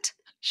tie event.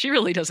 She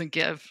really doesn't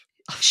give.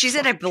 She's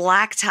at a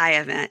black tie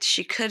event.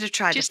 She could have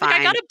tried to find.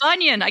 I got a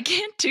bunion. I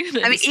can't do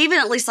this. I mean, even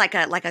at least like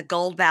a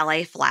gold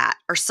ballet flat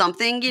or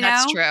something,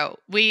 That's true.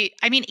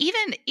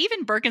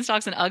 Even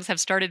Birkenstocks and Uggs have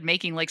started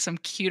making like some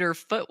cuter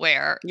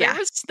footwear. Yeah.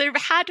 There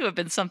had to have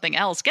been something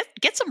else.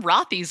 Get some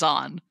Rothy's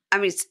on. I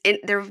mean,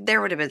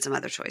 there would have been some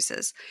other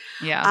choices.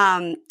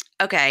 Yeah.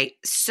 Okay.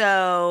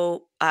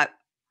 So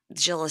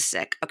Jill is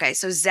sick. Okay.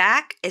 So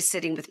Zach is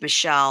sitting with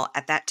Michelle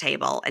at that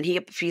table, and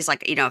he's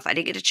like, if I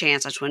didn't get a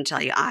chance, I just want to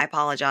tell you, I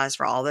apologize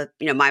for all the,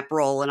 my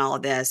role and all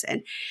of this.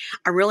 And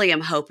I really am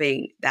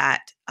hoping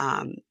that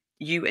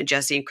you and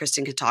Jesse and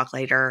Kristen can talk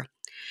later.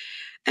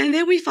 And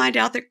then we find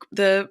out that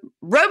the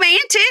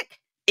romantic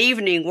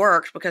evening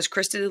worked because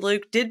Kristen and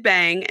Luke did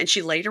bang, and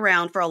she laid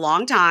around for a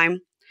long time.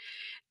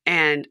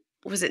 And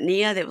was it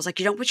Nia that was like,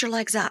 you don't put your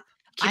legs up?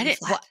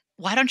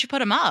 Why don't you put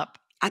them up?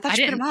 I thought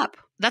you put them up.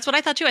 That's what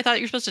I thought too. I thought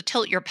you were supposed to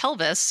tilt your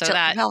pelvis so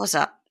that your pelvis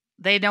up.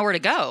 They know where to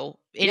go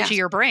into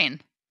your brain.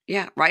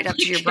 Yeah, right up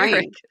to your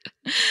brain.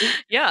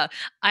 Yeah.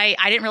 I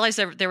didn't realize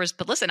there was,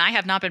 but listen, I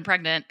have not been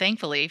pregnant,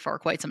 thankfully, for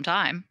quite some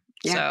time.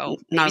 Yeah, so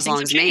not as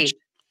long as me.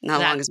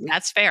 Not as long as me.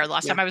 That's fair. The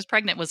last time I was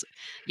pregnant was,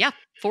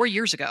 4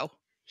 years ago.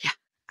 Yeah.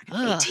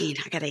 I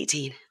got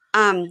 18.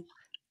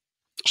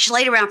 She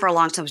laid around for a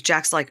long time.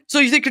 Jack's like, so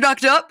you think you're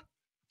knocked up?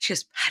 She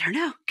goes, I don't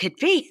know. Could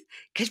be.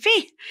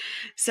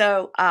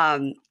 So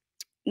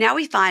now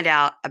we find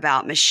out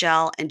about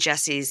Michelle and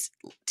Jesse's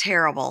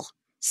terrible,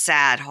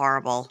 sad,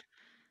 horrible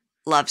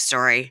love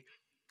story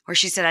where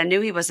she said, I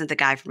knew he wasn't the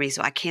guy for me,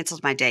 so I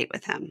canceled my date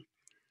with him.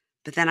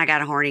 But then I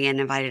got horny and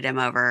invited him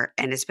over,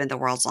 and it's been the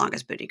world's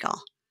longest booty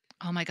call.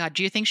 Oh my God.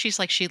 Do you think she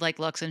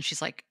looks and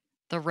she's like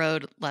the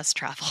road less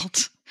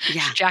traveled?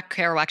 Yeah. Jack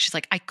Kerouac, she's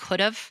like, I could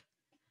have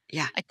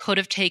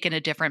taken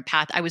a different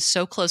path. I was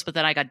so close, but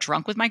then I got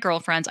drunk with my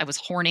girlfriends. I was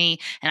horny,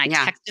 and I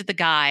texted the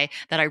guy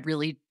that I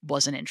really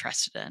wasn't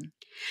interested in.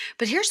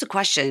 But here's the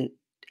question.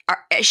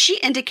 Is she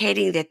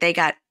indicating that they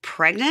got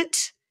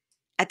pregnant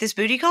at this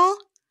booty call?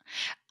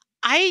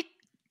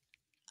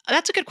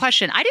 That's a good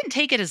question. I didn't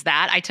take it as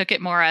that. I took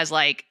it more as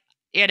like,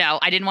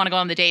 I didn't want to go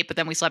on the date, but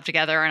then we slept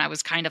together, and I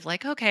was kind of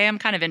like, okay, I'm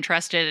kind of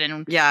interested.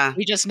 And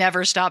we just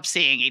never stopped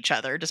seeing each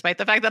other, despite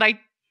the fact that I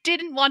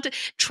didn't want to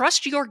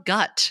trust your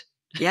gut.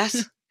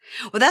 Yes.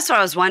 Well, that's what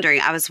I was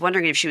wondering. I was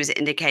wondering if she was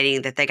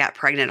indicating that they got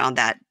pregnant on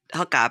that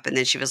hookup, and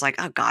then she was like,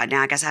 oh God,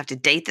 now I guess I have to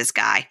date this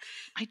guy.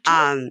 I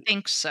don't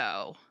think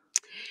so.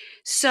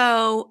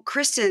 So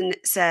Kristen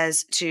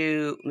says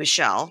to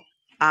Michelle,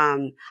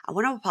 I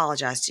want to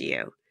apologize to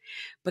you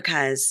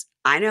because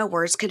I know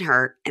words can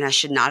hurt, and I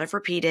should not have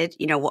repeated,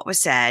 what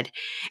was said.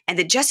 And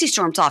then Jesse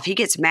storms off. He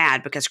gets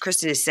mad because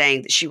Kristen is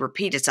saying that she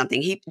repeated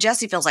something.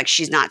 Jesse feels like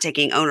she's not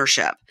taking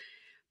ownership.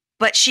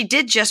 But she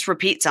did just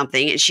repeat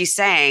something, and she's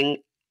saying,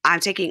 I'm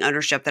taking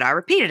ownership that I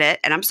repeated it,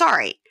 and I'm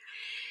sorry.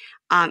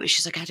 And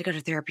she's like, I had to go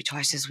to therapy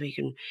twice this week.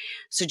 And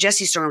so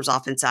Jesse storms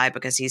off inside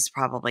because he's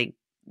probably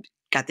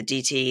got the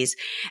DTs.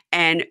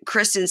 And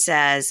Kristen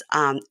says,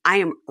 I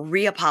am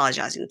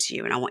re-apologizing to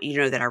you. And I want you to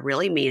know that I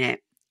really mean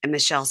it. And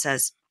Michelle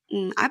says,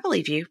 I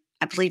believe you.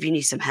 I believe you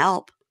need some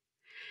help.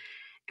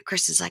 And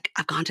Kristen's like,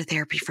 I've gone to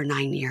therapy for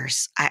 9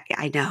 years.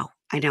 I know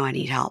I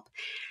need help.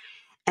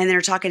 And then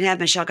they're talking to him.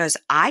 Michelle goes,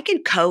 I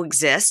can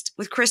coexist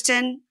with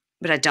Kristen,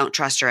 but I don't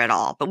trust her at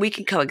all. But we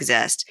can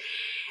coexist.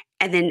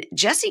 And then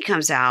Jesse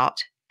comes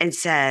out and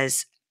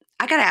says,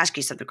 I got to ask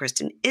you something,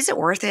 Kristen. Is it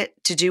worth it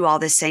to do all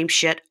this same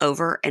shit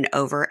over and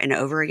over and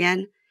over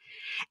again?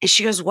 And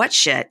she goes, what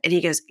shit? And he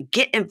goes,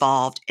 get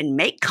involved and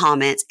make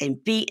comments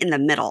and be in the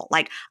middle.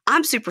 Like,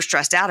 I'm super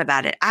stressed out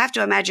about it. I have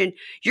to imagine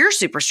you're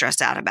super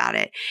stressed out about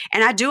it.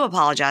 And I do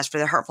apologize for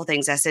the hurtful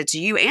things I said to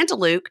you and to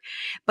Luke,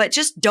 but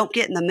just don't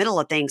get in the middle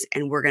of things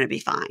and we're going to be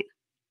fine.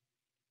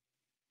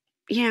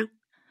 You know?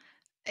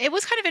 It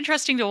was kind of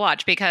interesting to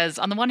watch because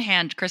on the one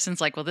hand,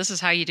 Kristen's like, well, this is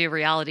how you do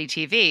reality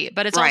TV.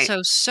 But it's Right.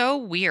 also so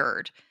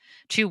weird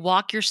to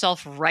walk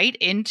yourself right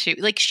into,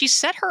 like, she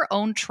set her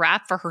own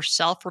trap for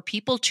herself for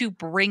people to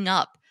bring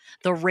up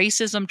the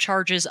racism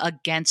charges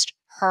against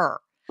her.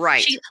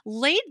 Right. She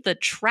laid the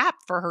trap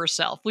for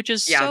herself, which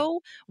is Yeah.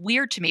 so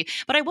weird to me.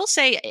 But I will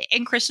say,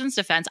 in Kristen's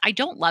defense, I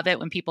don't love it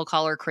when people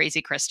call her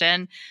Crazy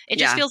Kristen. It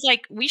just Yeah. feels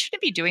like we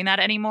shouldn't be doing that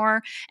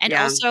anymore. And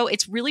Yeah. also,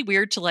 it's really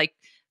weird to like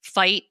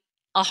fight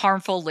a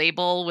harmful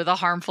label with a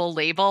harmful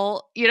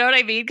label. You know what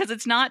I mean? Because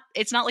it's not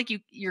like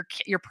you're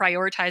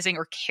prioritizing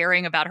or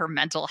caring about her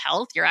mental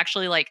health. You're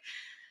actually like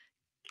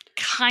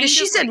kind of. Because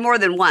she said more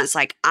than once,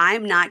 like,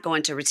 I'm not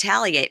going to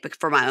retaliate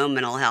for my own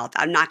mental health.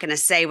 I'm not going to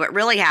say what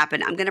really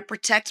happened. I'm going to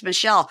protect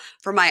Michelle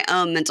for my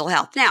own mental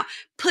health. Now,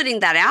 putting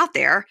that out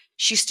there,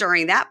 she's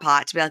stirring that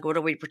pot to be like, what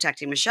are we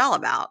protecting Michelle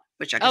about?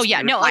 Which I guess we're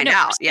gonna find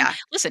out. Kristen, Yeah.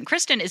 Listen,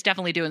 Kristen is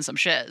definitely doing some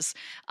shiz.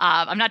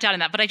 I'm not doubting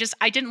that, but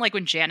I didn't like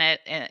when Janet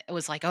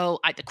was like, "Oh,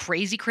 the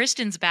crazy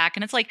Kristen's back,"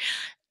 and it's like,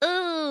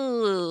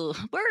 "Oh,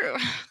 we're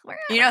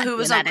You know who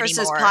was on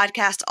Kristen's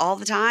podcast all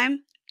the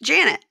time?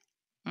 Janet.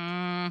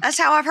 That's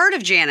how I've heard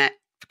of Janet,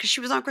 because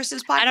she was on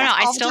Kristen's podcast. I don't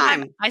know. all the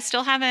time. I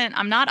still haven't.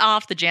 I'm not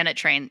off the Janet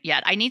train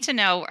yet. I need to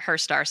know her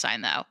star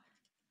sign though.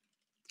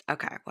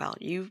 Okay, well,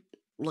 you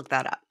look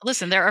that up.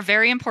 Listen, there are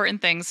very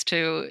important things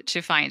to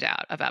find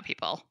out about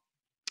people.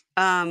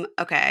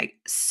 Okay,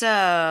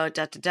 so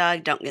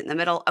don't get in the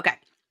middle. Okay.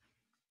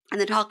 And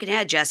the talking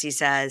head, Jesse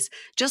says,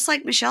 just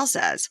like Michelle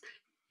says,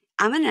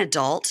 I'm an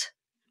adult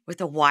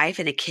with a wife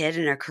and a kid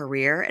and a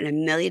career and a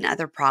million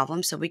other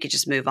problems, so we could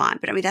just move on.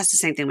 But I mean, that's the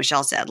same thing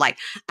Michelle said. Like,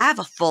 I have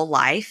a full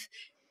life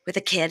with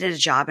a kid and a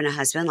job and a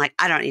husband. Like,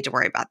 I don't need to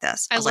worry about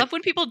this. I love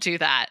when people do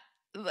that.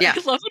 Yeah. I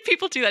love when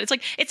people do that. It's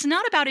like, it's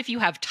not about if you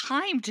have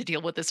time to deal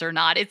with this or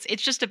not. It's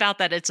just about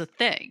that it's a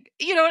thing.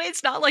 You know,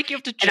 it's not like you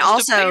have to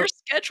justify your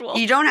schedule.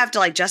 You don't have to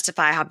like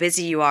justify how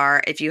busy you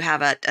are if you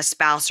have a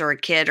spouse or a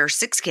kid or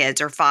 6 kids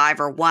or 5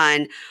 or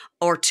 1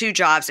 or 2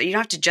 jobs. You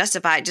don't have to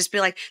justify it. Just be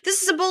like,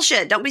 this is some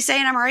bullshit. Don't be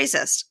saying I'm a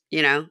racist,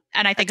 you know?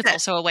 And I think it's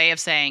also a way of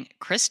saying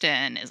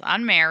Kristen is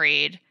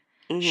unmarried.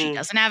 She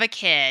doesn't have a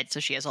kid, so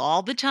she has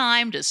all the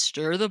time to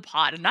stir the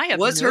pot. And I have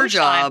What's her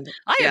job?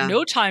 I have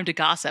no time to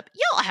gossip.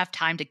 Y'all have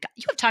time to.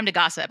 You have time to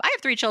gossip. I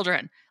have 3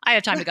 children. I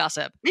have time to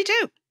gossip. Me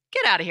too.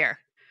 Get out of here.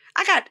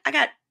 I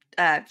got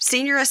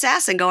senior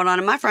assassin going on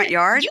in my front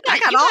yard. I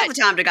got all the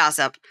time to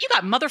gossip. You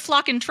got mother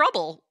flocking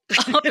trouble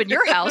up in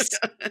your house.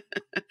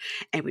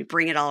 And we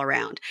bring it all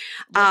around.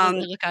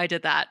 Look, I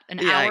did that an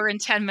hour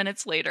and 10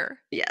 minutes later.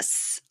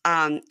 Yes.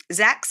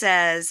 Zach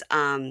says,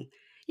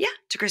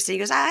 to Kristen, he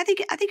goes, I think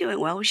it went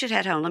well. We should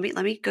head home.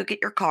 Let me go get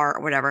your car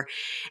or whatever.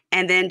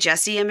 And then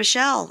Jesse and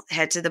Michelle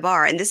head to the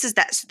bar. And this is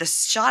the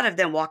shot of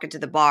them walking to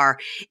the bar,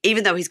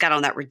 even though he's got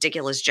on that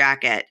ridiculous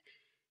jacket.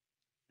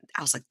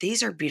 I was like,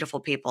 these are beautiful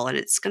people. And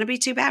it's going to be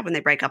too bad when they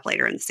break up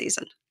later in the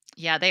season.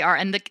 Yeah, they are.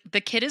 And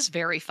the kid is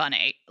very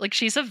funny. Like,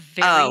 she's a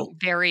very,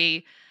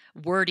 very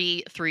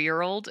wordy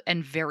 3-year-old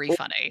and very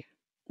funny.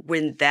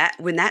 When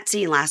that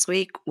scene last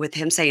week with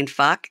him saying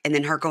fuck and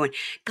then her going,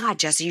 God,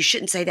 Jesse, you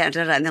shouldn't say that.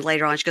 And then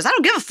later on she goes, I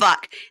don't give a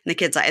fuck. And the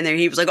kid's like, and then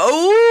he was like,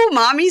 oh,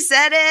 mommy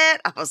said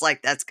it. I was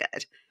like, that's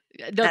good.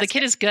 No, the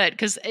kid is good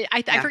because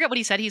I forget what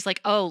he said. He's like,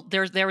 oh,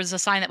 there was a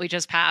sign that we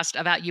just passed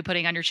about you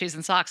putting on your shoes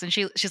and socks. And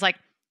she's like,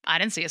 I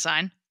didn't see a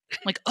sign. I'm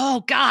like,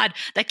 oh God,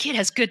 that kid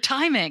has good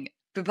timing.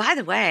 But by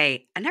the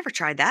way, I never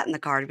tried that in the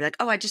car to be like,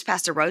 oh, I just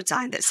passed a road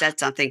sign that said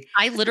something.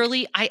 I've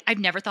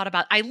never thought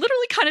about, I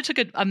literally kind of took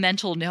a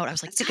mental note. I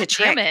was like, that's a good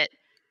trick. Damn it.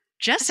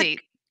 Jesse,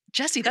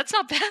 that's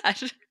not bad.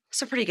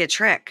 That's a pretty good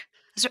trick.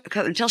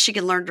 Until she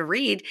can learn to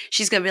read,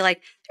 she's going to be like,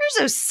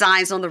 there's no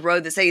signs on the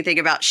road that say anything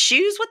about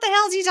shoes. What the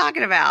hell is he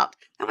talking about?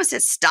 That one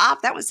says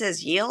stop. That one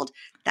says yield.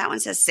 That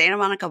one says Santa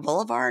Monica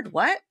Boulevard.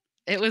 What?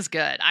 It was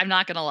good. I'm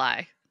not going to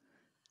lie.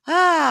 Do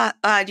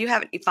you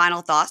have any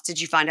final thoughts? Did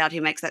you find out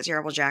who makes that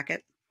terrible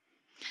jacket?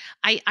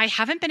 I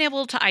haven't been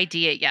able to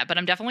ID it yet, but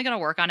I'm definitely going to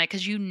work on it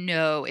because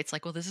it's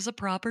like, well, this is a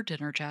proper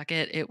dinner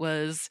jacket. It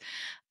was,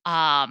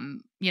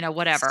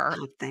 whatever.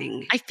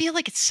 Something. I feel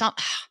like it's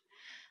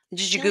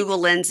Did you feel like Google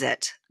Lens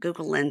it?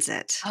 Google Lens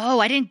it. Oh,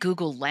 I didn't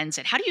Google Lens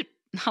it. How do you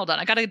hold on,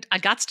 I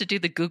got to do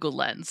the Google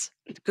Lens.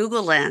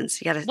 Google Lens.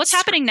 You got to. What's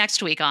happening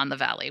next week on the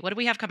Valley? What do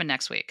we have coming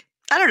next week?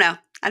 I don't know.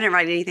 I didn't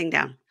write anything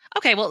down.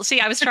 Okay, well, see,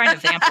 I was trying to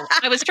vamp.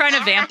 I was trying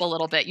to vamp a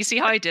little bit. You see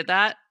how I did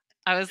that?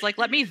 I was like,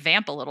 let me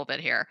vamp a little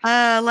bit here.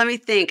 Let me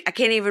think. I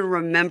can't even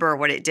remember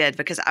what it did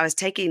because I was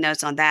taking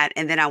notes on that,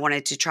 and then I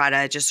wanted to try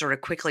to just sort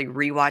of quickly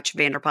rewatch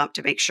Vanderpump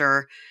to make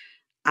sure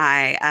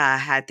I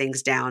had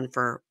things down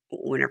for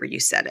whenever you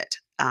said it.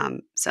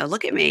 So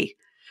look at me.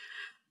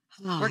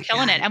 Oh We're my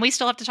killing it. God. And we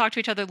still have to talk to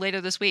each other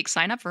later this week.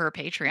 Sign up for her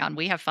Patreon.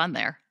 We have fun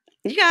there.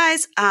 You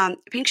guys,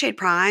 Pink Shade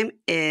Prime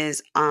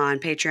is on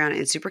Patreon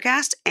and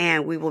Supercast,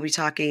 and we will be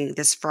talking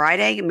this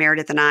Friday,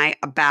 Meredith and I,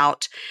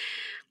 about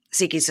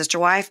Seeking Sister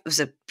Wife. It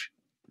was a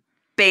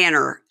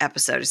banner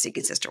episode of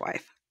Seeking Sister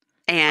Wife.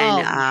 And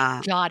Oh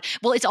my God.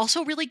 Well, it's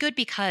also really good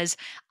because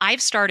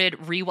I've started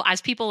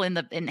as people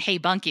in Hey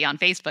Bunky on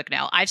Facebook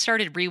know, I've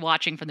started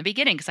rewatching from the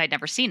beginning because I'd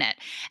never seen it.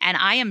 And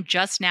I am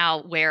just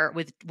now where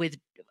with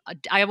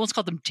I almost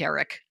called them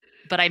Derek,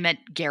 but I meant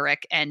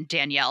Garrick and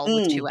Danielle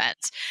with two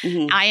N's.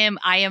 mhm. I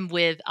am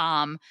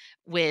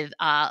with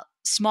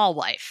Small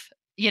Wife.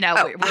 You know,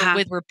 Oh, we're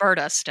with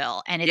Roberta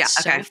still. And yeah,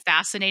 it's so okay.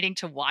 fascinating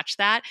to watch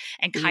that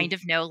and Mhm. kind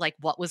of know like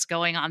what was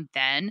going on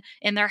then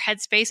in their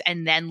headspace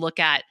and then look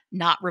at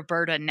not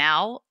Roberta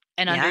now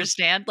and Yeah.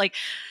 understand like,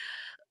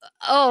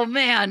 oh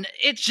man,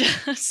 it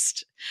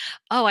just,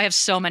 oh, I have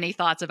so many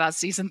thoughts about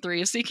season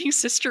 3 of Seeking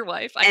Sister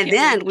Wife. I And can't wait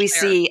then to we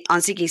share. see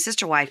on Seeking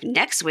Sister Wife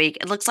next week,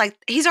 it looks like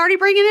he's already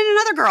bringing in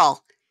another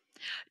girl.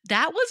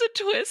 That was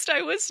a twist.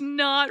 I was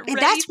not And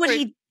ready that's what for.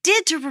 he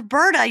did to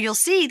Roberta. You'll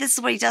see this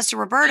is what he does to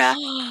Roberta.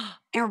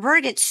 And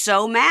Roberta gets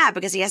so mad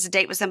because he has a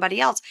date with somebody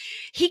else.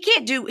 He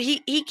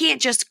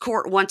can't just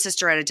court one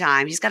sister at a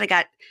time. He's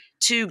got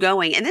 2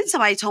 going. And then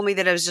somebody told me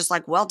that it was just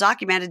like well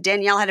documented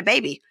Danielle had a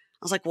baby.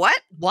 I was like, what?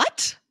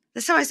 What?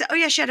 Then somebody said, oh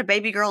yeah, she had a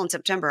baby girl in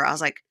September. I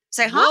was like,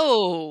 say, huh?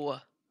 Whoa.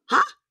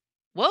 Huh?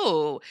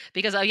 Whoa.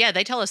 Because, oh, yeah,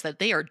 they tell us that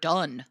they are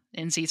done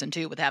in season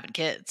 2 with having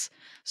kids.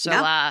 So,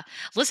 No.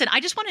 listen, I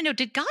just want to know,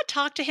 did God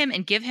talk to him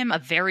and give him a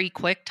very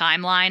quick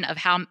timeline of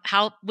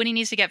how when he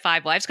needs to get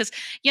 5 wives? Because,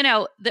 you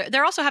know,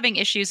 they're also having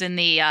issues in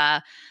the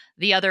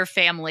other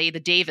family, the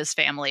Davis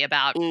family,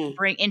 about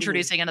Mhm.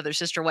 introducing another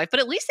sister wife. But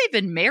at least they've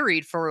been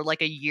married for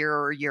like a year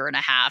or year and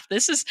a half.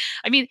 This is,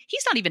 I mean,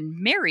 he's not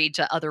even married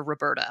to other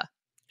Roberta.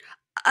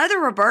 Other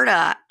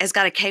Roberta has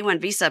got a K-1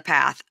 visa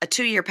path, a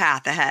 2-year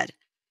path ahead.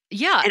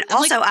 Yeah. And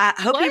I'm like, also, I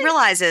hope he what?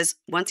 realizes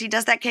once he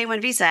does that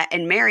K-1 visa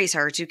and marries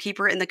her to keep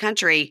her in the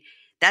country,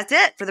 that's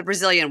it for the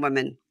Brazilian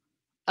women.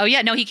 Oh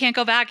yeah, no, he can't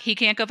go back. He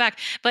can't go back.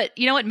 But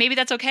you know what? Maybe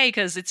that's okay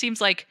because it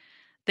seems like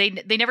they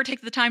never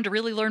take the time to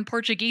really learn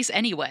Portuguese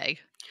anyway.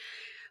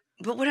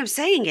 But what I'm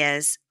saying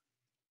is,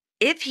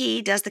 if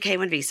he does the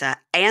K-1 visa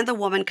and the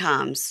woman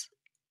comes,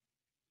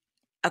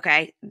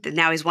 okay,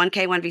 now he's 1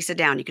 K-1 visa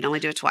down. You can only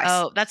do it twice.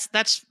 Oh,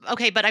 that's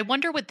okay. But I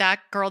wonder with that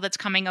girl that's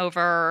coming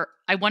over,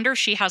 I wonder if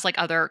she has like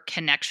other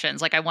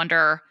connections. Like I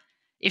wonder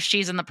if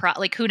she's in the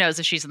like who knows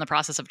if she's in the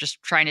process of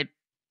just trying to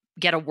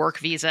get a work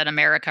visa in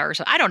America or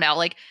so. I don't know.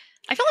 Like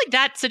I feel like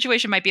that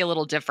situation might be a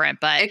little different,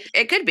 but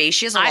It could be.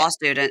 She's a law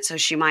student, so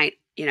she might,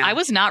 I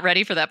was not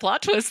ready for that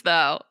plot twist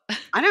though.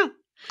 I know.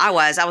 I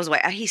was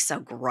wait. He's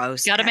so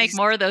gross. Got to make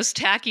more of those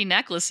tacky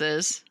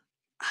necklaces.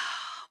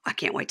 I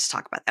can't wait to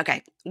talk about that.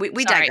 Okay. We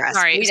Sorry, digress.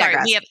 sorry, We sorry.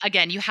 digress. We have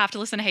again. You have to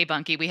listen to Hey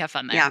Bunky. We have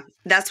fun there. Yeah.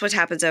 That's what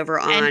happens over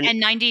on And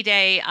 90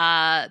 Day,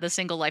 the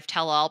Single Life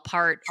Tell All,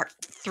 part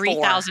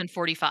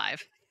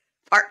 3045.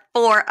 Part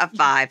 4 of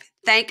 5.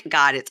 Thank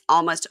God it's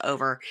almost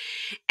over.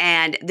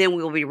 And then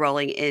we will be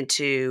rolling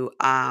into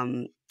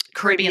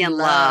Caribbean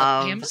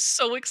Love. I am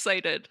so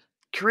excited.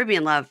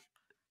 Caribbean Love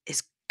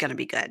is going to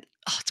be good.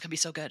 Oh, it's gonna be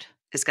so good.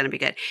 It's going to be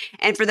good.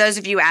 And for those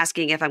of you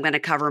asking if I'm going to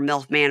cover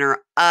MILF Manor,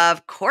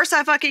 of course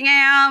I fucking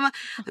am.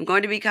 I'm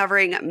going to be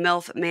covering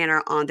MILF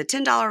Manor on the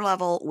 $10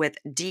 level with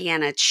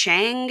Deanna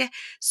Chang.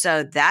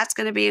 So that's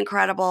going to be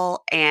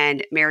incredible.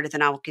 And Meredith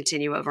and I will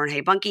continue over on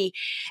Hey Bunky.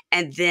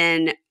 And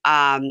then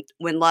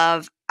when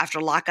Love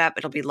after lockup,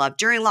 it'll be Love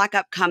during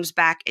lockup, comes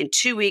back in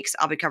 2 weeks.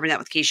 I'll be covering that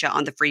with Keisha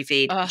on the free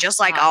feed. Oh, just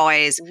like God.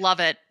 always.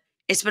 Love it.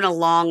 It's been a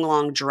long,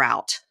 long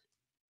drought.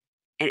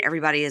 And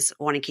everybody is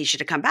wanting Keisha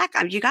to come back.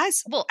 You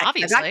guys. Well,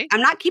 obviously. I'm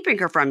not keeping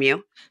her from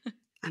you.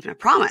 I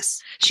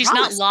promise. She's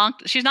not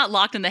locked. She's not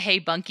locked in the Hey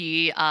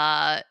Bunky,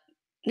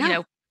 you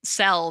know,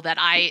 cell that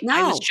I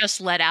was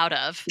just let out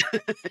of.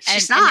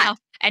 She's not.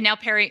 And now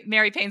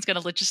Mary Payne's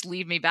going to just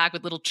leave me back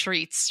with little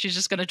treats. She's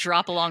just going to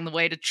drop along the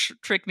way to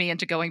trick me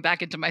into going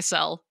back into my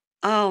cell.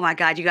 Oh my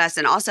God, you guys.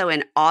 And also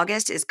in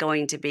August is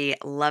going to be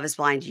Love is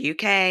Blind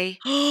UK.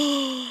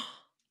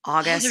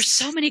 August. Oh, there's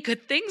so many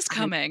good things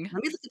coming.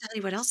 Let me look and tell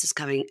you what else is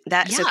coming.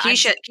 So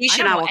Keisha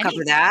and I will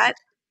cover that.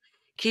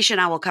 Keisha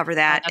and I will cover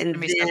that. And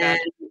then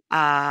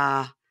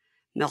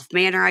MILF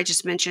Manor I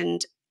just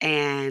mentioned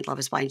and Love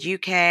is Blind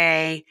UK.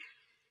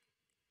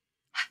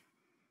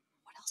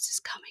 What else is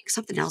coming?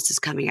 Something else is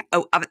coming.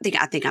 Oh, I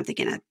think I'm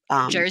thinking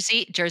of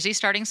Jersey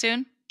starting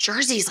soon.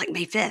 Jersey's like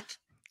May 5th.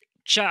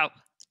 Ciao.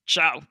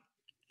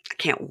 I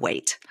can't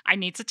wait. I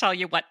need to tell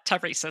you what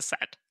Teresa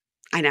said.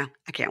 I know.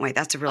 I can't wait.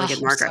 That's a really good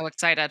I'm marker. so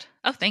excited.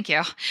 Oh, thank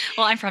you.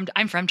 Well,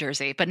 I'm from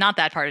Jersey, but not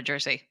that part of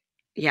Jersey.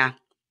 Yeah.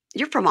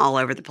 You're from all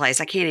over the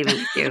place. I can't even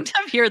with you.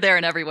 I'm here, there,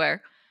 and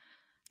everywhere.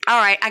 All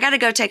right. I got to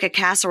go take a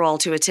casserole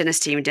to a tennis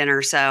team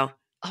dinner. So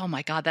Oh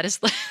my God, that's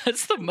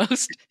the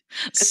most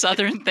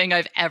Southern thing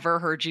I've ever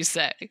heard you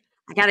say.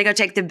 I got to go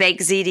take the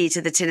baked ziti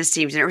to the tennis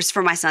team dinner. It was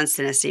for my son's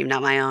tennis team,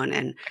 not my own.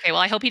 And Okay,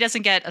 well, I hope he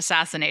doesn't get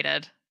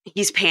assassinated.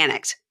 he's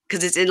panicked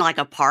because it's in like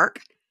a park,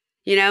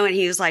 and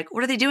he was like,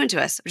 what are they doing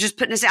to us? They're just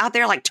putting us out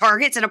there like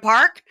targets in a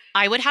park?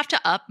 I would have to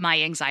up my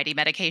anxiety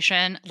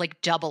medication, like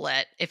double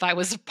it, if I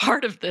was a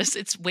part of this.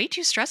 It's way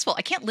too stressful.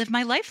 I can't live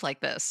my life like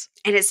this.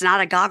 And it's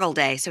not a goggle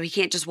day, so he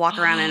can't just walk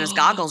around in his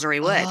goggles or he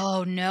would.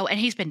 Oh, no. And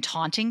he's been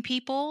taunting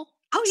people.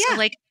 Oh, yeah. So,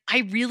 like, I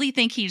really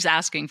think he's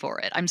asking for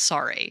it. I'm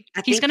sorry.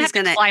 I He's think going to he's have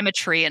to gonna- climb a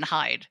tree and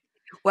hide.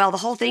 Well, the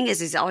whole thing is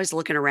he's always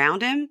looking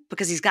around him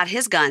because he's got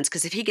his guns.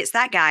 Because if he gets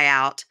that guy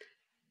out,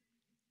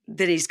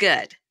 then he's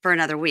good for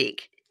another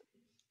week.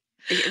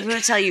 I'm going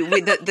to tell you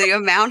the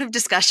amount of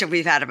discussion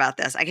we've had about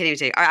this. I can't even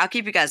tell you. All right, I'll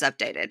keep you guys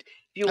updated. If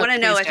you want to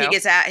know if he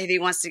gets out, if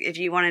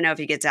you want to know if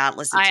he gets out,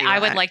 listen to I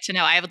would like to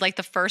know. I would like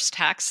the first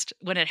text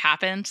when it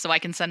happened so I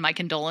can send my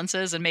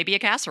condolences and maybe a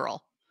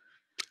casserole.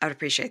 I would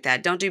appreciate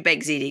that. Don't do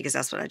baked ziti because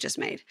that's what I just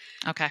made.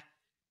 Okay.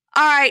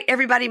 All right,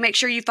 everybody, make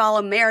sure you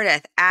follow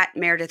Meredith at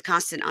Meredith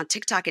Constant on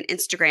TikTok and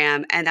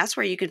Instagram. And that's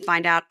where you can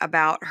find out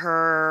about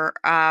her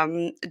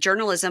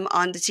journalism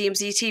on the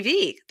TMZ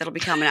TV that'll be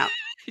coming up.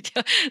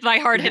 My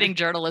hard-hitting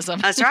journalism.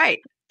 That's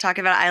right.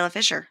 Talking about Isla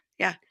Fisher.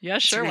 Yeah. Yeah,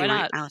 sure. Why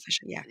not? Isla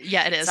Fisher. Yeah.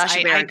 Yeah, it is.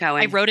 Sasha Baron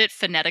Cohen. I wrote it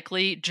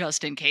phonetically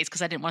just in case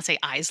because I didn't want to say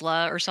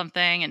Isla or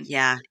something. And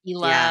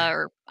Ela,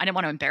 or I didn't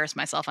want to embarrass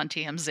myself on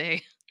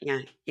TMZ. Yeah.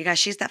 You guys,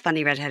 she's that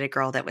funny redheaded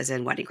girl that was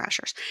in Wedding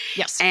Crashers.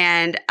 Yes.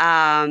 And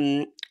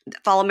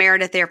follow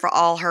Meredith there for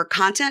all her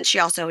content. She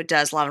also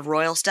does a lot of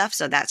royal stuff,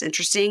 so that's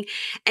interesting.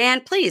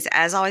 And please,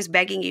 as always,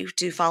 begging you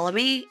to follow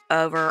me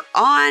over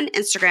on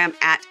Instagram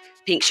at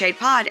Pink Shade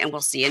Pod, and we'll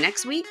see you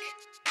next week.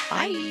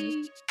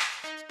 Bye.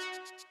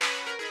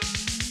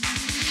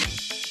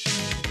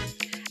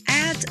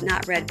 Ads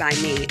not read by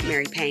me,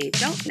 Mary Payne,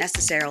 don't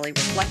necessarily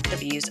reflect the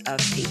views of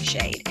Pink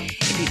Shade.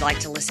 If you'd like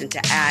to listen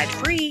to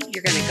ad-free,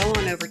 you're going to go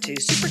on over to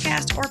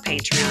Supercast or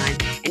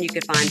Patreon, and you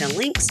can find the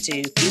links to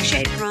Pink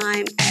Shade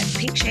Prime at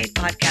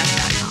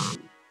pinkshadepodcast.com.